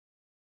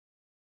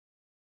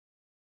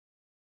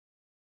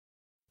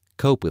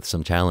 cope with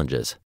some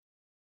challenges.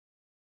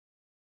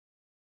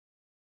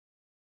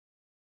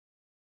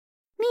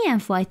 Milyen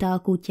fajta a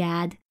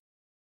kutyád?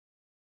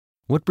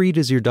 What breed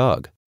is your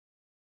dog?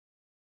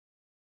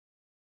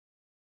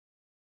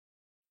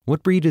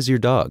 What breed is your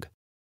dog?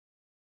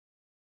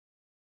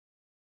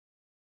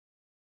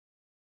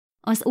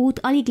 Az út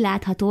alig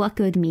látható a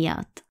köd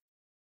miatt.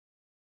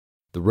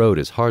 The road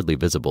is hardly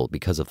visible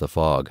because of the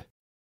fog.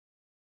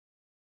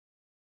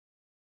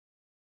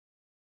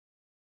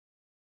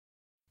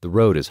 The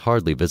road is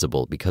hardly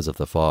visible because of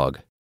the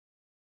fog.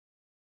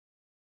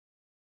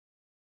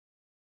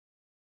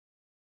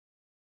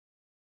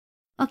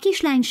 A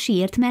kislány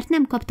sírt, mert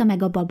nem kapta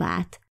meg a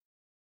babát.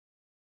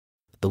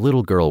 The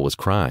little girl was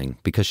crying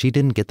because she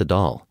didn't get the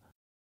doll.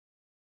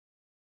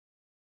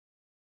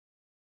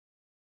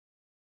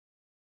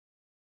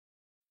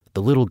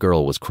 The little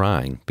girl was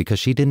crying because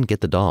she didn't get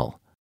the doll.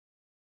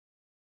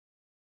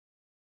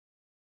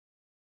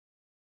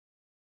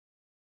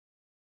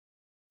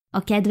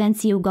 A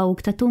kedvenc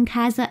jogaoktatónk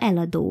háza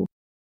eladó.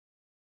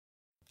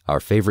 Our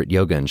favorite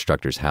yoga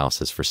instructor's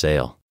house is for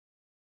sale.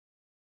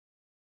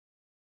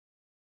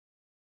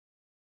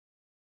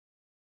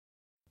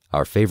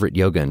 Our favorite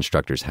yoga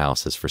instructor's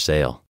house is for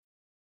sale.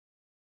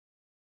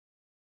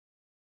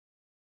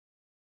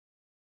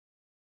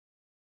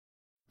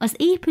 Az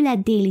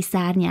épület déli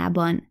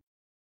szárnyában.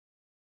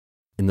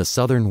 In the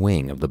southern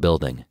wing of the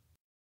building.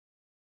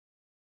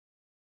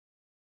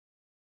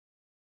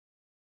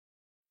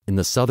 In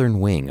the southern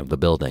wing of the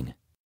building.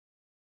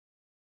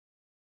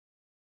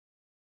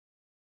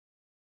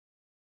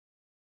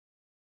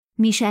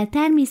 Michelle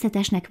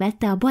természetesnek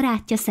vette a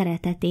barátja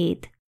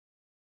szeretetét.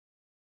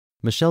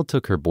 Michelle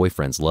took her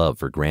boyfriend's love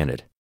for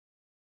granted.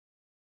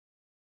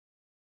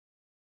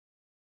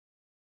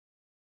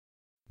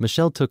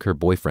 Michelle took her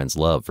boyfriend's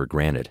love for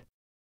granted.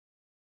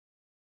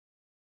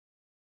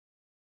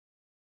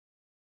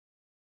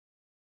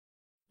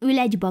 Ül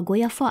egy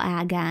bagoly a fa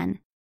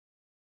ágán.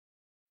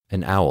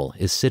 An owl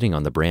is sitting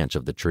on the branch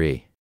of the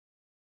tree.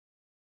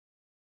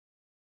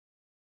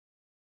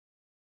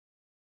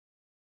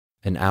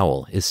 An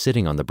owl is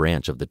sitting on the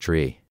branch of the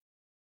tree.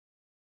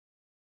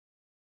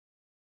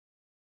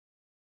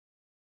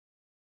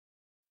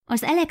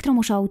 Az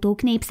elektromos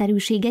autók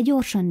népszerűsége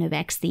gyorsan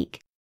növekszik.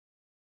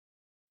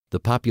 The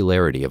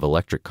popularity of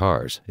electric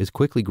cars is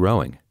quickly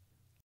growing.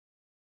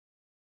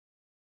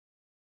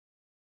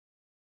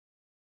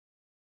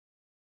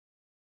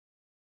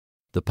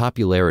 The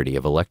popularity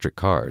of electric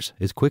cars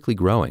is quickly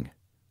growing.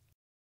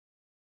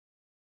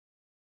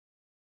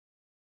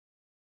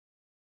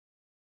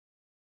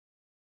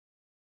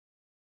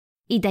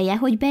 Ideje,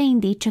 hogy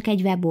beindítsak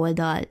egy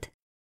weboldalt.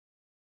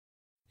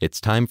 It's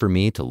time for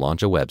me to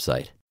launch a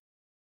website.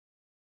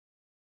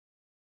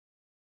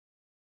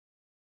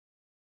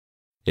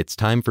 It's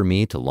time for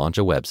me to launch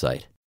a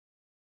website.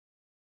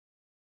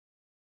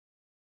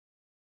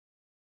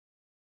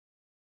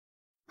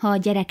 Ha a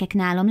gyerekek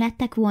nálam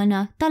lettek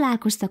volna,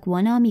 találkoztak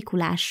volna a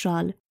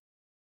Mikulással.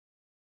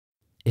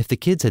 If the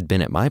kids had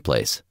been at my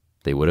place,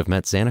 they would have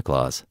met Santa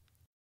Claus.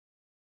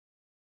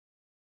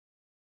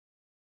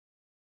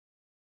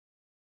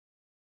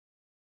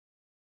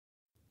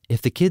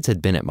 If the kids had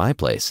been at my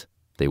place,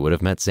 they would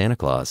have met Santa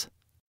Claus.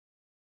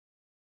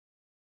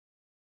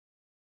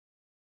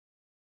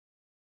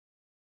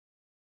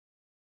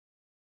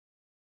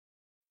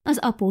 Az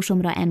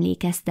apósomra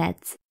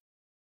emlékeztetsz.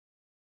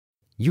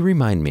 You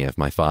remind me of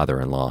my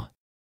father-in-law.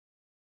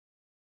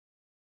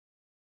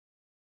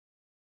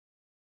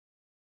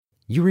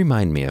 You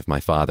remind me of my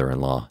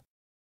father-in-law.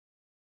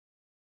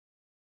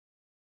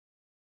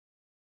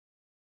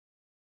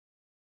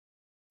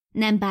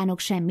 Nem bánok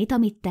semmit,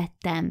 amit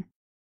tettem.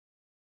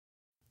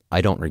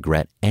 I don't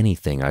regret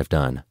anything I've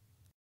done.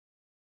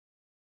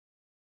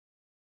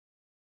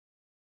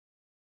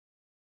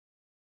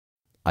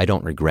 I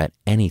don't regret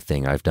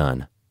anything I've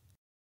done.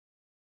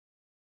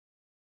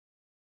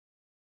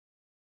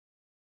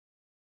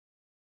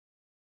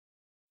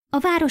 A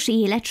városi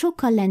élet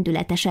sokkal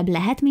lendületesebb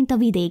lehet, mint a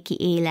vidéki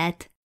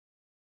élet.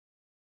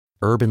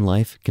 Urban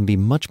life can be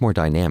much more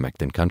dynamic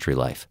than country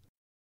life.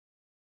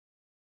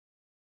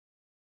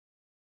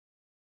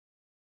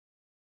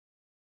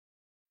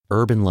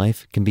 Urban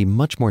life can be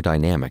much more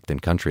dynamic than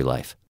country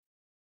life.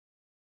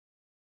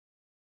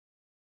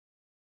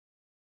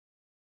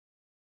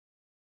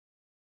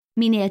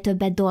 Minél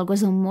többet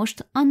dolgozom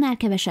most, annál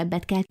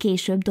kevesebbet kell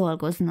később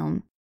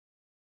dolgoznom.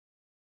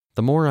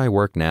 The more I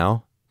work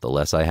now, the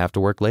less I have to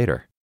work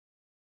later.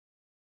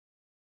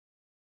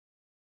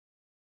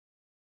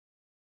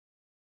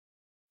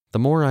 The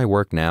more I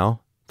work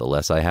now, the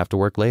less I have to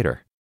work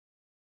later.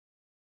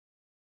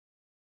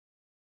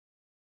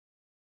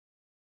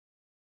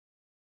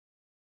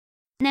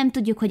 Nem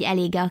tudjuk, hogy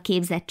elége a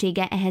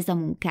képzettsége ehhez a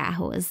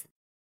munkához.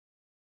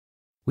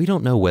 We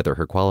don't know whether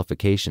her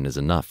qualification is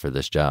enough for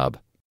this job.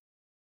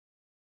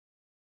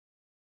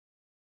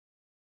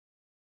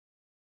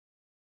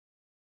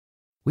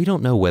 We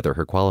don't know whether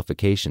her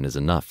qualification is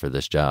enough for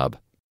this job.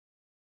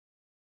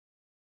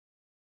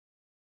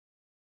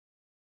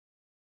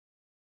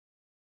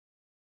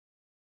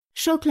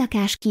 Sok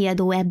lakás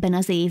kiadó ebben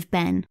az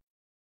évben.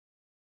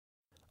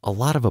 A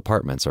lot of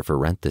apartments are for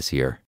rent this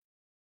year.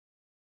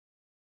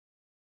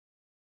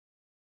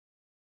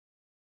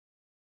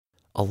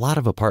 A lot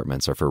of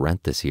apartments are for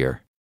rent this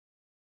year.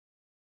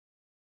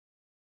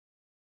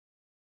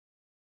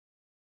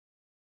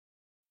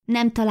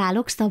 Nem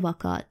találok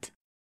szavakat.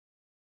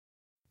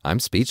 I'm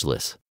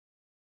speechless.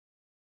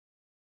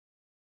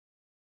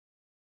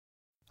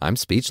 I'm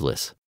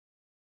speechless.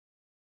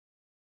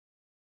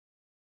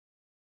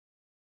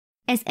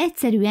 Ez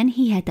egyszerűen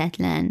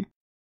hihetetlen.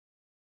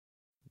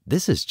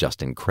 This is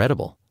just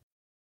incredible.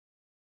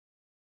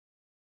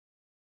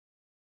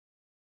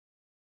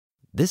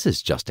 This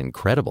is just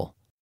incredible.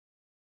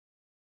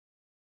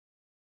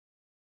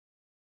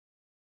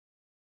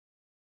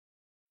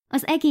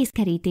 Az egész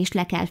kerítést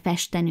le kell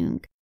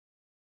festenünk.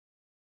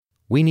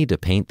 We need to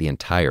paint the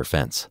entire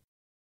fence.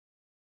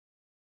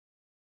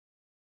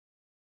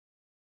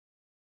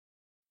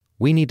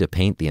 We need to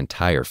paint the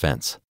entire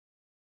fence.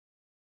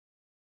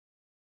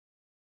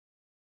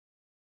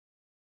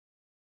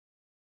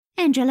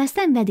 Angela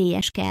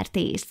szenvedélyes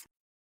kertész.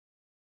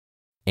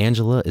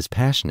 Angela is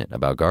passionate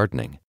about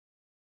gardening.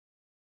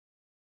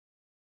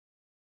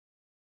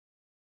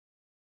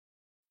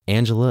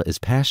 Angela is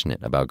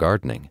passionate about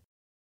gardening.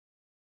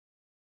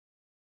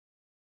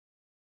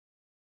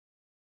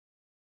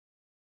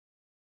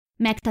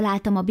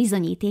 Megtaláltam a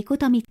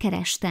bizonyítékot, amit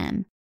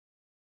kerestem.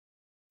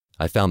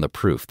 I found the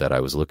proof that I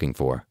was looking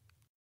for.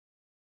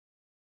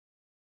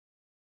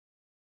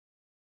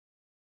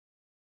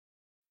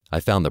 I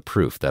found the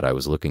proof that I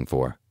was looking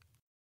for.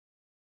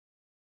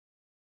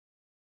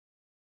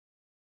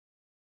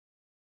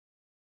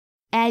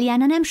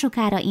 Eliana nem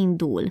sokára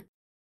indul.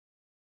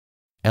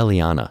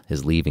 Eliana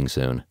is leaving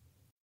soon.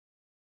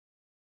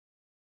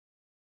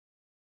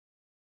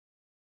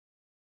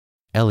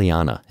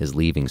 Eliana is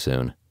leaving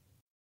soon.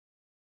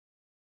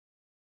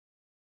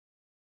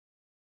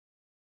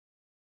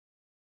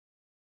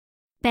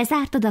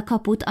 Bezártad a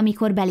kaput,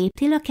 amikor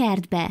beléptél a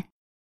kertbe?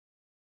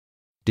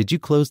 Did you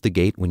close the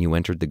gate when you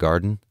entered the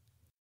garden?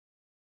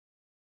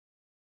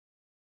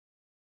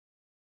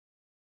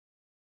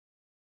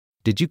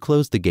 Did you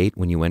close the gate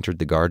when you entered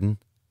the garden?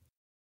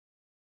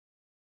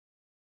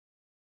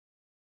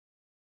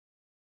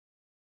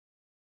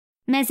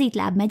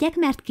 Mezítláb megyek,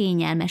 mert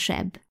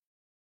kényelmesebb.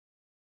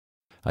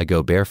 I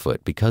go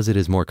barefoot because it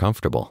is more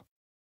comfortable.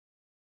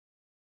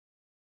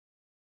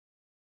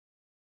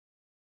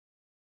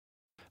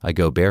 I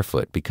go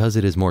barefoot because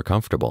it is more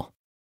comfortable.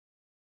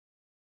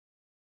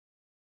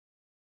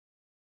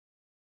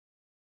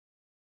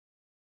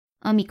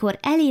 Amikor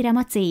elérem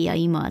a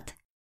céljaimat.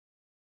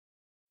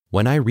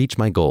 When I reach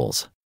my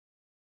goals.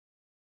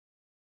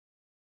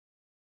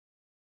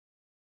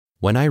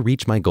 When I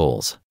reach my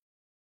goals.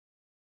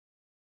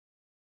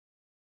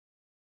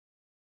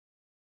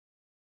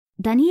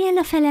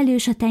 Daniela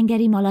felelős a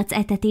tengeri malac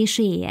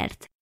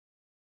etetéséért.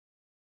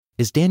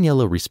 Is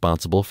Daniela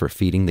responsible for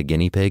feeding the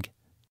guinea pig?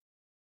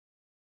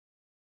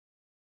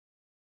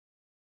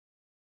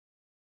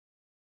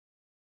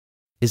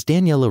 Is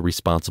Daniela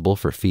responsible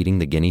for feeding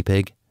the guinea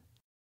pig?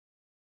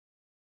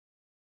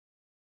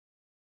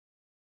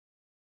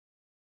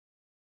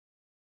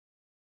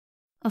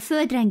 A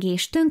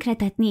földrengés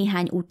tönkretett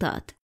néhány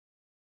utat.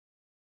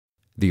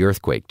 The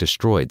earthquake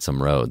destroyed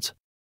some roads.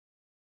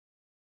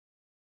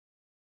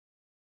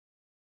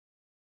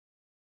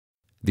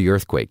 The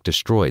earthquake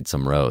destroyed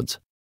some roads.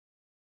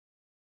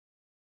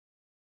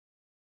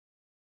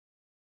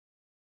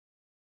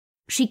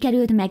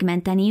 Sikerült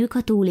megmenteniük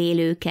a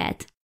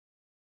túlélőket.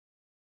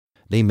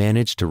 They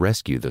managed to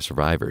rescue the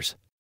survivors.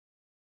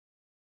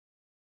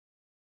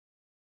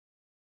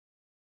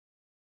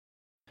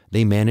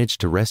 They managed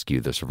to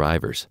rescue the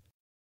survivors.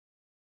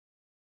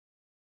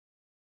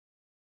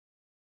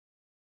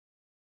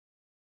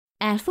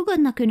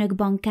 Elfogadnak önök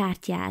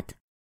bankkártyát?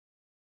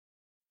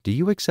 Do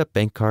you accept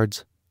bank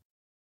cards?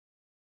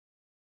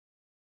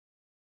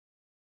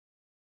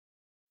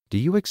 Do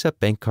you accept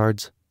bank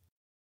cards?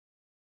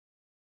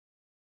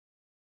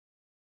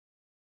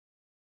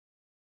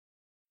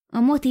 A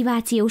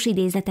motivációs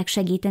idézetek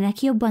segítenek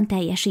jobban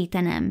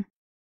teljesítenem.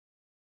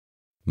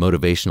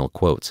 Motivational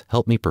quotes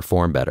help me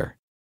perform better.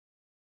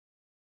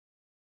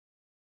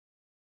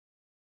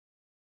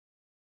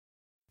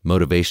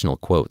 Motivational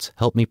quotes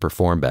help me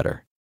perform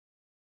better.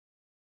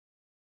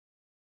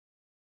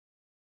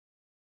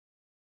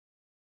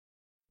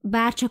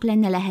 Bárcsak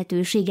lenne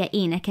lehetősége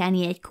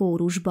énekelni egy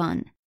kórusban.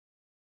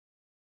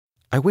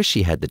 I wish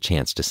she had the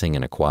chance to sing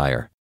in a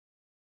choir.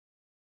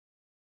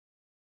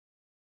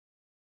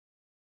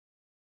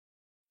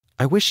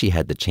 I wish she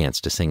had the chance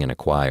to sing in a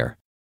choir.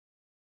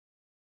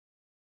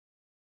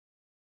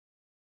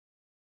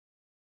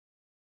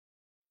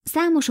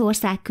 Számos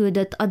ország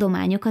küldött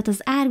adományokat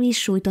az árvíz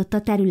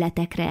sújtotta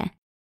területekre.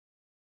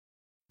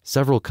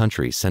 Several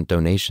countries sent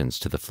donations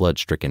to the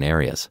flood-stricken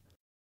areas.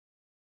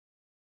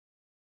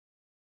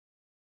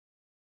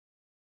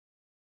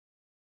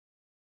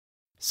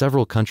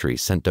 Several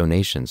countries sent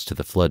donations to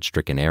the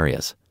flood-stricken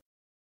areas.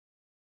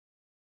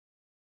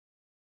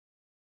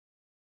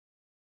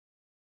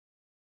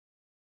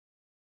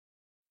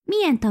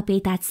 Milyen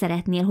tapétát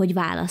szeretnél, hogy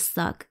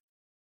válasszak?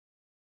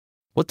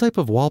 What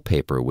type of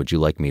wallpaper would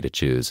you like me to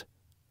choose?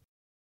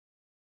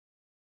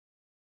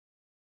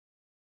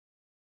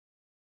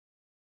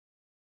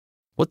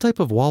 What type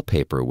of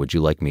wallpaper would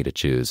you like me to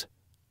choose?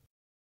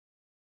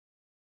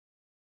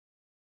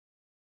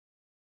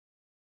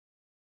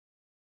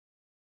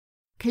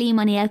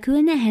 Klíma nélkül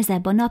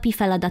nehezebb a napi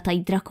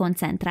feladataidra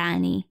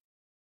koncentrálni.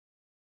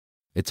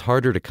 It's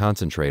harder to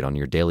concentrate on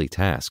your daily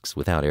tasks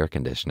without air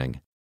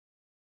conditioning.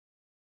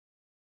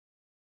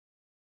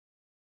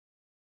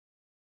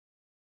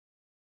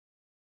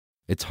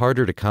 It's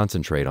harder to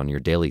concentrate on your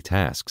daily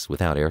tasks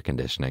without air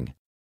conditioning.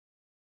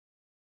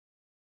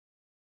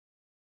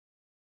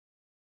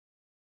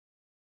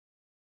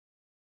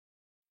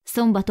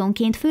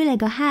 Szombatonként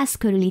főleg a ház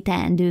körüli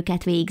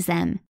teendőket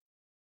végzem.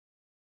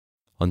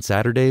 On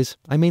Saturdays,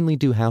 I mainly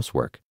do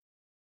housework.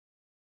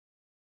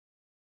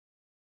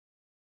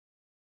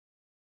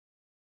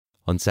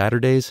 On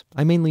Saturdays,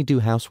 I mainly do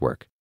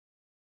housework.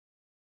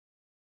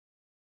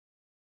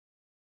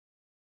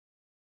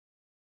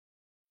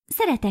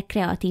 Szeretek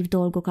kreatív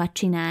dolgokat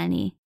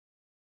csinálni.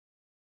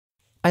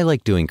 I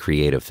like doing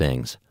creative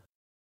things.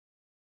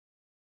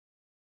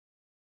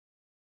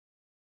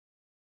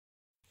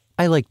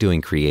 I like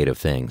doing creative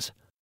things.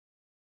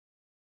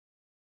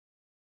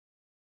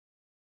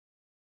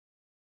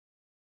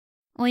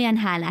 Olyan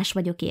hálás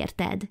vagyok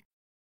érted.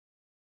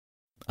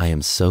 I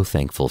am so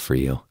thankful for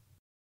you.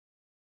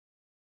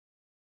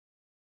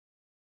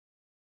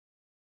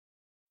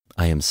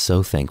 I am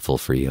so thankful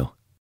for you.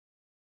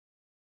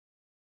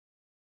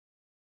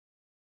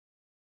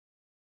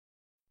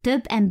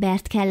 Több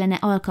embert kellene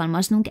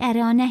alkalmaznunk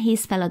erre a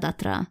nehéz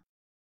feladatra.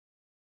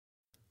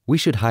 We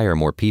should hire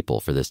more people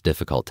for this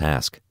difficult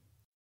task.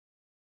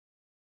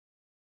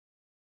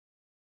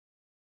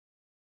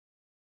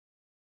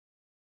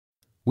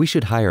 We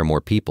should hire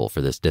more people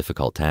for this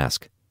difficult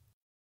task.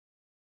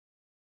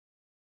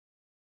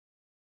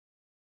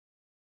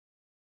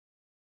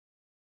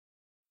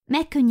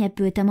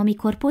 Megkönnyebbültem,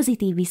 amikor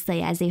pozitív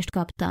visszajelzést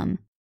kaptam.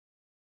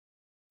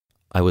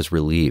 I was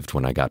relieved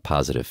when I got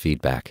positive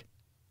feedback.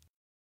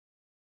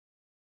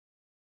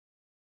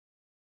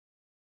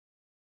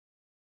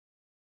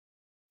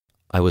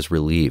 I was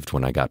relieved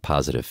when I got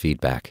positive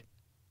feedback.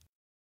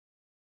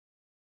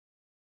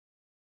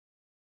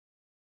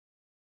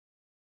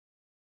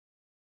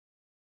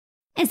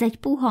 Ez egy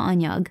puha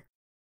anyag.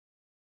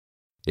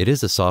 It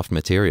is a soft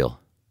material.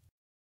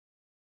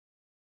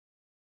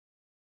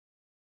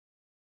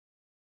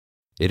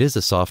 It is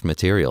a soft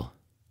material.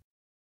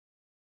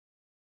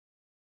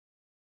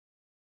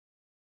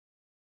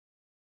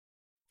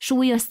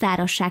 Súlyos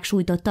szárazság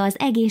sújtotta az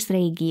egész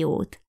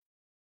régiót.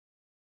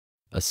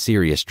 A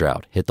serious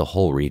drought hit the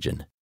whole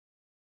region.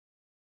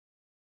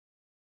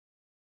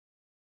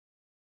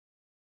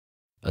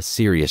 A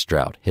serious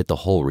drought hit the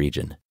whole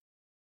region.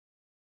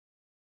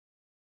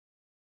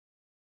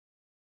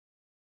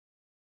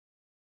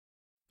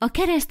 A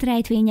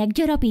keresztrejtvények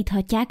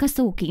gyarapíthatják a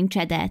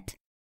szókincsedet.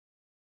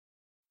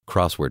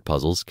 Crossword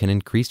puzzles can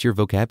increase your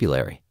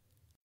vocabulary.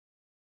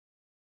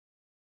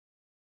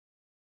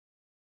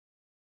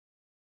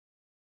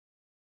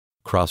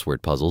 Crossword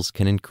puzzles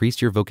can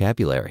increase your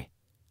vocabulary.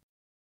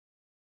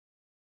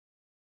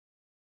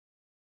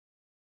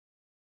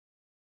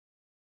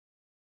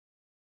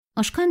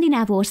 A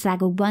skandináv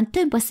országokban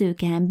több a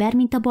szőke ember,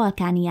 mint a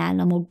balkáni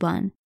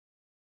államokban.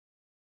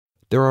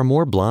 There are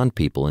more blonde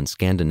people in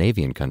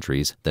Scandinavian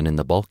countries than in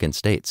the Balkan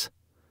states.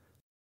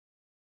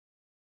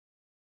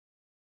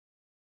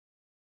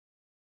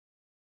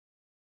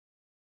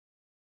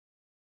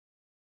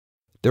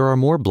 There are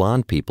more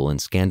blonde people in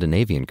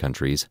Scandinavian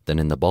countries than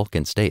in the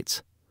Balkan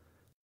states.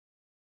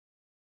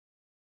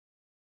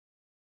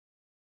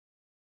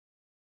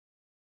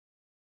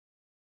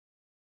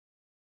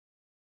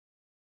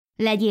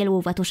 Legyél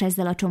óvatos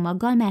ezzel a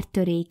csomaggal, mert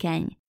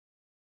törékeny.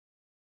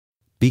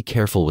 Be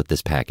careful with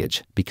this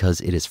package, because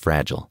it is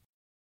fragile.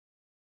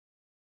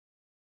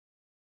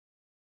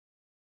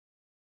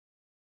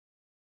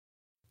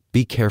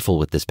 Be careful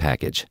with this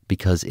package,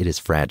 because it is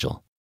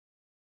fragile.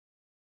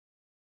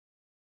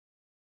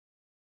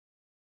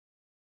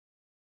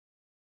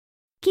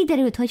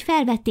 Kiderült, hogy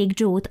felvették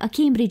Joe-t a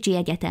Cambridge-i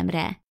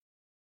egyetemre.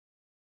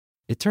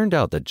 It turned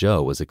out that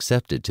Joe was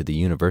accepted to the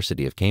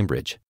University of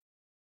Cambridge.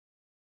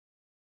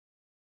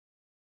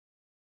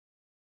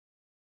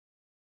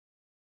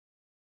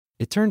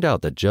 It turned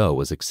out that Joe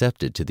was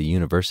accepted to the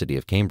University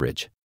of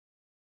Cambridge.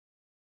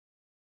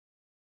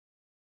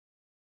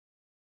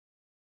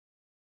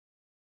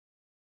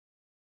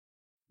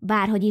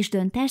 Bárhogy is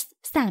döntesz,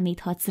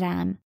 számíthatsz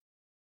rám.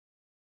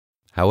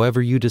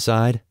 However you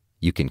decide,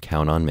 you can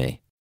count on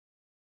me.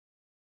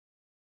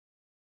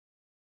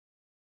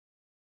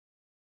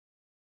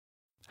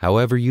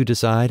 However you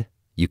decide,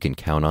 you can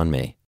count on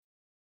me.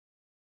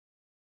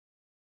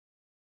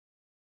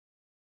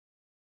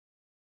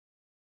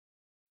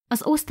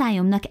 Az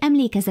osztályomnak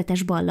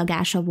emlékezetes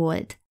ballagása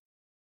volt.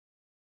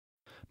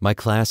 My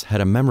class had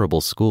a memorable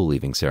school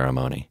leaving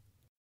ceremony.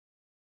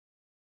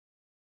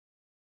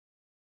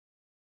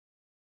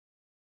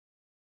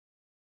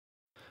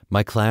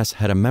 My class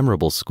had a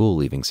memorable school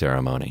leaving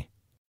ceremony.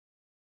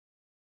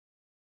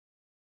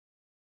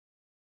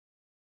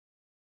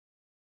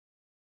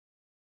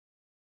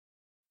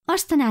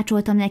 Azt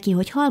tanácsoltam neki,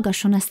 hogy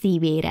hallgasson a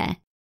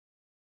szívére.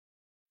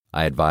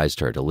 I advised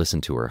her to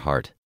listen to her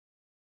heart.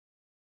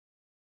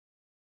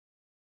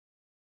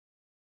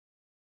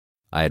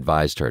 I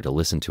advised her to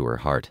listen to her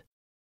heart.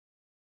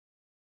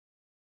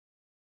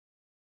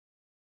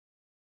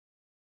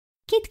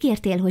 Kit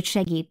kértél, hogy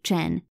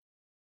segítsen?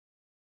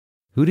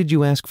 Who did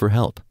you ask for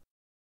help?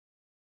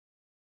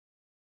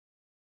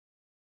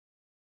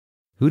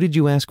 Who did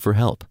you ask for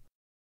help?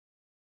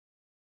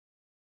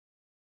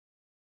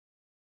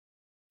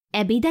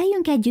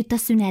 Ebédeljünk együtt a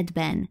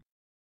szünetben.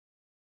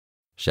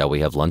 Shall we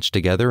have lunch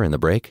together in the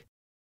break?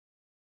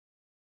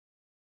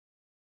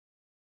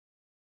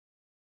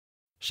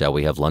 Shall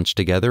we have lunch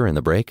together in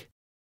the break?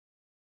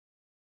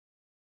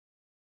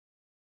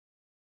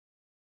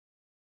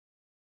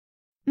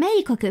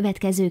 Melyik a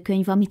következő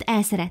könyv, amit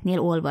el szeretnél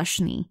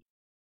olvasni?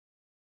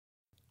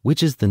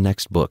 Which is the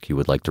next book you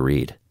would like to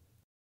read?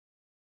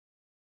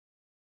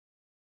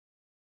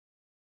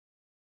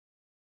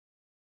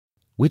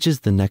 Which is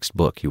the next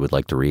book you would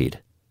like to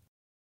read?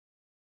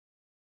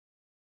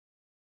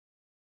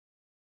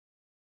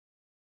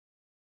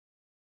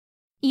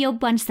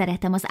 Jobban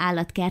szeretem az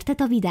állatkertet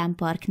a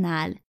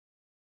vidámparknál.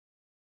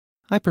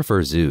 I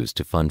prefer zoos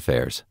to fun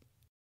fairs.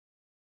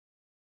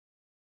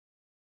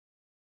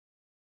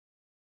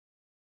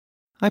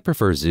 I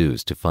prefer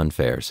zoos to fun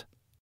fairs.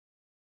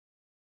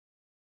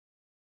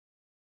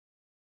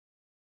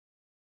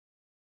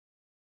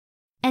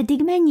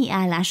 Eddig mennyi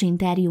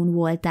állásinterjún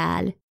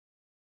voltál?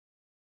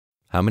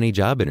 How many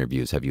job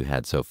interviews have you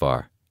had so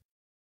far?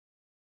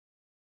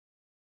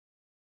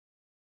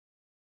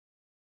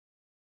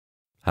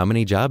 How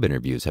many job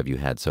interviews have you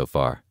had so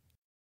far?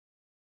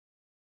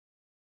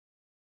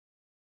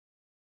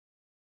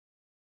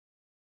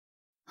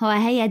 Ha a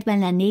helyedben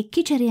lennék,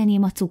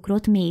 kicserélném a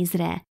cukrot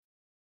mézre.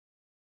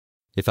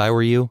 If I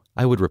were you,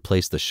 I would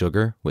replace the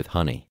sugar with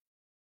honey.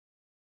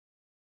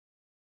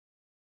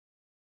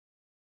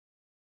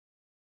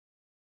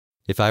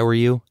 If I were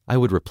you, I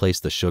would replace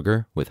the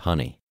sugar with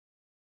honey.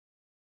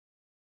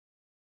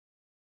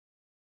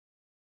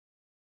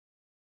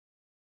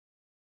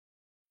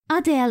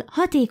 Adele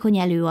hatékony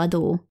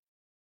előadó.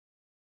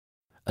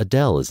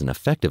 Adele is an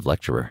effective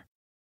lecturer.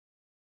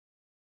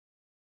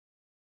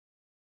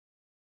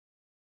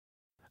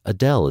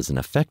 Adele is an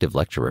effective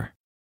lecturer.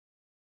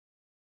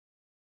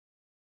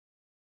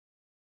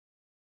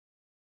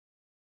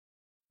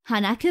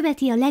 Hannah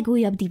követi a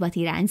legújabb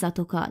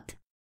divatirányzatokat.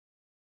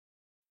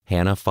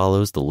 Hannah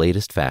follows the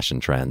latest fashion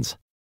trends.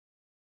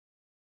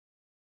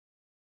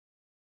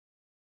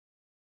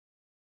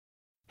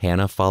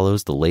 Hannah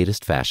follows the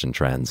latest fashion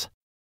trends.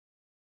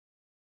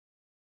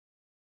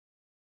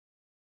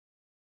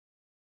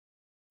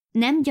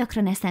 Nem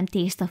gyakran eszem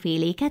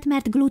tésztaféléket,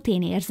 mert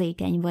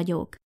gluténérzékeny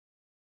vagyok.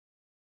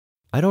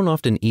 I don't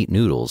often eat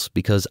noodles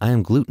because I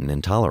am gluten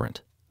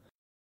intolerant.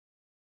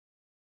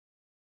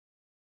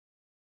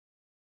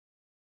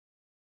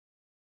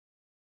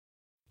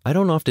 I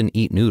don't often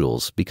eat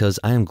noodles because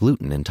I am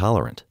gluten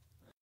intolerant.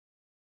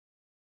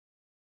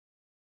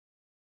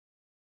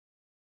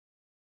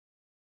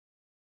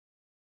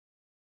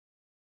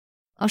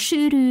 A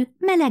sűrű,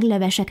 meleg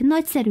levesek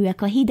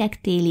nagyszerűek a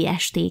hideg téli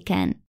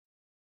estéken.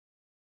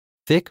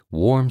 Thick,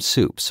 warm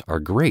soups are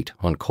great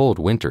on cold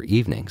winter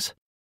evenings.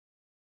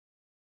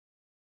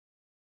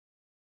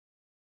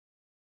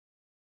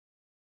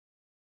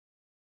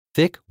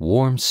 Thick,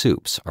 warm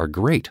soups are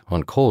great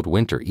on cold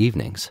winter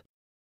evenings.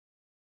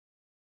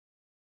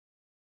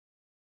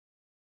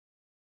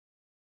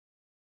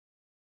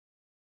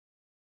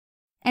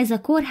 Ez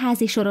a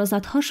kórházi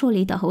sorozat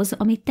hasonlít ahhoz,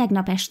 amit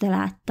tegnap este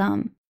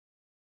láttam.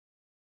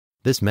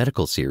 This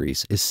medical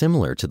series is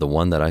similar to the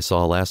one that I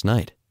saw last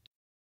night.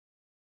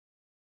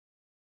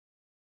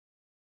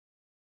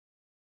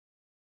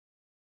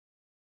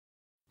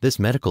 This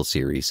medical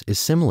series is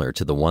similar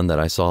to the one that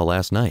I saw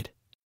last night.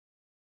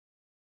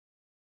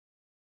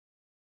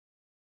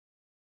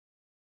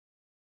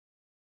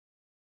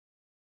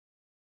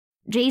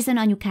 Jason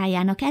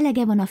anyukájának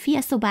elege van a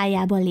fia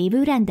szobájában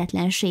lévő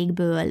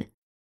rendetlenségből.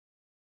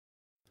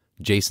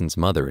 Jason's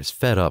mother is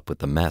fed up with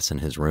the mess in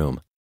his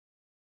room.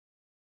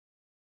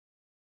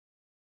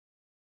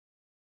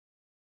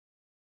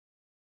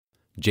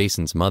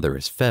 Jason's mother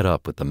is fed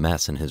up with the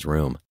mess in his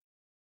room.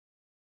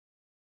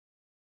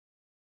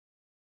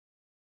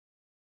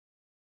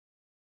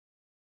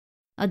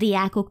 A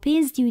diákok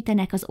pénzt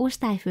gyűjtenek az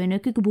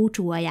osztályfőnökük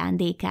búcsú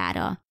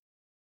ajándékára.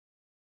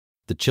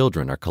 The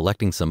children are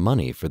collecting some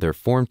money for their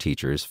form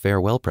teacher's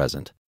farewell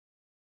present.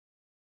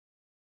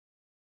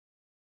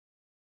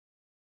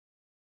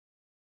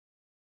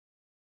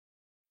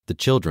 The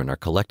children are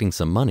collecting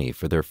some money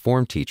for their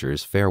form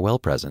teacher's farewell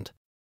present.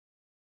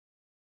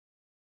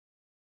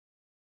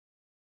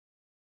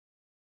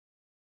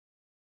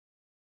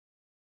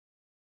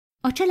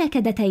 A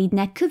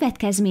cselekedeteidnek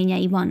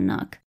következményei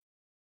vannak.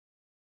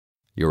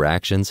 Your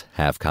actions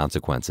have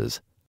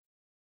consequences.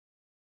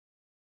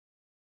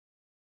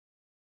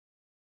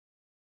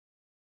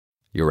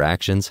 Your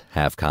actions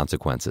have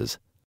consequences.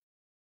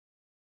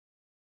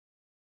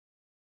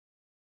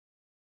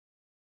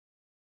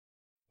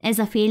 Ez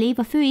a fél év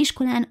a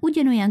főiskolán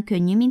ugyanolyan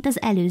könnyű, mint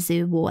az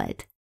előző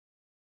volt.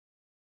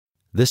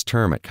 This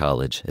term at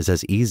college is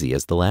as easy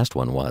as the last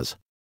one was.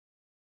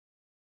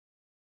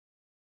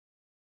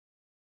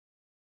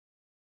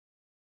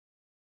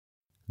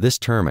 This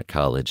term at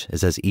college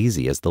is as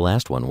easy as the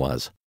last one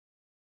was.